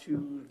want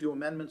to do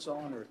amendments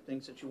on or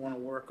things that you want to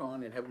work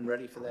on and have them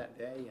ready for that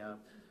day,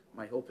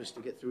 my hope is to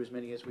get through as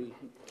many as we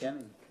can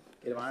and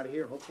get them out of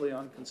here, hopefully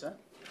on consent.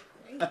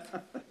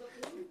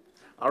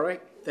 All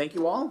right, thank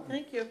you all.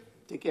 Thank you.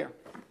 Take care.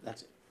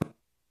 That's it.